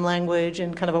common language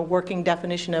and kind of a working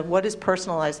definition of what is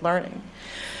personalized learning.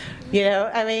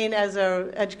 As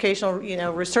an educational,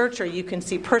 researcher, you can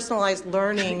see personalized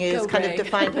learning is kind of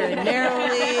defined very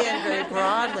narrowly and very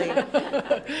broadly.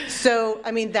 So,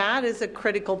 that is a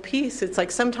critical piece. It's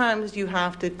like sometimes you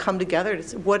have to come together to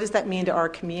say, what does that mean to our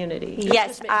community?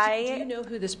 Yes, Do you know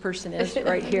who this person is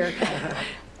right here?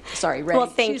 Sorry, Ray. Well,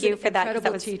 thank She's you for that. She's an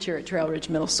incredible teacher at Trail Ridge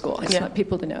Middle School. I just want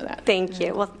people to know that. Thank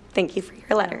you. Well, thank you for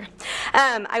your letter.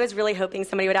 I was really hoping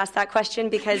somebody would ask that question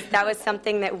because that was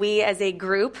something that we as a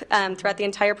group throughout the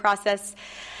entire process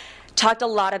talked a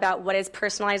lot about what is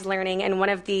personalized learning, and one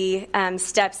of the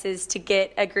steps is to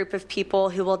get a group of people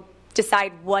who will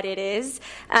decide what it is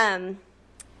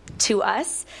to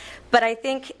us. But I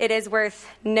think it is worth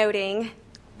noting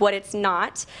what it's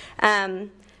not.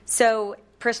 So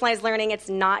personalized learning, it's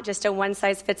not just a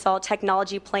one-size-fits-all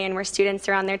technology plan where students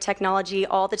are on their technology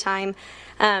all the time.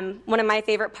 One of my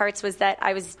favorite parts was that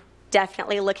I was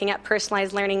definitely looking at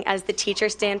personalized learning as the teacher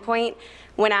standpoint.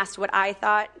 When asked what I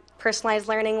thought personalized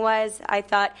learning was, I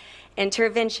thought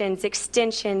interventions,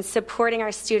 extensions, supporting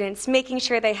our students, making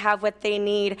sure they have what they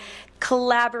need,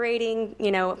 collaborating,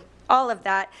 all of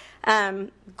that.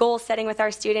 Goal setting with our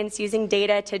students, using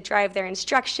data to drive their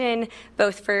instruction,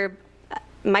 both for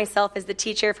myself as the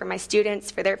teacher, for my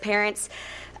students, for their parents.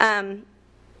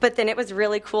 But then it was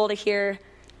really cool to hear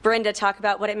Brenda talk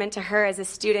about what it meant to her as a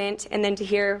student, and then to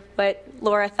hear what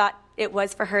Laura thought it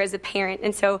was for her as a parent.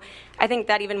 And so I think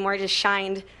that even more just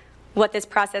shined what this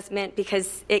process meant,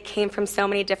 because it came from so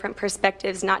many different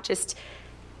perspectives, not just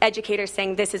educators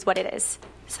saying this is what it is.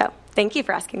 So thank you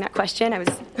for asking that question. I was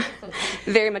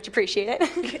very much appreciate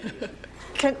it.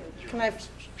 Can I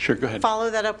Sure, go ahead.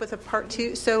 Follow that up with a part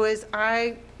two? So as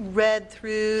I read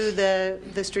through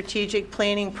the strategic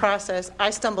planning process,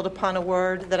 I stumbled upon a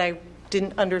word that I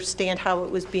didn't understand how it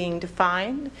was being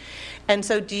defined. And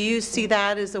so do you see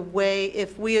that as a way,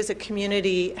 if we as a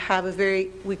community have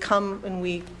we come and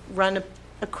we run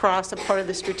across a part of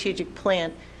the strategic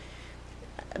plan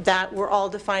that we're all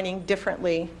defining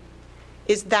differently,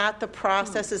 is that the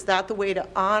process, is that the way to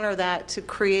honor that, to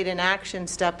create an action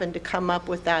step and to come up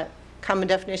with that common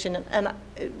definition? And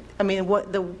I mean,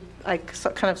 I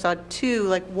kind of saw two,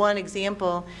 like one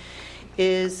example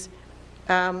is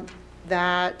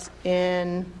that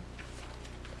in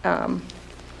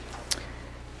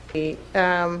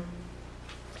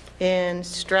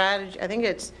strategy, I think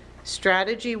it's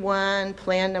strategy 1,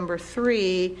 plan number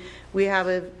 3, we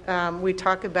have we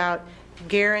talk about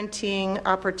guaranteeing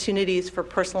opportunities for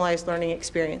personalized learning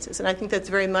experiences. And I think that's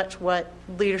very much what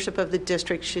leadership of the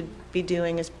district should be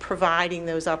doing, is providing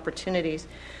those opportunities.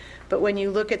 But when you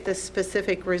look at the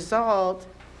specific result,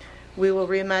 we will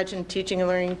reimagine teaching and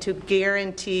learning to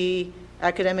guarantee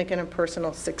academic and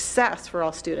personal success for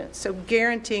all students. So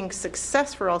guaranteeing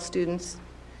success for all students,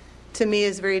 to me,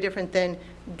 is very different than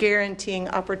guaranteeing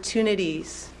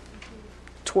opportunities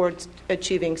towards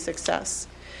achieving success.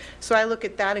 So I look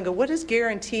at that and go, what does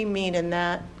guarantee mean in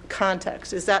that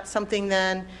context? Is that something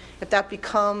then, if that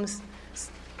becomes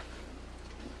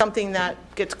something that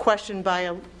gets questioned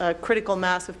by a critical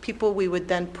mass of people, we would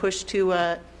then push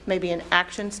to maybe an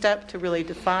action step to really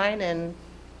define and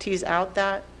tease out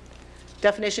that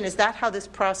definition? Is that how this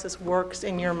process works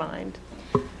in your mind?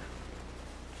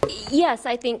 Yes,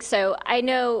 I think so. I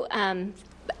know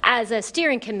as a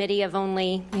steering committee of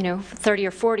only 30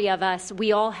 or 40 of us,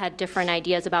 we all had different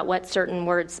ideas about what certain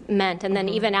words meant. And then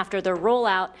even after the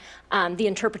rollout, the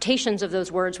interpretations of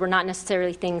those words were not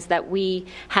necessarily things that we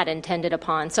had intended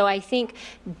upon. So I think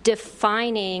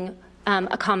defining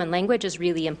a common language is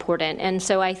really important. And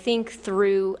so I think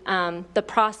through the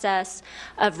process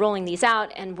of rolling these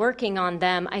out and working on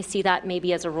them, I see that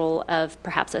maybe as a role of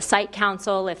perhaps a site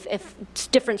council. If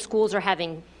different schools are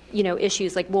having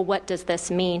issues like, well, what does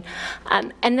this mean?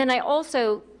 And then I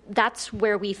also, that's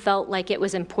where we felt like it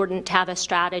was important to have a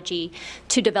strategy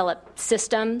to develop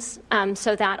systems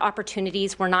so that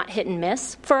opportunities were not hit and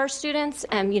miss for our students.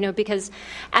 Because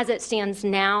as it stands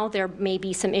now, there may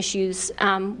be some issues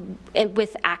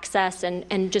with access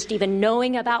and just even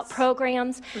knowing about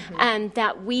programs, and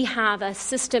that we have a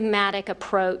systematic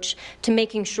approach to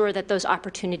making sure that those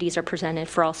opportunities are presented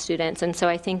for all students. And so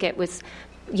I think it was,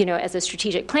 as a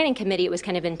strategic planning committee, it was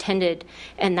kind of intended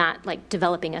in that, like,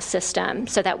 developing a system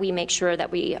so that we make sure that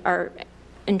we are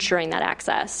ensuring that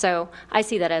access. So I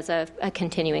see that as a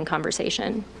continuing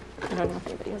conversation. I don't know if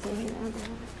anybody has anything to add.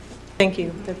 Thank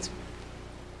you. That's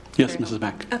yes, Mrs.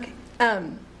 Mack. Okay.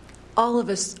 All of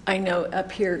us, I know,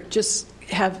 up here just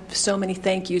have so many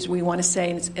thank yous we want to say,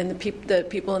 and the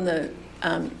people in the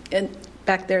and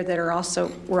back there that were also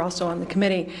on the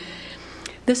committee.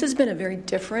 This has been a very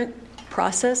different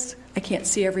process. I can't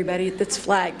see everybody that's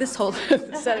flagged. This whole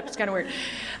setup is kind of weird.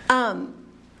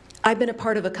 I've been a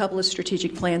part of a couple of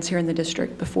strategic plans here in the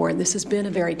district before, and this has been a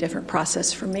very different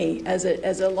process for me as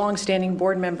a longstanding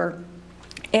board member.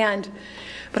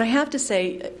 But I have to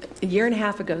say, a year and a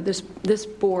half ago, this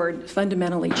board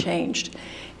fundamentally changed,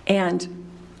 and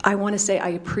I want to say I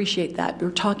appreciate that.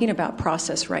 We're talking about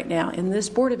process right now, and this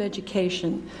Board of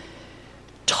Education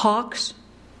talks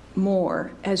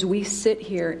more as we sit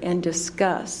here and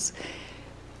discuss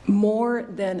more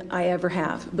than I ever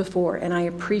have before, and I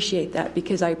appreciate that,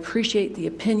 because I appreciate the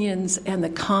opinions and the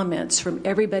comments from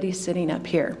everybody sitting up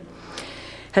here.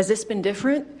 Has this been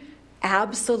different?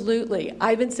 Absolutely.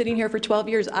 I've been sitting here for 12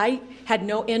 years. I had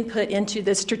no input into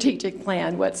this strategic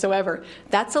plan whatsoever.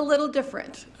 That's a little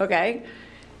different, okay?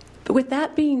 But with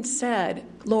that being said,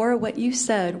 Laura, what you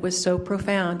said was so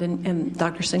profound, and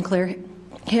Dr. Sinclair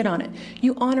hit on it.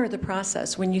 You honor the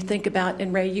process when you think about,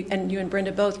 and Ray, you and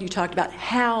Brenda both, you talked about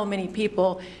how many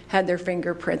people had their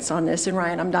fingerprints on this. And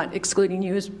Ryan, I'm not excluding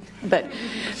you, but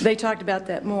they talked about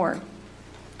that more.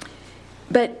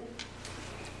 But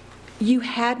you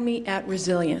had me at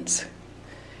resilience.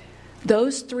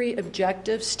 Those 3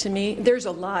 objectives, to me, there's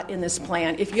a lot in this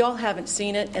plan. If y'all haven't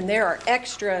seen it, and there are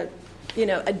extra,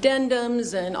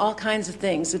 addendums and all kinds of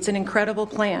things, it's an incredible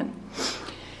plan.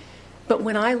 But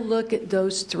when I look at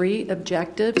those 3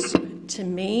 objectives, to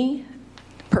me,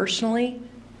 personally,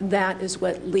 that is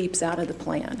what leaps out of the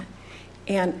plan.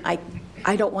 And I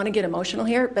don't want to get emotional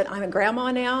here, but I'm a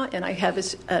grandma now, and I have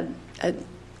a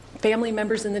family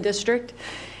members in the district.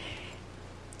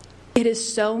 It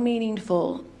is so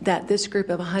meaningful that this group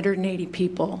of 180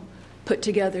 people put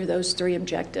together those 3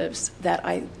 objectives that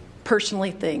I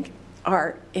personally think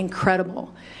are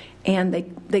incredible, and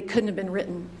they couldn't have been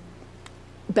written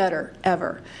better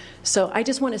ever. So I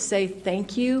just want to say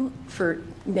thank you for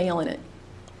nailing it.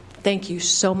 Thank you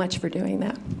so much for doing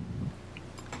that.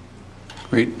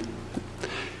 Great.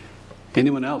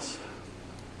 Anyone else?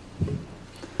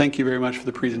 Thank you very much for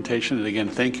the presentation, and again,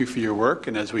 thank you for your work.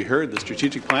 And as we heard, the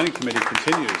Strategic Planning Committee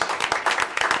continues.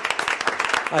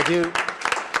 I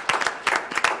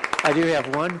do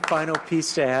have one final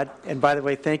piece to add, and by the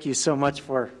way, thank you so much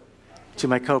to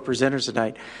my co-presenters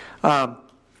tonight.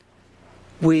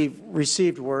 We've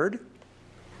received word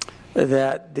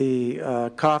that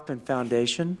the Kauffman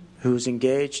Foundation, who's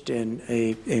engaged in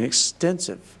an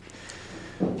extensive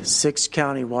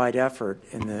 6-county-wide effort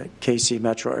in the KC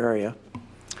metro area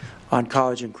on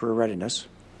college and career readiness,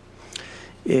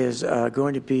 is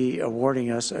going to be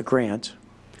awarding us a grant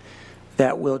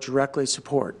that will directly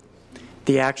support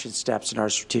the action steps in our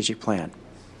strategic plan.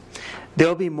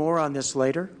 There'll be more on this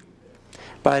later,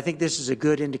 but I think this is a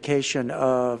good indication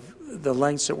of the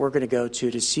lengths that we're going to go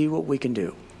to see what we can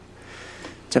do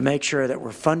to make sure that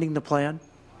we're funding the plan.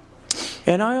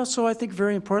 And I think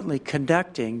very importantly,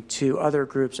 connecting to other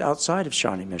groups outside of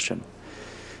Shawnee Mission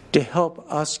to help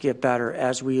us get better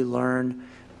as we learn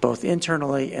both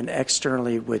internally and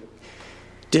externally with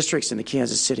districts in the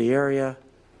Kansas City area,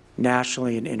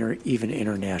 nationally and even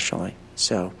internationally.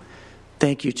 So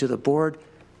thank you to the board.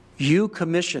 You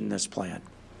commissioned this plan.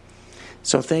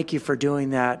 So thank you for doing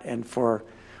that and for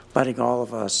letting all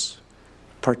of us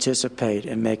participate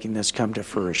in making this come to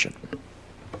fruition.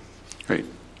 Great.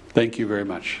 Thank you very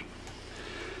much.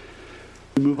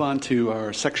 We move on to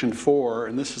our section 4,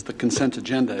 and this is the consent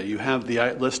agenda. You have the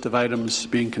list of items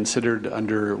being considered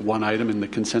under one item in the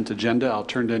consent agenda. I'll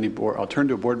turn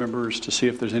to board members to see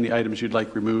if there's any items you'd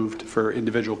like removed for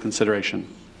individual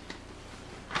consideration.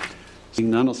 Seeing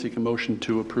none, I'll seek a motion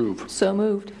to approve. So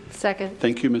moved. Second.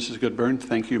 Thank you, Mrs. Goodburn.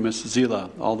 Thank you, Ms. Zila.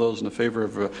 All those in favor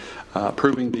of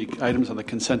approving the items on the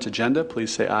consent agenda,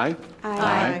 please say aye.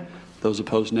 Aye. Those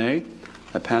opposed, nay.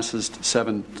 That passes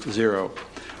 7-0.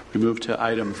 We move to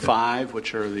item 5,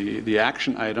 which are the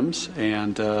action items,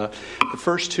 and the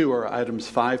first 2 are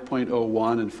items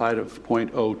 5.01 and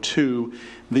 5.02.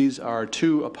 These are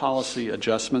 2 policy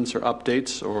adjustments or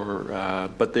updates,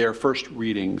 but they are first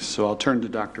readings. So I'll turn to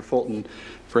Dr. Fulton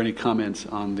for any comments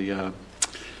on the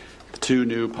 2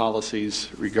 new policies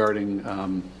regarding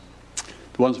the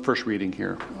ones first reading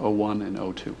here, 01 and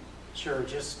 02. Sure.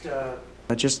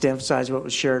 Just to emphasize what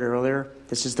was shared earlier,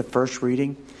 this is the first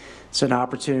reading. It's an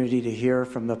opportunity to hear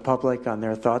from the public on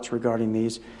their thoughts regarding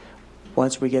these.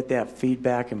 Once we get that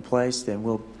feedback in place, then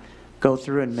we'll go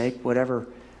through and make whatever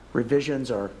revisions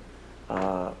or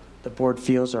the board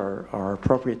feels are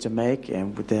appropriate to make,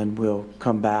 and then we'll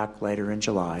come back later in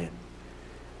July and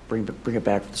bring it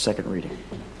back for the second reading.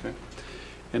 Okay.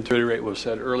 And to reiterate what was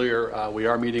said earlier, we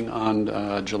are meeting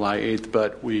on July 8th,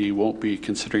 but we won't be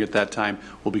considering at that time.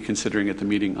 We'll be considering at the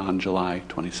meeting on July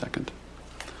 22nd.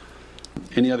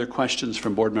 Any other questions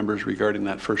from board members regarding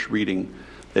that first reading?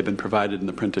 They've been provided in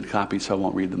the printed copy, so I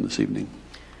won't read them this evening.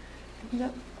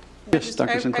 No. Yes,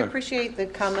 Dr. Sinclair. I appreciate the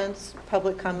comments,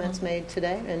 public comments made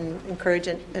today, and encourage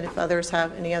it. And if others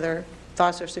have any other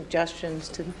thoughts or suggestions,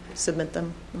 to submit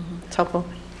them. It's helpful.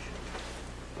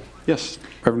 Yes,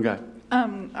 Reverend Guy.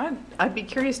 I'd be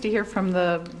curious to hear from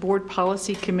the board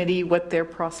policy committee what their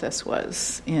process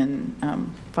was in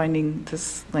finding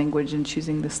this language and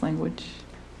choosing this language.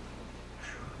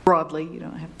 Broadly, you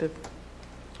don't have to.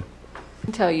 I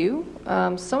can tell you,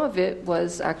 some of it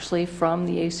was actually from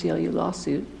the ACLU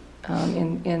lawsuit.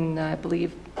 In I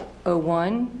believe,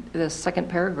 01, the second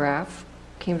paragraph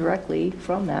came directly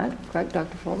from that. Correct,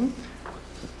 Dr. Fulton?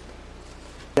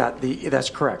 Yeah,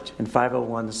 that's correct. In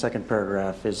 501, the second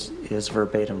paragraph is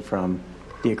verbatim from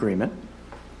the agreement.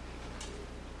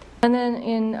 And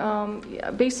then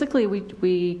basically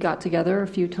we got together a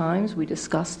few times. We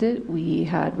discussed it. We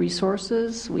had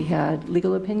resources. We had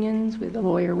legal opinions. We had a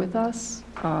lawyer with us.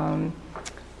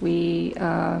 We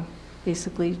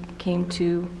basically came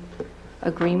to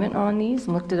agreement on these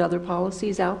and looked at other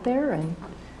policies out there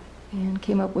and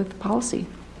came up with policy.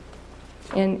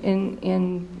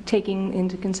 And taking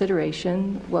into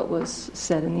consideration what was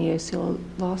said in the ACL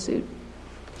lawsuit.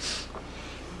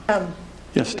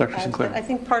 Yes, Dr. Sinclair. I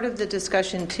think part of the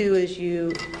discussion, too, is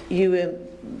you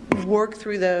work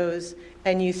through those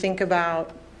and you think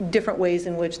about different ways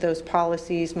in which those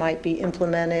policies might be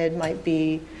implemented, might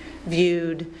be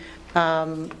viewed.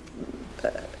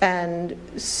 And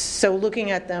so looking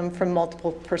at them from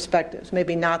multiple perspectives,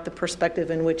 maybe not the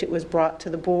perspective in which it was brought to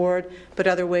the board, but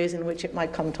other ways in which it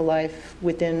might come to life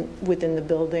within the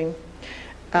building.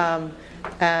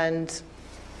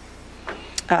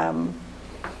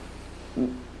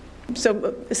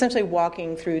 So essentially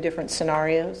walking through different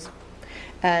scenarios.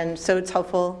 And so it's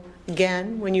helpful,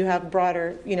 again, when you have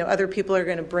broader, other people are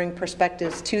going to bring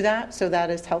perspectives to that, so that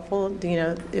is helpful.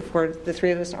 If the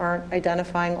three of us aren't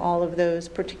identifying all of those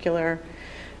particular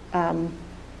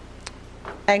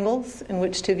angles in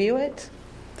which to view it,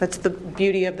 that's the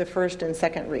beauty of the first and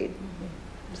second read.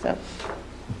 So.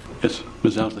 Yes,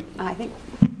 Ms. Owsley. I think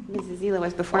Mrs. Zila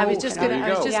was before. I was just going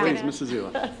to. Please, Mrs.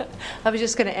 Zila. I was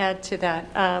just going to add to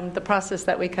that the process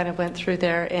that we kind of went through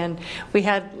there, and we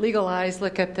had Legal Eyes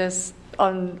look at this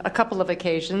on a couple of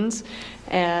occasions,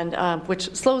 and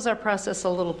which slows our process a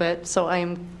little bit. So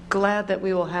I'm glad that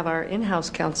we will have our in-house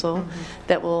counsel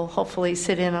that will hopefully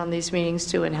sit in on these meetings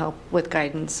too and help with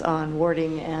guidance on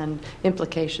wording and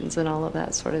implications and all of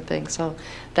that sort of thing. So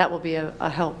that will be a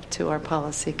help to our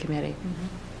policy committee.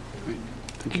 Great.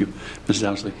 Thank you. Mrs.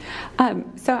 Owsley.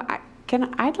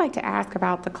 I'd like to ask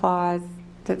about the clause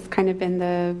that's kind of been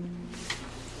the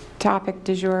topic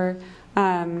du jour.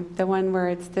 The one where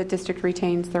it's the district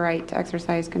retains the right to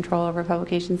exercise control over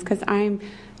publications, because I'm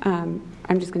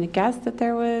just going to guess that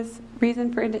there was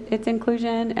reason for its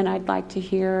inclusion, and I'd like to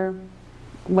hear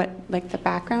what the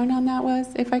background on that was,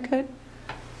 if I could.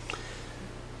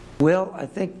 Well, I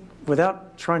think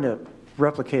without trying to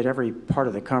replicate every part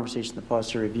of the conversation in the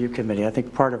Policy Review Committee, I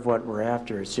think part of what we're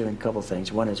after is doing a couple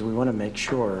things. One is we want to make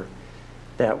sure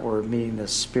that we're meeting the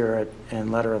spirit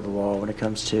and letter of the law when it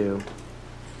comes to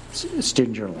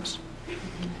student journalists.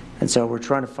 And so we're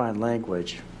trying to find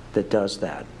language that does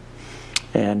that.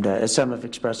 And as some have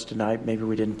expressed tonight, maybe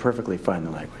we didn't perfectly find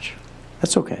the language.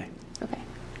 That's okay.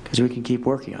 Because we can keep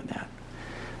working on that.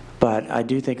 But I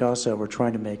do think also we're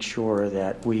trying to make sure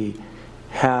that we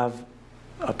have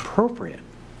appropriate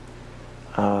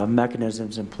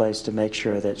mechanisms in place to make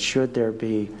sure that should there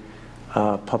be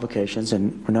publications,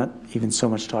 and we're not even so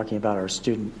much talking about our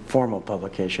student formal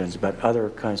publications, but other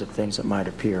kinds of things that might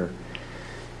appear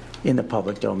in the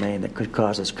public domain that could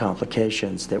cause us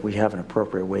complications, that we have an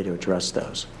appropriate way to address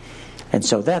those. And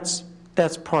so that's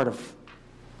part of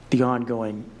the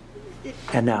ongoing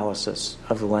analysis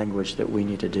of the language that we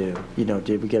need to do.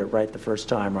 Did we get it right the first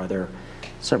time? Are there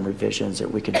some revisions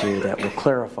that we can do that will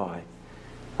clarify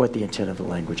what the intent of the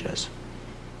language is?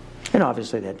 And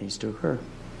obviously that needs to occur.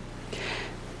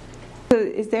 So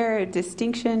is there a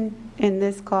distinction in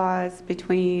this clause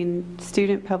between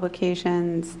student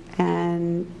publications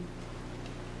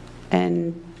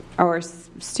or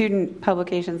student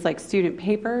publications like student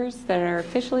papers that are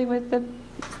officially with the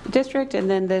district, and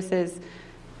then this is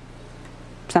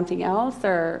something else?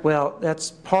 Or well,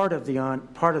 that's part of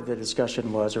the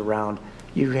discussion was around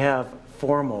you have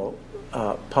formal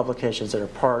publications that are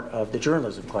part of the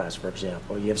journalism class, for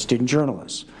example. You have student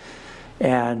journalists.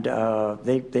 And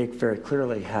they very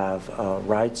clearly have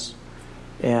rights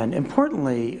and,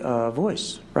 importantly,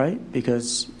 voice, right?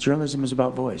 Because journalism is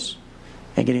about voice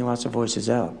and getting lots of voices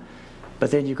out.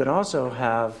 But then you can also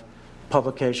have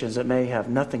publications that may have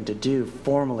nothing to do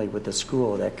formally with the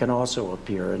school that can also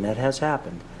appear, and that has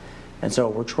happened. And so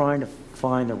we're trying to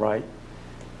find the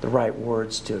right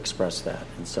words to express that.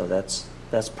 And so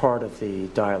that's part of the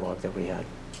dialogue that we had.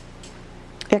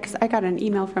 Yeah, because I got an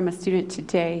email from a student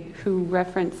today who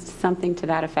referenced something to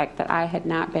that effect that I had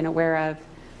not been aware of,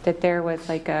 that there was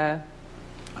like an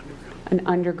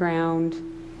underground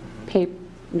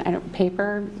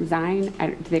paper, Zine,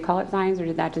 do they call it Zines, or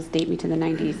did that just date me to the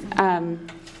 90s,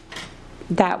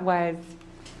 that was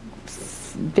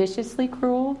viciously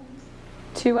cruel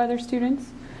to other students.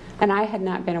 And I had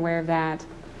not been aware of that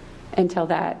until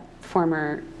that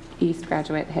former East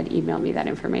graduate had emailed me that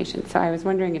information. So I was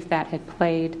wondering if that had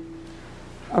played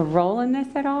a role in this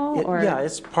at all? Yeah,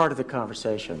 it's part of the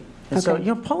conversation. And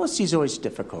so, policy is always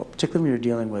difficult, particularly when you're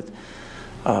dealing with,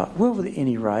 with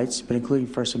any rights, but including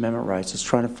First Amendment rights. It's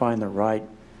trying to find the right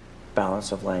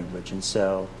balance of language. And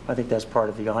so I think that's part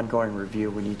of the ongoing review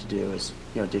we need to do is,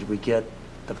 did we get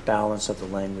the balance of the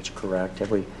language correct?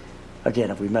 Have we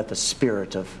met the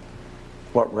spirit of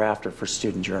what we're after for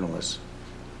student journalists?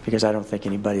 Because I don't think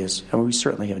anybody is, we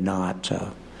certainly have not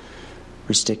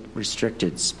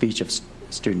restricted speech of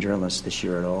student journalists this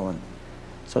year at all. And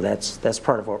so that's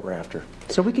part of what we're after.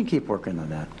 So we can keep working on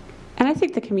that. And I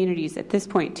think the community's at this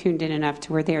point tuned in enough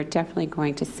to where they're definitely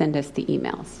going to send us the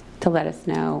emails to let us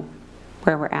know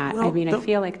where we're at. Well, I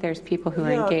feel like there's people who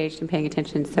are engaged and paying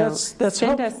attention. So that's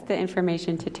send helpful. us the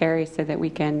information to Terry so that we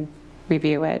can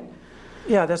review it.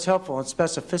 Yeah, that's helpful, and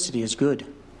specificity is good.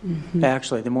 Mm-hmm.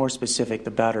 Actually, the more specific,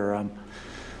 the better.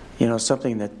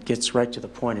 Something that gets right to the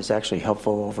point is actually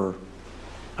helpful over.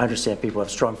 I understand people have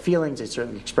strong feelings; they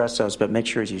certainly express those, but make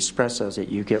sure as you express those that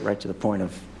you get right to the point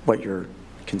of what your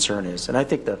concern is. And I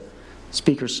think the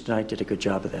speakers tonight did a good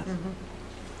job of that. Mm-hmm.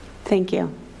 Thank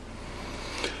you.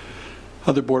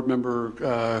 Other board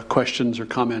member questions or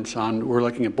comments on? We're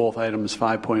looking at both items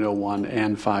 5.01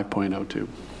 and 5.02.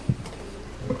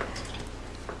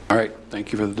 All right,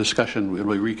 thank you for the discussion. It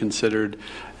will be reconsidered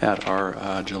at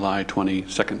our July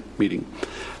 22nd meeting.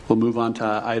 We'll move on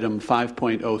to item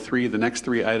 5.03. The next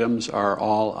three items are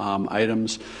all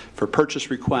items for purchase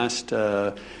request.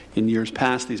 In years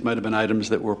past, these might have been items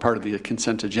that were part of the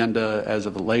consent agenda. As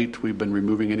of late, we've been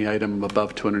removing any item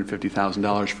above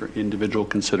 $250,000 for individual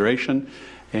consideration.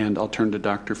 And I'll turn to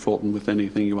Dr. Fulton with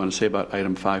anything you want to say about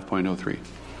item 5.03.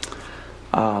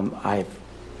 I'd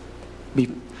be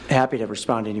happy to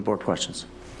respond to any board questions.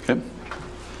 Okay.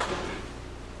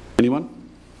 Anyone?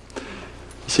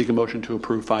 Seek a motion to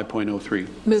approve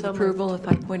 5.03. Move approval of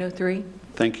 5.03.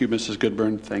 Thank you, Mrs.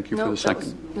 Goodburn. Thank you for the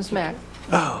second. Ms. Mack.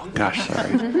 Oh, gosh,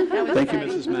 sorry. Thank you,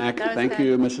 Mrs. Mack. Thank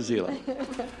you, Mrs.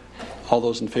 Zila. All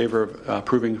those in favor of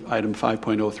approving item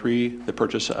 5.03, the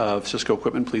purchase of Cisco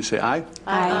equipment, please say aye.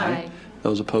 Aye.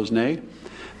 Those opposed, nay.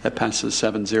 That passes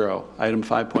 7-0. Item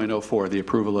 5.04, the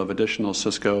approval of additional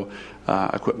Cisco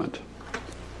equipment.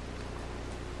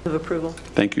 Move approval.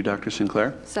 Thank you, Dr.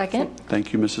 Sinclair. Second.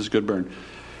 Thank you, Mrs. Goodburn.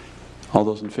 All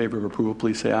those in favor of approval,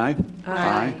 please say aye.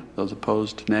 Aye. Those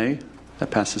opposed, nay. That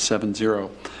passes 7-0.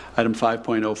 Item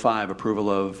 5.05, approval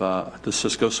of the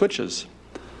Cisco switches.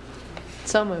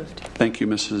 So moved. Thank you,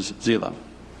 Mrs. Zila.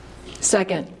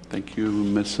 Second. Thank you,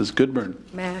 Mrs. Goodburn.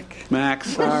 Mac,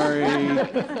 sorry.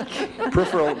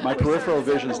 My peripheral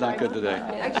vision's not good today.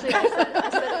 Actually, I said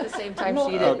at the same time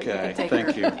she did. Okay,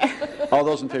 thank you. All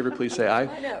those in favor, please say aye.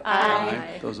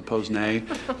 Aye. Those opposed, nay.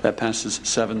 That passes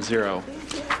 7-0.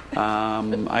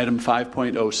 Item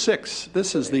 5.06.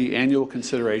 This is the annual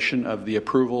consideration of the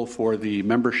approval for the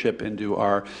membership into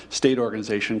our state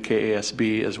organization,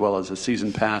 KASB, as well as a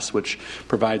season pass, which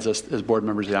provides us as board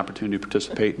members the opportunity to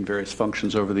participate in various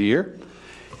functions over the year.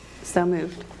 So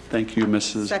moved. Thank you,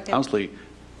 Mrs. Owsley.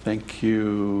 Thank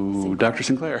you, Dr.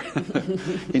 Sinclair.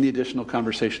 Any additional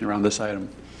conversation around this item?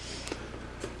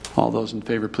 All those in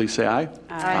favor, please say aye.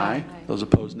 Aye. Those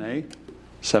opposed, nay.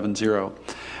 7-0.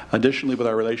 Additionally, with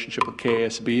our relationship with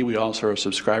KASB, we also are a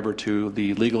subscriber to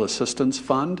the Legal Assistance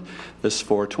Fund. This,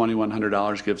 for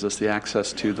 $2,100, gives us the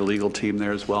access to the legal team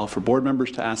there as well for board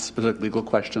members to ask specific legal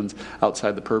questions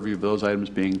outside the purview of those items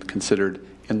being considered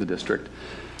in the district.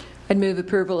 I'd move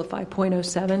approval of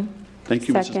 5.07. Thank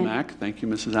you, Mrs. Second. Mack. Thank you,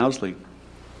 Mrs. Owsley.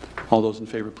 All those in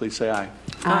favor, please say aye.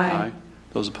 Aye.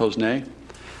 Those opposed, nay.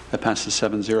 That passes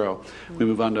 7-0. We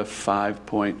move on to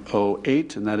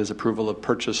 5.08, and that is approval of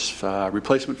purchase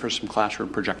replacement for some classroom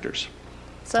projectors.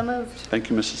 So moved. Thank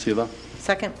you, Mrs. Sela.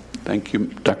 Second. Thank you,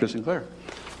 Dr. Sinclair.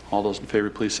 All those in favor,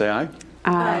 please say aye.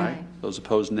 Aye. Those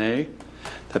opposed, nay.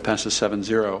 That passes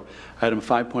 7-0. Item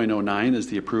 5.09 is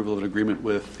the approval of an agreement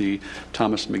with the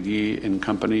Thomas McGee and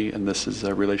Company, and this is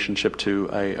a relationship to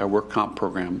a work comp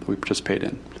program that we participate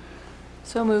in.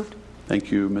 So moved.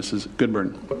 Thank you, Mrs.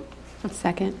 Goodburn.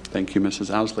 Second. Thank you,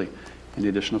 Mrs. Owsley. Any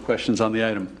additional questions on the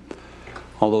item?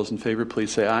 All those in favor,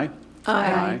 please say aye.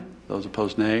 Aye. Those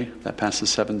opposed, nay. That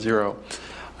passes 7-0.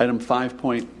 Item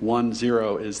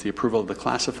 5.10 is the approval of the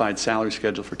classified salary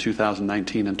schedule for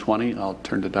 2019 and 20. I'll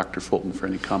turn to Dr. Fulton for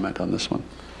any comment on this one.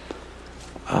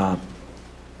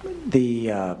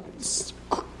 The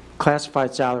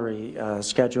classified salary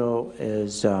schedule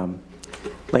is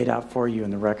laid out for you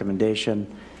in the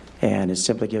recommendation, and it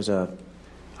simply gives a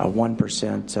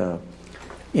 1%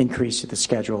 increase to the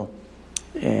schedule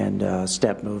and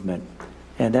step movement.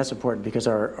 And that's important because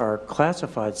our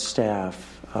classified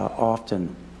staff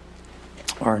often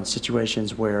are in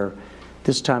situations where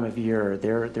this time of year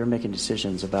they're making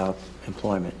decisions about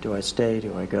employment. Do I stay?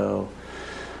 Do I go?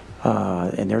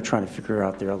 And they're trying to figure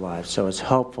out their lives. So it's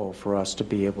helpful for us to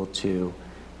be able to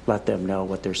let them know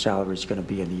what their salary is going to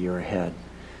be in the year ahead.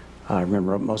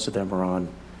 Remember, most of them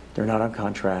they're not on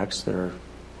contracts. They're,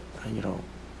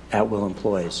 at-will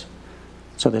employees.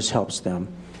 So this helps them.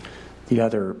 The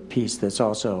other piece that's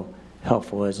also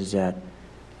helpful is that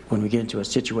when we get into a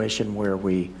situation where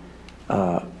we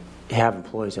have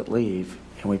employees that leave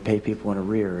and we pay people in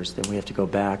arrears, then we have to go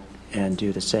back and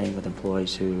do the same with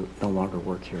employees who no longer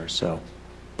work here. So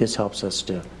this helps us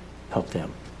to help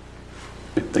them.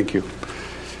 Thank you.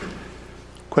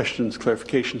 Questions,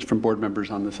 clarifications from board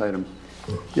members on this item?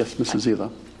 Yes, Mrs.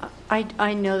 Zila.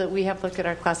 I know that we have looked at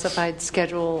our classified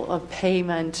schedule of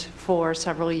payment for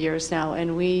several years now,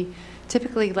 and we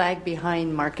typically lag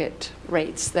behind market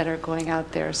rates that are going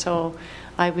out there. So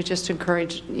I would just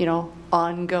encourage,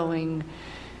 ongoing,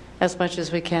 as much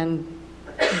as we can,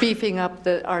 beefing up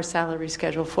our salary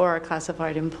schedule for our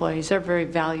classified employees. They're very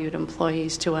valued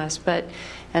employees to us, but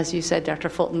as you said, Dr.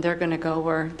 Fulton, they're going to go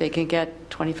where they can get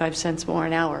 25 cents more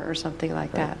an hour or something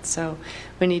like that. So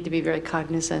we need to be very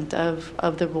cognizant of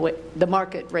the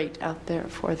market rate out there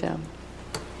for them.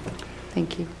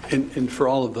 Thank you. And for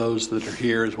all of those that are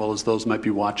here, as well as those might be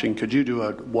watching, could you do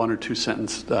a 1 or 2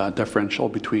 sentence differential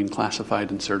between classified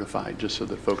and certified, just so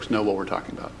that folks know what we're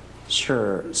talking about?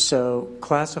 Sure. So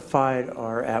classified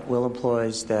are at-will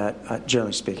employees that,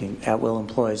 generally speaking, at-will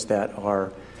employees that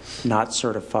are not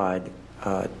certified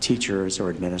teachers or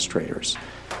administrators.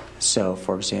 So,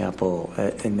 for example,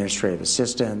 administrative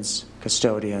assistants,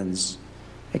 custodians,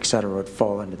 et cetera, would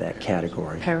fall into that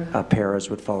category. Paras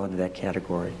would fall into that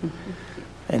category. Mm-hmm.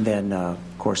 And then, of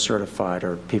course, certified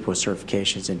are people with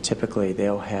certifications, and typically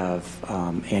they'll have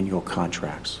annual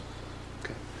contracts.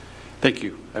 Thank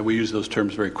you. And we use those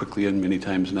terms very quickly, and many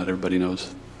times not everybody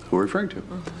knows who we're referring to.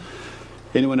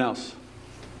 Mm-hmm. Anyone else?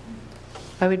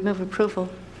 I would move approval.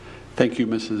 Thank you,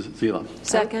 Mrs. Zila.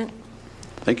 Second.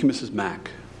 Thank you, Mrs.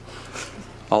 Mack.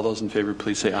 All those in favor,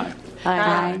 please say aye.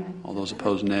 Aye. All those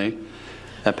opposed, nay.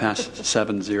 That passes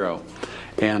 7-0.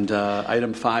 And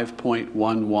item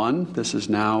 5.11, this is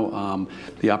now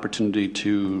the opportunity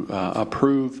to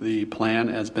approve the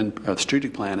plan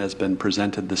strategic plan has been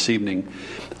presented this evening.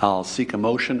 I'll seek a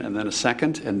motion and then a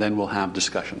second, and then we'll have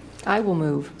discussion. I will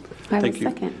move. Thank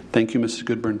you. Thank you, Mrs.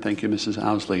 Goodburn. Thank you, Mrs.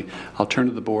 Owsley. I'll turn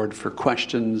to the board for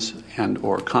questions and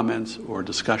or comments or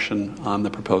discussion on the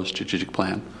proposed strategic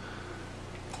plan.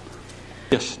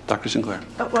 Yes, Dr. Sinclair.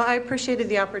 Well, I appreciated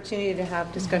the opportunity to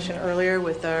have discussion earlier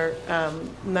with our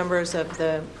members of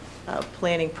the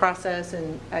planning process,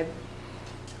 and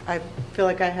I feel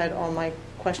like I had all my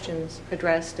questions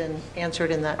addressed and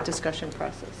answered in that discussion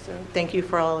process. So thank you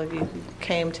for all of you who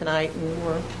came tonight and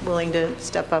were willing to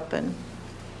step up and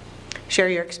share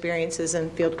your experiences and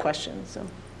field questions. So.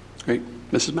 Great.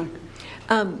 Mrs. Mack.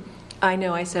 I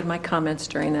know I said my comments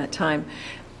during that time,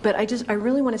 but I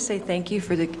really want to say thank you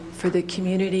for the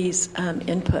community's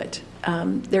input.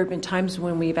 There have been times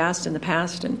when we've asked in the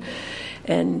past,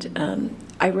 and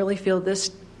I really feel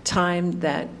this time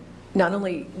that not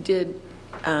only did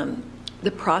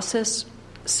the process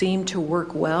seem to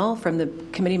work well from the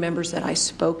committee members that I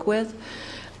spoke with,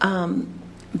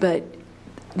 but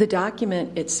the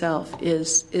document itself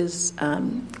is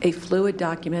a fluid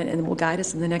document and will guide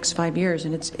us in the next 5 years.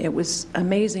 And it was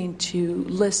amazing to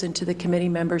listen to the committee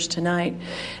members tonight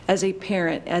as a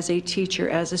parent, as a teacher,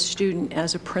 as a student,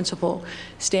 as a principal,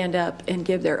 stand up and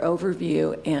give their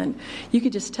overview. And you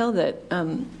could just tell that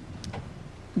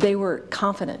they were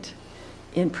confident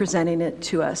in presenting it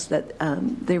to us, that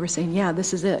they were saying, yeah,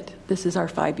 this is it. This is our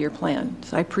 5-year plan.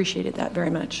 So I appreciated that very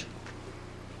much.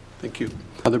 Thank you.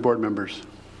 Other board members?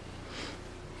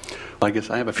 I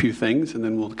guess I have a few things, and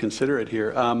then we'll consider it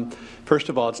here. First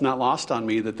of all, it's not lost on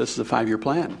me that this is a 5-year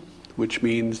plan, which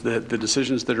means that the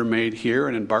decisions that are made here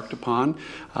and embarked upon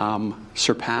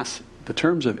surpass the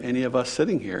terms of any of us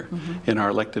sitting here in our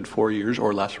elected 4 years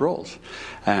or less roles.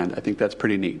 And I think that's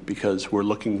pretty neat, because we're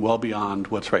looking well beyond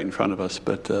what's right in front of us,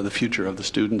 but the future of the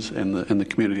students and the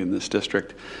community in this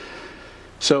district.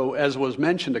 So, as was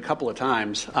mentioned a couple of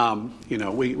times,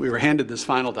 we were handed this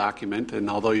final document, and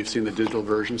although you've seen the digital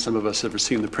version, some of us have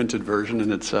seen the printed version,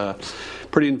 and it's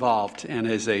pretty involved. And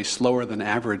as a slower than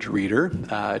average reader,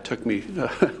 it took me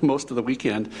most of the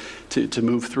weekend to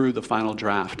move through the final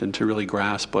draft and to really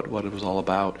grasp what it was all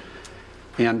about.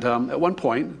 And at one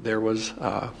point, there was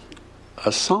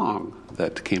a song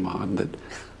that came on that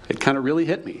it kind of really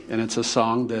hit me, and it's a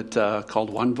song that called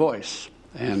One Voice.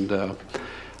 And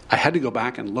I had to go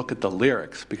back and look at the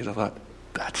lyrics, because I thought,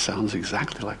 that sounds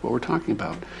exactly like what we're talking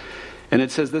about. And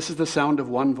it says, this is the sound of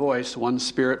one voice, one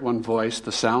spirit, one voice,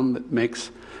 the sound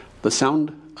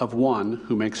of one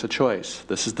who makes a choice.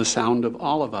 This is the sound of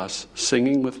all of us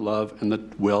singing with love and the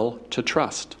will to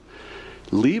trust.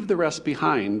 Leave the rest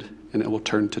behind and it will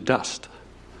turn to dust.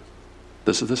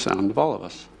 This is the sound of all of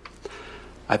us.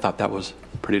 I thought that was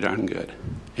pretty darn good.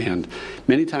 And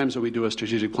many times when we do a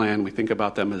strategic plan, we think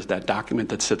about them as that document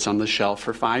that sits on the shelf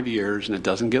for 5 years and it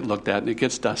doesn't get looked at and it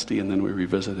gets dusty and then we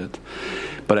revisit it.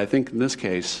 But I think in this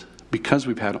case, because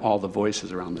we've had all the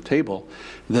voices around the table,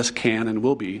 this can and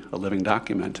will be a living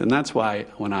document. And that's why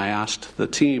when I asked the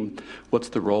team, what's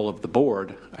the role of the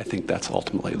board, I think that's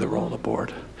ultimately the role of the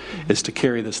board, is to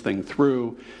carry this thing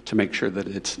through, to make sure that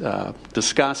it's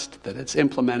discussed, that it's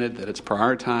implemented, that it's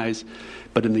prioritized,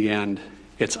 but in the end,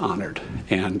 it's honored.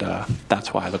 And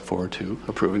that's why I look forward to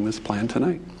approving this plan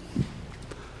tonight.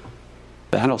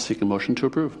 That I'll seek a motion to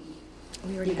approve.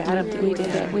 We already got it. We did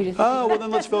it. Oh, well, then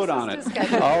let's vote on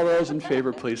it. All those in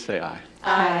favor, please say aye.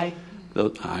 Aye.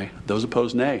 Aye. Those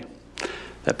opposed, nay.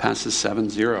 That passes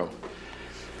 7-0.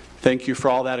 Thank you for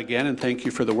all that again, and thank you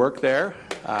for the work there.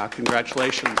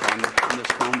 Congratulations on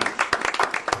this moment.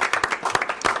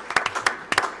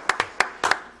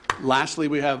 Lastly,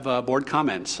 we have board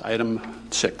comments. Item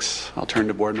 6. I'll turn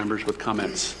to board members with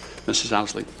comments. Mrs.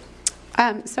 Owsley.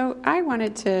 So I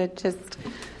wanted to just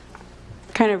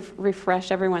kind of refresh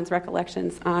everyone's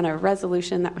recollections on a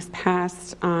resolution that was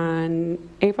passed on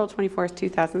April 24th,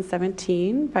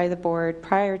 2017 by the board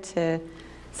prior to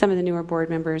some of the newer board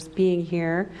members being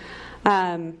here.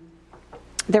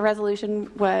 The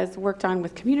resolution was worked on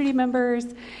with community members,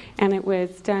 and it was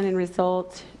done in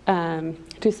result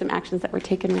to some actions that were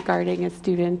taken regarding a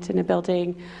student in a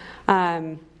building.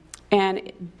 And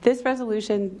this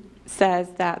resolution says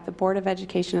that the Board of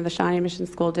Education of the Shawnee Mission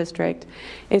School District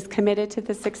is committed to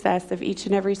the success of each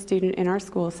and every student in our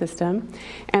school system,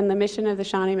 and the mission of the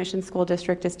Shawnee Mission School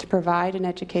District is to provide an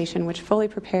education which fully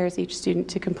prepares each student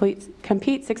to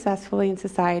compete successfully in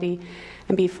society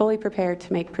and be fully prepared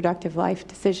to make productive life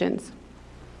decisions.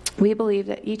 We believe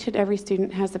that each and every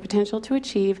student has the potential to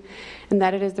achieve, and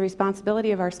that it is the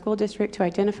responsibility of our school district to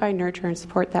identify, nurture, and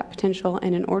support that potential.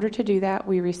 And in order to do that,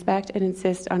 we respect and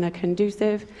insist on a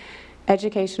conducive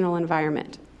educational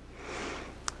environment.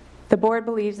 The board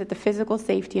believes that the physical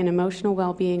safety and emotional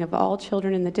well-being of all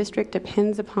children in the district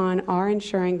depends upon our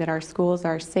ensuring that our schools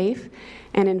are safe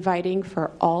and inviting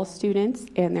for all students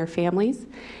and their families,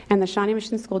 and the Shawnee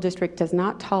Mission School District does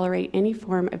not tolerate any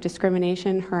form of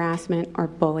discrimination, harassment, or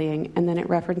bullying, and then it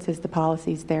references the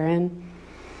policies therein.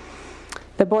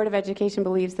 The Board of Education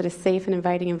believes that a safe and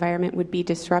inviting environment would be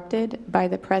disrupted by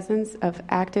the presence of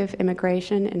active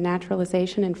immigration and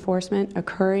naturalization enforcement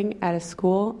occurring at a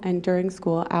school and during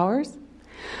school hours.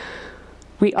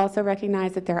 We also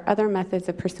recognize that there are other methods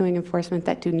of pursuing enforcement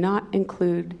that do not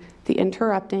include the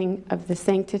interrupting of the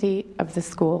sanctity of the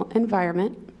school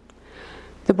environment.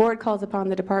 The board calls upon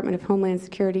the Department of Homeland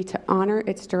Security to honor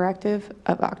its directive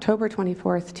of October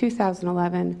 24th,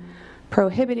 2011,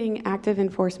 prohibiting active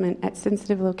enforcement at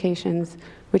sensitive locations,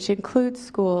 which includes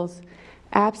schools,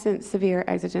 absent severe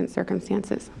exigent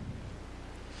circumstances.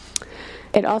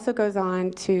 It also goes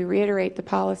on to reiterate the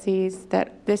policies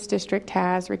that this district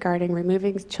has regarding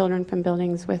removing children from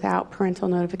buildings without parental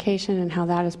notification and how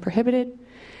that is prohibited,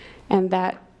 and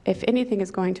that if anything is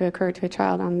going to occur to a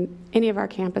child on any of our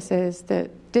campuses, the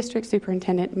district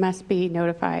superintendent must be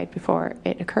notified before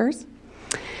it occurs.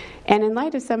 And in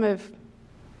light of some of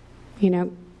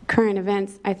current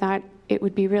events, I thought it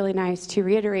would be really nice to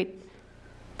reiterate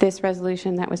this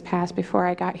resolution that was passed before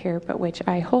I got here, but which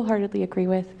I wholeheartedly agree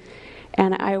with.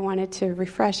 And I wanted to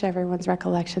refresh everyone's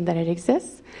recollection that it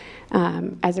exists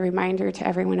as a reminder to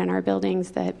everyone in our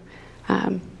buildings that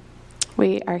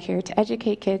we are here to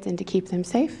educate kids and to keep them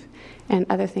safe, and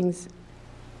other things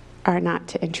are not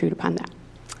to intrude upon that.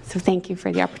 So thank you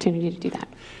for the opportunity to do that.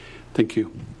 Thank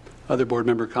you. Other board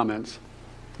member comments?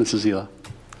 Mrs. Zila.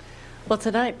 Well,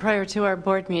 tonight, prior to our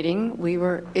board meeting, we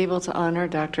were able to honor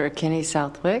Dr. Kenny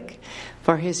Southwick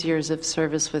for his years of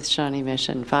service with Shawnee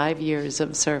Mission, 5 years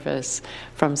of service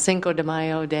from Cinco de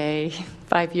Mayo Day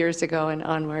 5 years ago and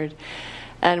onward.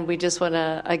 And we just want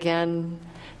to, again,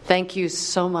 thank you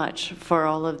so much for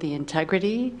all of the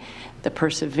integrity, the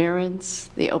perseverance,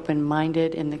 the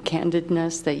open-minded, and the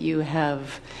candidness that you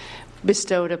have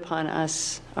bestowed upon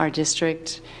us, our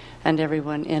district, and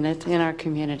everyone in it, in our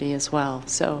community as well.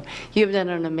 So you've done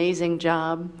an amazing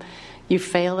job. You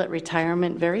fail at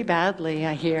retirement very badly,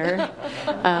 I hear.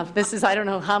 I don't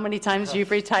know how many times you've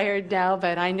retired now,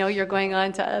 but I know you're going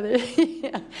on to other.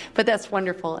 Yeah. But that's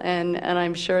wonderful, and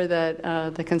I'm sure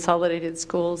that the consolidated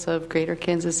schools of Greater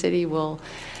Kansas City will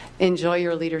enjoy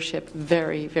your leadership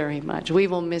very, very much. We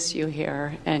will miss you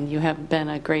here, and you have been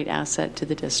a great asset to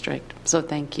the district. So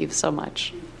thank you so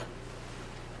much.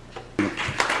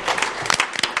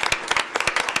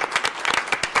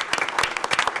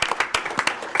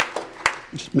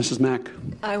 Mrs. Mack.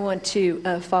 I want to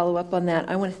follow up on that.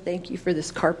 I want to thank you for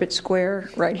this carpet square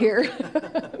right here.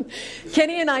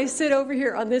 Kenny and I sit over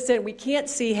here on this end. We can't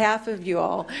see half of you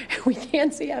all. We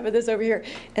can't see half of this over here.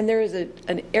 And there is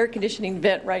an air conditioning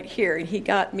vent right here. And he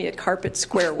got me a carpet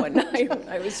square one night when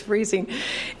I was freezing.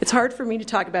 It's hard for me to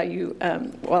talk about you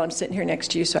while I'm sitting here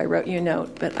next to you, so I wrote you a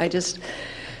note. But I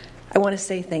want to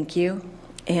say thank you.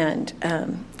 And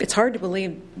it's hard to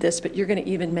believe this, but you're going to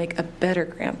even make a better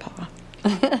grandpa.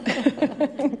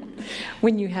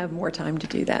 When you have more time to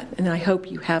do that. And I hope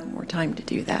you have more time to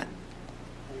do that.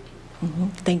 Mm-hmm.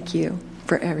 Thank you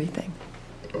for everything.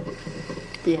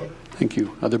 Yeah. Thank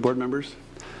you. Other board members?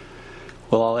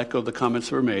 Well, I'll echo the comments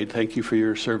that were made. Thank you for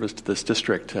your service to this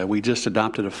district. We just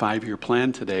adopted a 5-year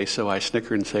plan today, so I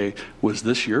snicker and say, was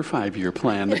this your 5-year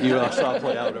plan that you all saw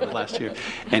play out over the last year?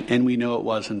 And we know it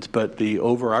wasn't, but the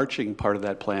overarching part of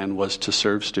that plan was to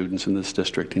serve students in this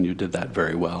district, and you did that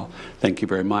very well. Thank you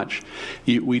very much.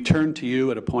 We turned to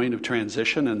you at a point of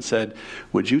transition and said,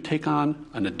 would you take on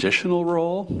an additional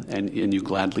role? And you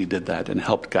gladly did that and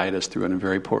helped guide us through a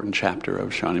very important chapter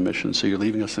of Shawnee Mission. So you're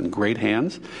leaving us in great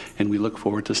hands, and we look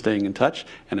forward to staying in touch,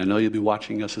 and I know you'll be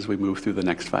watching us as we move through the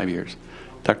next 5 years.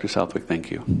 Dr. Southwick,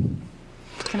 thank you.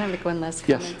 Can I make one last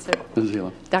comment, yes, sir? Ms.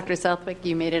 Zila. Dr. Southwick,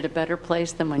 you made it a better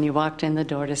place than when you walked in the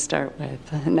door to start with,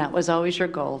 and that was always your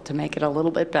goal, to make it a little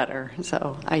bit better.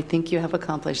 So I think you have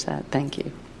accomplished that. Thank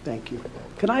you. Thank you.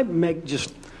 Can I make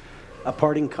just a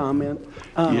parting comment?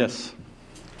 Yes.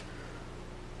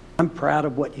 I'm proud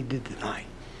of what you did tonight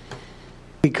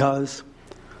because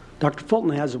Dr. Fulton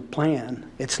has a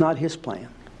plan. It's not his plan.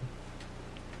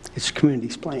 It's the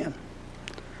community's plan.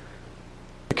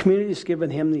 The community has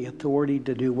given him the authority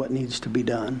to do what needs to be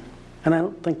done. And I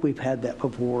don't think we've had that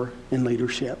before in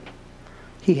leadership.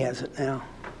 He has it now.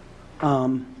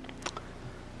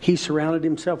 He surrounded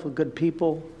himself with good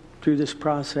people through this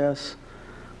process.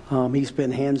 He's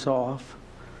been hands-off.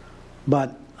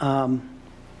 But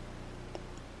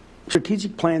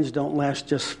strategic plans don't last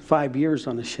just 5 years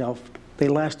on the shelf. They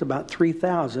last about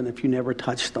 3,000 if you never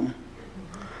touch them.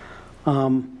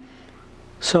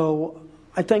 So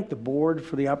I thank the board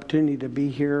for the opportunity to be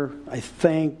here. I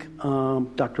thank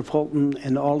Dr. Fulton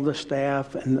and all the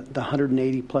staff and the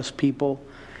 180 plus people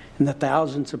and the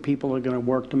thousands of people who are going to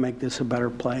work to make this a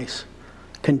better place.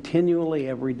 Continually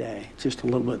every day, just a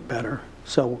little bit better.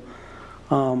 So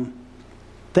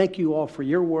thank you all for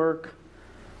your work.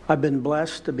 I've been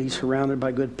blessed to be surrounded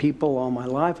by good people all my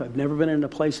life. I've never been in a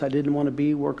place I didn't want to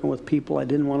be, working with people I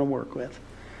didn't want to work with.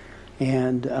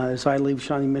 And as I leave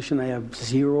Shawnee Mission, I have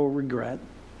zero regret.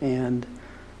 And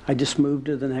I just moved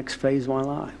to the next phase of my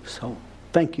life. So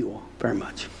thank you all very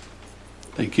much.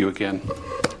 Thank you again.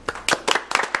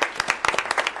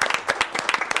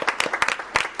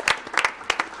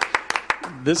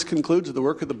 This concludes the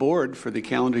work of the board for the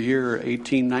calendar year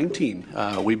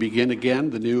 18-19. We begin again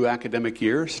the new academic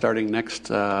year starting next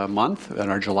month at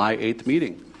our July 8th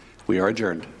meeting. We are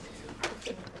adjourned.